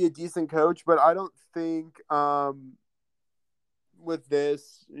shown to be a decent coach, but I don't think with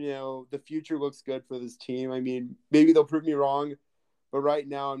this, the future looks good for this team. I mean, maybe they'll prove me wrong, but right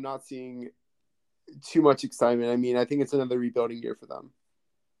now I'm not seeing too much excitement. I mean, I think it's another rebuilding year for them.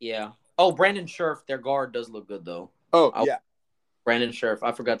 Yeah. Oh, Brandon Scherf, their guard, does look good, though. Oh, yeah. Brandon Scherf.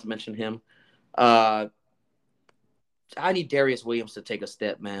 I forgot to mention him. I need Darius Williams to take a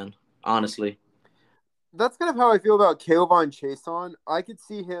step, man, honestly. That's kind of how I feel about Kayvon Chason. I could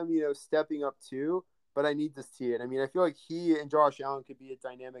see him, stepping up too, but I need to see it. I mean, I feel like he and Josh Allen could be a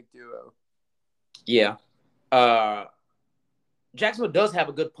dynamic duo. Yeah. Jacksonville does have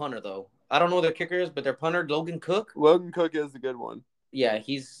a good punter, though. I don't know who their kicker is, but their punter, Logan Cook. Logan Cook is a good one. Yeah,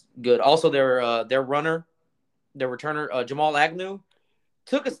 he's good. Also, their runner, their returner, Jamal Agnew,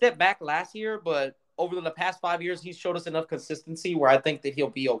 took a step back last year, but over the past 5 years, he's showed us enough consistency where I think that he'll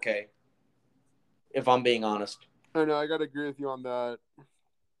be okay. If I'm being honest. I know, I got to agree with you on that.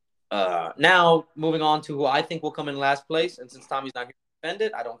 Now, moving on to who I think will come in last place, and since Tommy's not here to defend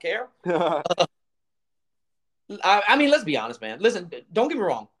it, I don't care. I mean, let's be honest, man. Listen, don't get me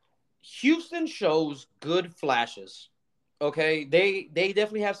wrong. Houston shows good flashes, okay? They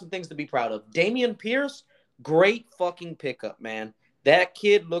definitely have some things to be proud of. Dameon Pierce, great fucking pickup, man. That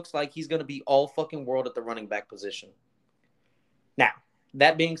kid looks like he's going to be all fucking world at the running back position. Now,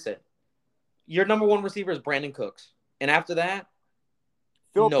 that being said, your number one receiver is Brandon Cooks. And after that,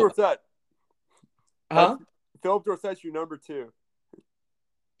 Philip Dorsett. Huh? Philip Dorsett's your number two.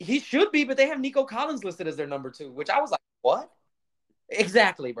 He should be, but they have Nico Collins listed as their number two, which I was like, what?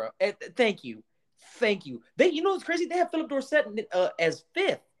 Exactly, bro. Thank you. What's crazy? They have Philip Dorsett as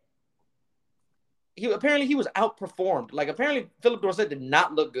fifth. Apparently he was outperformed. Like, apparently Philip Dorsett did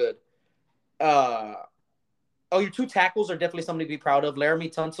not look good. Your two tackles are definitely something to be proud of. Laramie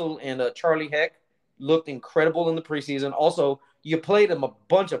Tunsil and Charlie Heck looked incredible in the preseason. Also, you played them a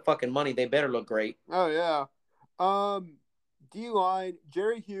bunch of fucking money. They better look great. Oh, yeah. D-line,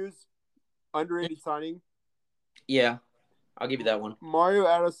 Jerry Hughes, underrated signing. Yeah, I'll give you that one. Mario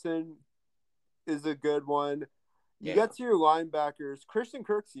Addison is a good one. You Yeah. get to your linebackers. Christian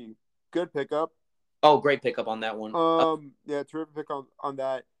Kirksey, good pickup. Oh, great pickup on that one. Yeah, terrific pick on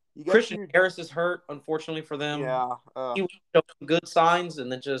that. You get Christian to Harris is hurt, unfortunately for them. yeah. He showed some good signs,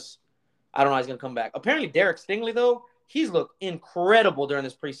 and then just I don't know how he's gonna come back. Apparently, Derek Stingley though, he's looked incredible during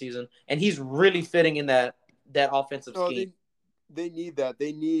this preseason, and he's really fitting in that offensive scheme. They need that.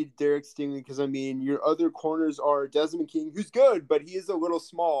 They need Derek Stingley because I mean your other corners are Desmond King, who's good, but he is a little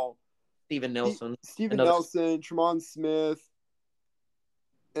small. Steven Nelson, Nelson, Tremont Smith,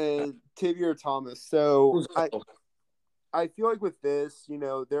 and Tavier Thomas. So I feel like with this,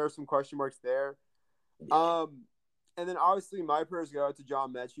 there are some question marks there. And then obviously my prayers go out to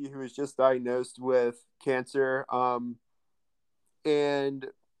John Mechie, who was just diagnosed with cancer. But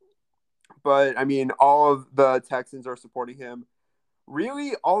I mean, all of the Texans are supporting him.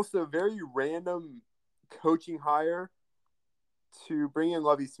 Really, also very random coaching hire to bring in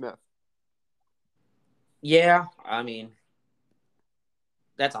Lovie Smith. Yeah, I mean,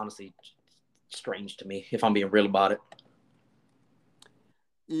 that's honestly strange to me, if I'm being real about it.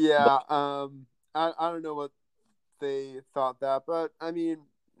 Yeah, I don't know what they thought that, but I mean,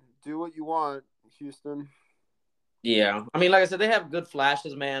 do what you want, Houston. Yeah, I mean, like I said, they have good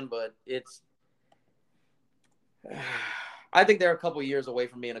flashes, man, but it's. I think they're a couple years away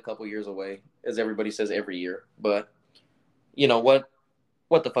from being a couple years away, as everybody says every year. But you know what?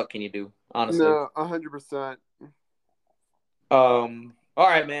 What the fuck can you do? Honestly, no, 100%. All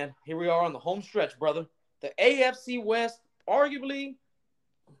right, man. Here we are on the home stretch, brother. The AFC West, arguably,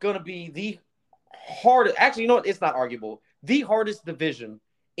 gonna be the hardest. Actually, you know what? It's not arguable. The hardest division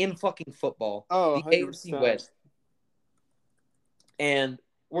in fucking football. Oh, the 100%. AFC West. And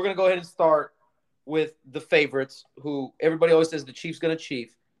we're gonna go ahead and start with the favorites, who everybody always says the Chiefs gonna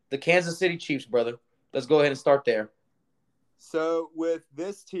chief. The Kansas City Chiefs, brother. Let's go ahead and start there. So with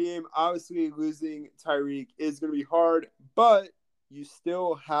this team, obviously losing Tyreek is going to be hard, but you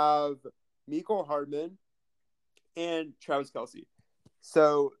still have Mecole Hardman and Travis Kelce.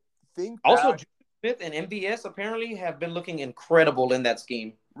 So think also, Juju Smith and MVS apparently have been looking incredible in that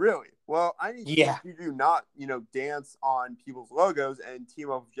scheme. Really? Well, I need to see you not, dance on people's logos and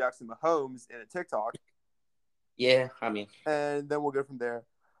team up with Jackson Mahomes in a TikTok. Yeah, I mean. And then we'll go from there.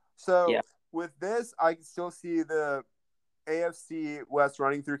 So with this, I can still see the AFC West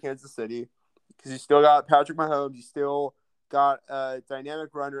running through Kansas City because you still got Patrick Mahomes. You still got a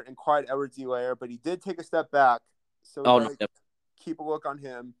dynamic runner in Clyde Edwards-Helaire, but he did take a step back. So keep a look on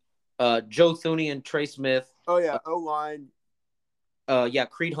him. Joe Thuney and Trey Smith. Oh, yeah. O-line.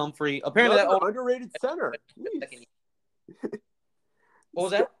 Creed Humphrey. Apparently another underrated center. What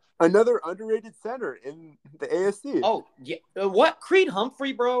was that? Another underrated center in the AFC. Oh, yeah. What? Creed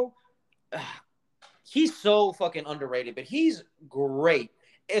Humphrey, bro? He's so fucking underrated, but he's great,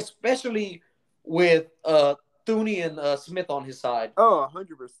 especially with Thuney and Smith on his side. Oh,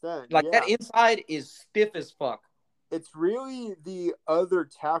 100%. That inside is stiff as fuck. It's really the other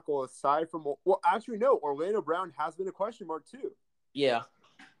tackle aside from – well, actually, no. Orlando Brown has been a question mark too. Yeah.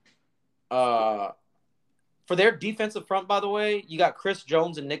 For their defensive front, by the way, you got Chris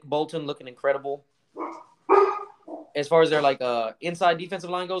Jones and Nick Bolton looking incredible. As far as their inside defensive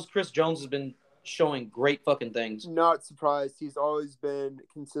line goes, Chris Jones has been showing great fucking things. Not surprised. He's always been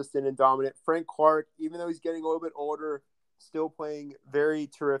consistent and dominant. Frank Clark, even though he's getting a little bit older, still playing very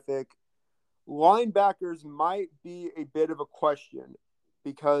terrific. Linebackers might be a bit of a question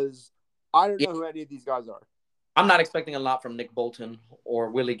because I don't know who any of these guys are. I'm not expecting a lot from Nick Bolton or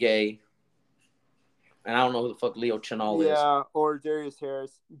Willie Gay. And I don't know who the fuck Leo Chenal is. Yeah, or Darius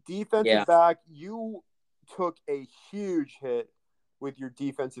Harris. Defensive back, you took a huge hit with your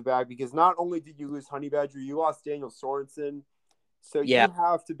defensive back because not only did you lose Honey Badger, you lost Daniel Sorensen. So you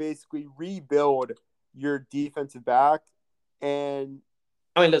have to basically rebuild your defensive back. And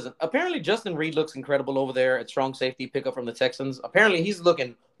I mean, listen, apparently Justin Reed looks incredible over there at strong safety pickup from the Texans. Apparently he's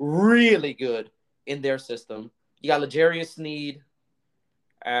looking really good in their system. You got L'Jarius Sneed.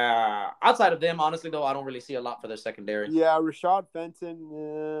 Outside of them, honestly, though, I don't really see a lot for their secondary. Yeah, Rashad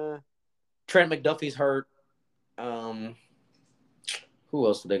Fenton. Trent McDuffie's hurt. Who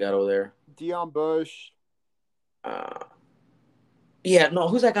else do they got over there? Deion Bush.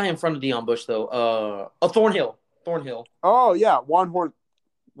 Who's that guy in front of Deion Bush, though? Thornhill. Thornhill. Oh, yeah,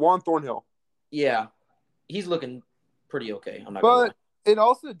 Juan Thornhill. Yeah, he's looking pretty okay. I'm not gonna lie. It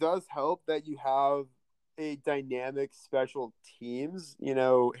also does help that you have a dynamic special teams.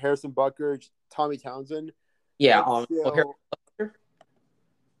 Harrison Butker, Tommy Townsend. Yeah.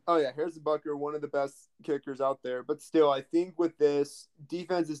 Oh yeah, Harrison Butker, one of the best kickers out there. But still, I think with this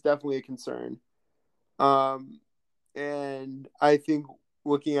defense is definitely a concern. Um, and I think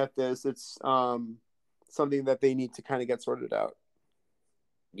looking at this, it's something that they need to kind of get sorted out.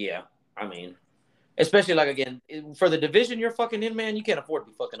 Yeah, I mean, especially like again for the division you're fucking in, man. You can't afford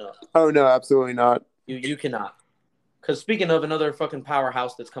to be fucking up. Oh no, absolutely not. You cannot. Because speaking of another fucking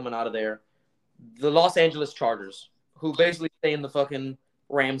powerhouse that's coming out of there, the Los Angeles Chargers, who basically stay in the fucking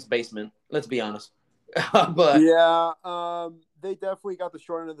Rams basement. Let's be honest. But Yeah, they definitely got the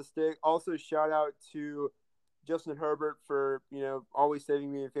short end of the stick. Also, shout out to Justin Herbert for always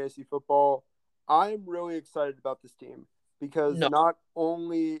saving me in fantasy football. I'm really excited about this team because no, not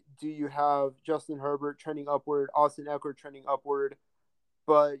only do you have Justin Herbert trending upward, Austin Eckler trending upward,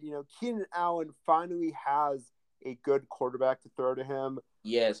 but Keenan Allen finally has a good quarterback to throw to him.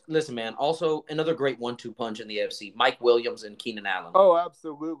 yes. Listen, man. Also, another great 1-2 punch in the AFC: Mike Williams and Keenan Allen. Oh,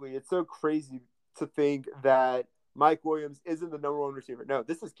 absolutely! It's so crazy to think that Mike Williams isn't the number one receiver. No,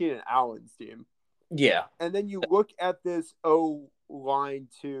 this is Keenan Allen's team. Yeah. And then you look at this O line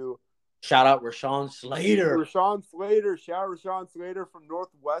too. Shout out Rashawn Slater. Rashawn Slater, shout out Rashawn Slater from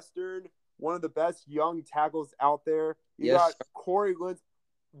Northwestern, one of the best young tackles out there. You got Corey Linsley.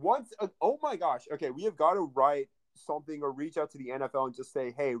 Oh my gosh. Okay, we have got to write something or reach out to the NFL and just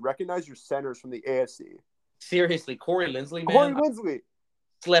say, hey, recognize your centers from the AFC. Seriously, Corey Linsley, man. Corey Linsley.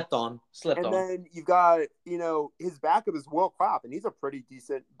 Slept on. And then you've got, his backup is Will Clapp, and he's a pretty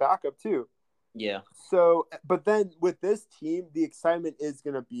decent backup too. Yeah. So, but then with this team, the excitement is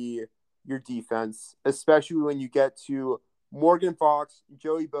going to be your defense, especially when you get to Morgan Fox,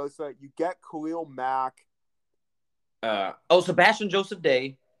 Joey Bosa, you get Khalil Mack. Sebastian Joseph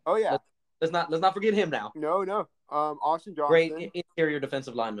Day. Oh yeah. Let's not forget him now. No. Austin Johnson. Great interior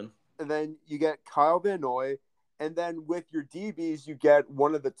defensive lineman. And then you get Kyle Van Noy. And then with your DBs, you get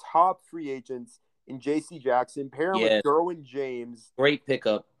one of the top free agents in J.C. Jackson, pair him with Derwin James. Great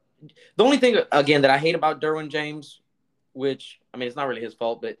pickup. The only thing, again, that I hate about Derwin James, which, I mean, it's not really his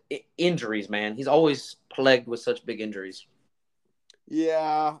fault, but injuries, man. He's always plagued with such big injuries.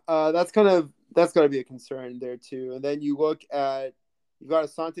 Yeah, that's got to be a concern there, too. And then you look at, you've got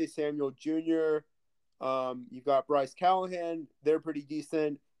Asante Samuel Jr., you've got Bryce Callahan. They're pretty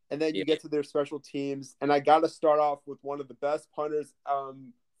decent. And then you get to their special teams. And I got to start off with one of the best punters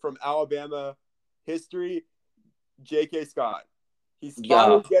from Alabama history, J.K. Scott. He's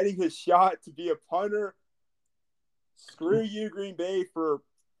finally getting his shot to be a punter. Screw you, Green Bay, for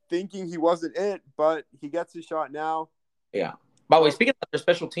thinking he wasn't it, but he gets his shot now. Yeah. By the way, speaking of their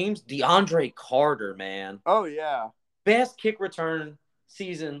special teams, DeAndre Carter, man. Oh, yeah. Best kick return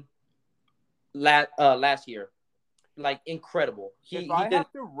season last year. Like, incredible. If I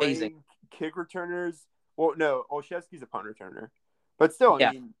have to rank kick returners, well, no, Olszewski's a punt returner. But still,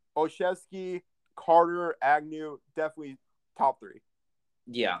 I mean, Olszewski, Carter, Agnew, definitely top three.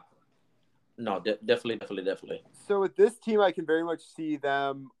 Yeah. No, definitely. So with this team, I can very much see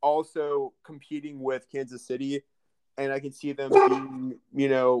them also competing with Kansas City, and I can see them being,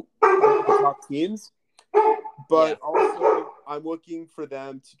 one of the top teams. But also, I'm looking for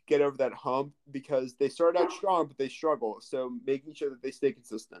them to get over that hump because they started out strong, but they struggle. So making sure that they stay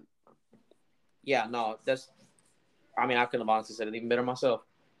consistent. Yeah, no, I couldn't have honestly said it even better myself.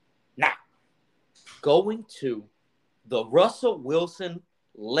 Now, going to the Russell Wilson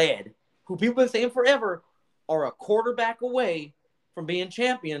led, who people have been saying forever are a quarterback away from being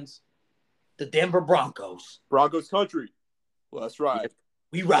champions, the Denver Broncos. Broncos country. Well, that's right. Yeah,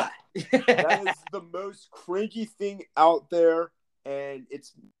 we ride. That is the most cranky thing out there, and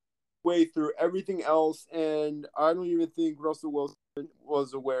it's way through everything else. And I don't even think Russell Wilson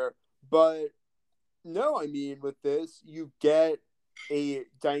was aware. But no, I mean, with this, you get a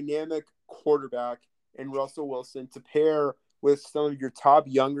dynamic quarterback in Russell Wilson to pair with some of your top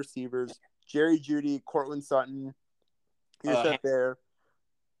young receivers, Jerry Jeudy, Cortland Sutton. You're set there.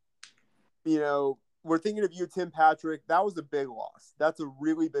 We're thinking of you, Tim Patrick. That was a big loss. That's a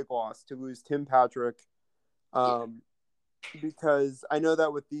really big loss to lose Tim Patrick. Because I know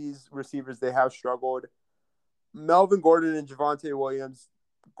that with these receivers, they have struggled. Melvin Gordon and Javonte Williams,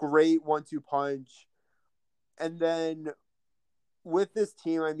 great 1-2 punch. And then with this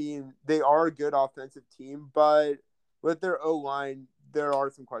team, I mean, they are a good offensive team, but with their O-line, there are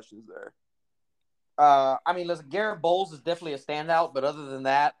some questions there. Listen, Garrett Bowles is definitely a standout, but other than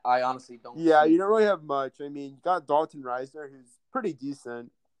that, I honestly don't. Yeah, you don't really have much. I mean, you got Dalton Reisner, who's pretty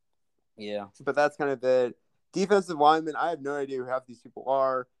decent. Yeah. But that's kind of it. Defensive linemen, I have no idea who half these people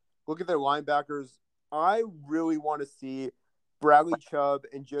are. Look at their linebackers. I really want to see Bradley Chubb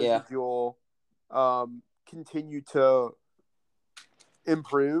and Josie Jewell continue to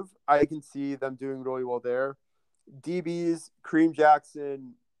improve. I can see them doing really well there. DBs, Kareem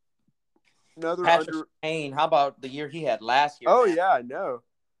Jackson, another Patrick under. Payne, how about the year he had last year, Oh man? yeah, I know.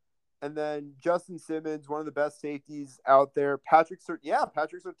 And then Justin Simmons, one of the best safeties out there. Patrick Surtain. Yeah,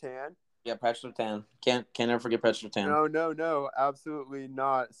 Patrick Sertan. Can't never forget Patrick Sertan. No, absolutely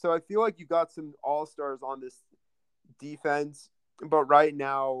not. So I feel like you got some all stars on this defense, but right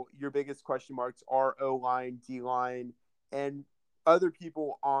now your biggest question marks are O line, D line, and other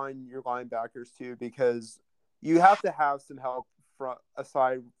people on your linebackers too, because you have to have some help from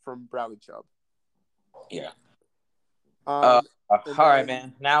aside from Bradley Chubb. Yeah. Um, All and right, then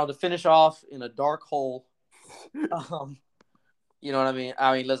man. Now to finish off in a dark hole. Um, you know what I mean?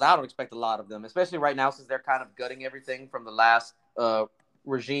 I mean, listen, I don't expect a lot of them, especially right now since they're kind of gutting everything from the last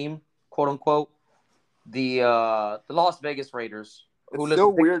regime, quote unquote. The Las Vegas Raiders, who it's listen,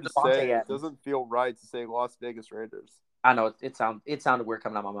 still picked weird to Devontae say. It Adams. doesn't feel right to say Las Vegas Raiders. I know it sounded weird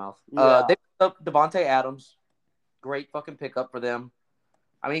coming out of my mouth. Yeah, They picked up Devontae Adams. Great fucking pickup for them.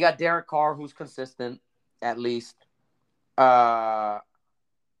 I mean, you got Derek Carr, who's consistent at least. Uh,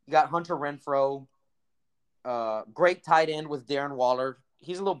 you got Hunter Renfro. Great tight end with Darren Waller.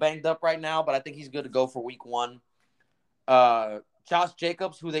 He's a little banged up right now, but I think he's good to go for week 1. Josh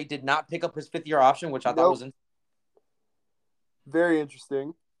Jacobs, who they did not pick up his 5th-year option, which I thought was very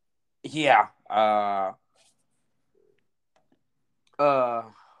interesting. Yeah.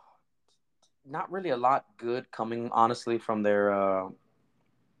 Not really a lot good coming, honestly, from their O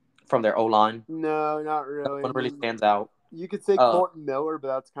line. No, not really. No one really stands out. You could say Colton Miller, but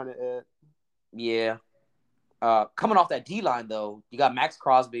that's kind of it. Yeah. Coming off that D line though, you got Max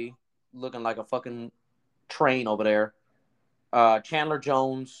Crosby looking like a fucking train over there. Chandler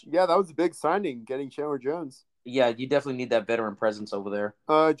Jones. Yeah, that was a big signing, getting Chandler Jones. Yeah, you definitely need that veteran presence over there.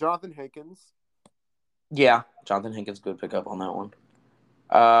 Jonathan Hankins. Yeah, Jonathan Hankins, good pickup on that one.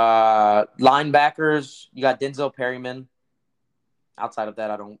 Linebackers, you got Denzel Perryman. Outside of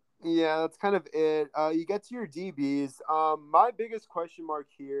that, I don't. Yeah, that's kind of it. You get to your DBs. My biggest question mark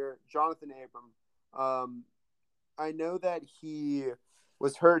here, Jonathan Abram. I know that he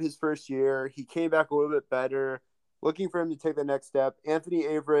was hurt his first year. He came back a little bit better. Looking for him to take the next step. Anthony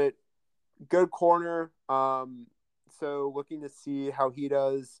Averett, good corner. So looking to see how he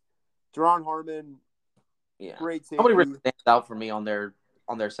does. Duron Harmon, great safety. Nobody really stands out for me on their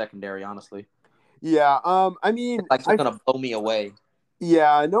secondary, honestly. Yeah. I mean, it's gonna blow me away.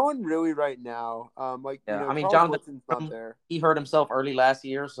 Yeah, no one really right now. I mean, Jonathan Woodson's not there. He hurt himself early last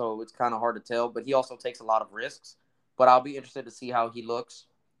year, so it's kind of hard to tell. But he also takes a lot of risks. But I'll be interested to see how he looks.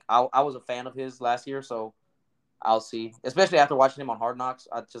 I was a fan of his last year, so I'll see. Especially after watching him on Hard Knocks,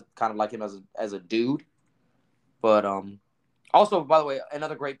 I just kind of like him as a dude. But also, by the way,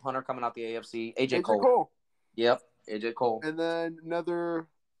 another great punter coming out the AFC, AJ Cole. Yep, AJ Cole. And then another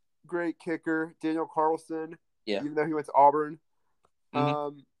great kicker, Daniel Carlson. Yeah, even though he went to Auburn.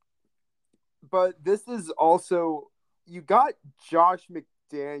 Mm-hmm. But this is also, you got Josh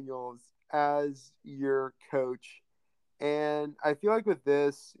McDaniels as your coach. And I feel like with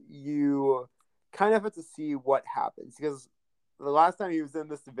this, you kind of have to see what happens. Because the last time he was in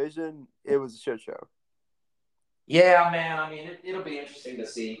this division, it was a shit show. Yeah, man. I mean, it'll be interesting to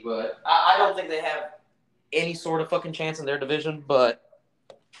see. But I don't think they have any sort of fucking chance in their division. But,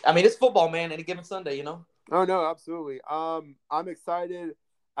 I mean, it's football, man. Any given Sunday, you know? Oh, no, absolutely. I'm excited.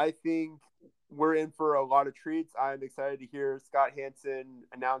 I think we're in for a lot of treats. I'm excited to hear Scott Hanson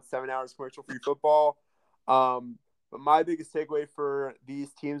announce 7 hours commercial free football. But my biggest takeaway for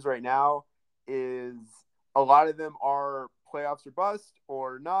these teams right now is a lot of them are playoffs or bust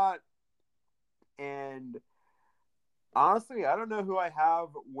or not. And honestly, I don't know who I have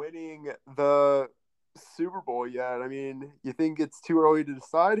winning the Super Bowl yet. I mean, you think it's too early to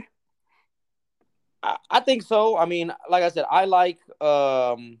decide? I think so. I mean, like I said, I like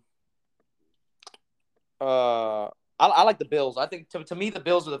I like the Bills. I think to me the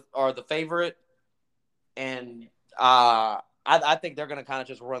Bills are the favorite, and I think they're gonna kind of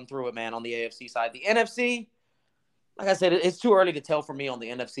just run through it, man. On the AFC side, the NFC, like I said, it's too early to tell for me on the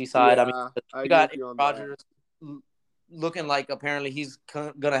NFC side. Yeah, I mean, you got Aaron Rodgers looking like apparently he's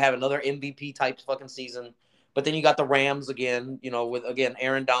gonna have another MVP type fucking season, but then you got the Rams again. You know, with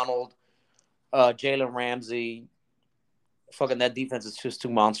Aaron Donald. Jalen Ramsey, fucking that defense is just too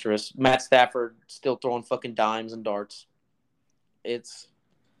monstrous. Matt Stafford still throwing fucking dimes and darts. It's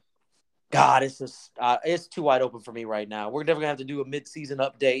just it's too wide open for me right now. We're definitely gonna have to do a mid-season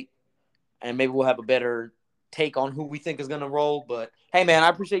update, and maybe we'll have a better take on who we think is gonna roll. But hey, man, I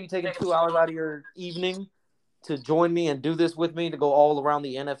appreciate you taking 2 hours out of your evening to join me and do this with me to go all around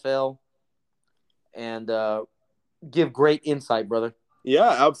the NFL and give great insight, brother.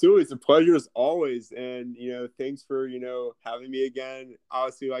 Yeah, absolutely. It's a pleasure as always. And, thanks for, having me again.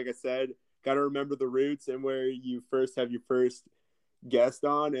 Obviously, like I said, got to remember the roots and where you first have your first guest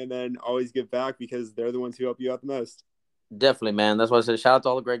on, and then always give back because they're the ones who help you out the most. Definitely, man. That's why I said shout out to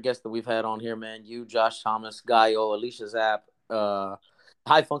all the great guests that we've had on here, man. You, Josh Thomas, Gaio, Alicia Zapp,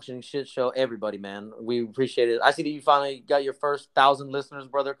 High Functioning Shit Show, everybody, man. We appreciate it. I see that you finally got your first 1,000 listeners,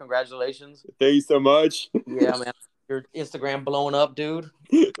 brother. Congratulations. Thank you so much. Yeah, man. Your Instagram blowing up, dude.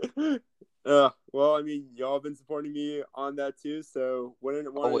 Well, I mean, y'all have been supporting me on that too, so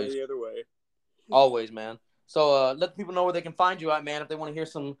wouldn't want it Always. any other way. Always, man. So let people know where they can find you at, man, if they want to hear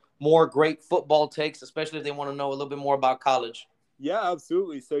some more great football takes, especially if they want to know a little bit more about college. Yeah,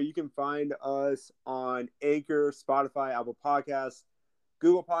 absolutely. So you can find us on Anchor, Spotify, Apple Podcasts,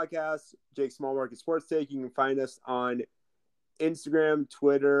 Google Podcasts, Jake Small Market Sports Take. You can find us on Instagram,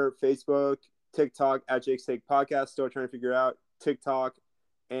 Twitter, Facebook, TikTok at Jake's Take Podcast. Still trying to figure out TikTok.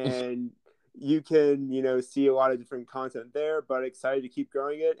 And you can, see a lot of different content there, but excited to keep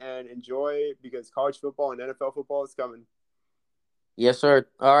growing it and enjoy because college football and NFL football is coming. Yes, sir.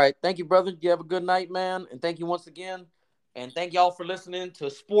 All right. Thank you, brother. You have a good night, man. And thank you once again. And thank y'all for listening to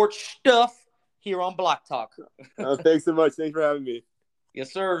Sports Stuff here on Block Talk. Thanks so much. Thanks for having me.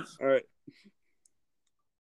 Yes, sir. All right.